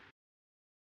network.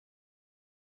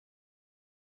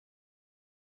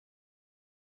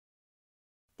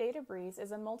 DataBreeze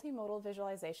is a multimodal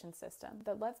visualization system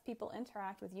that lets people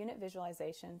interact with unit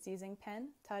visualizations using pen,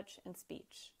 touch, and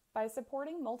speech. By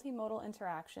supporting multimodal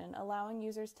interaction, allowing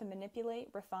users to manipulate,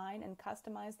 refine, and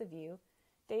customize the view,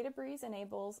 DataBreeze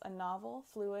enables a novel,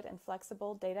 fluid, and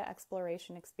flexible data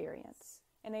exploration experience,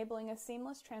 enabling a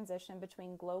seamless transition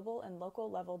between global and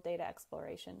local level data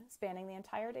exploration, spanning the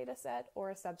entire dataset or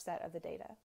a subset of the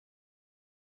data.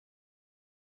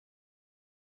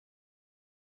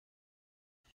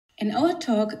 In our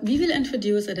talk, we will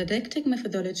introduce a didactic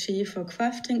methodology for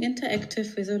crafting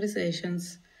interactive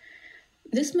visualizations.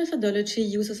 This methodology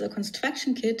uses a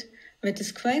construction kit that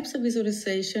describes a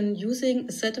visualization using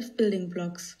a set of building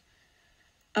blocks.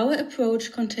 Our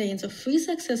approach contains 3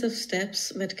 successive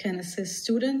steps that can assist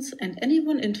students and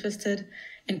anyone interested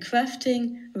in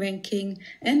crafting, ranking,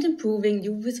 and improving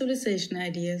new visualization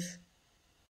ideas.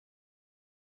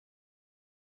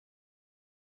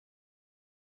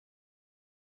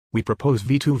 We propose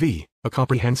V2V, a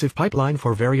comprehensive pipeline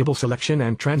for variable selection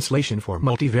and translation for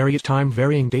multivariate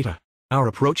time-varying data. Our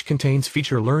approach contains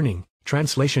feature learning,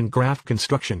 translation graph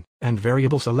construction, and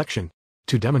variable selection.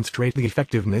 To demonstrate the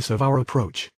effectiveness of our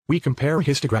approach, we compare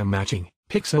histogram matching,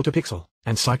 pixel to pixel,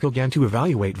 and cycloGAN to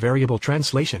evaluate variable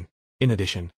translation. In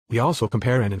addition, we also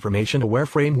compare an information-aware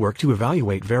framework to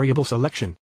evaluate variable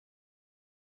selection.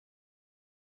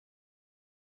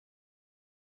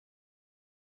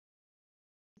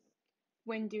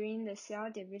 When doing the cell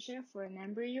division for an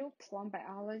embryo, plant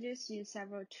biologists use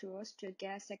several tools to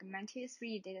get segmented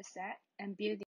 3D dataset and build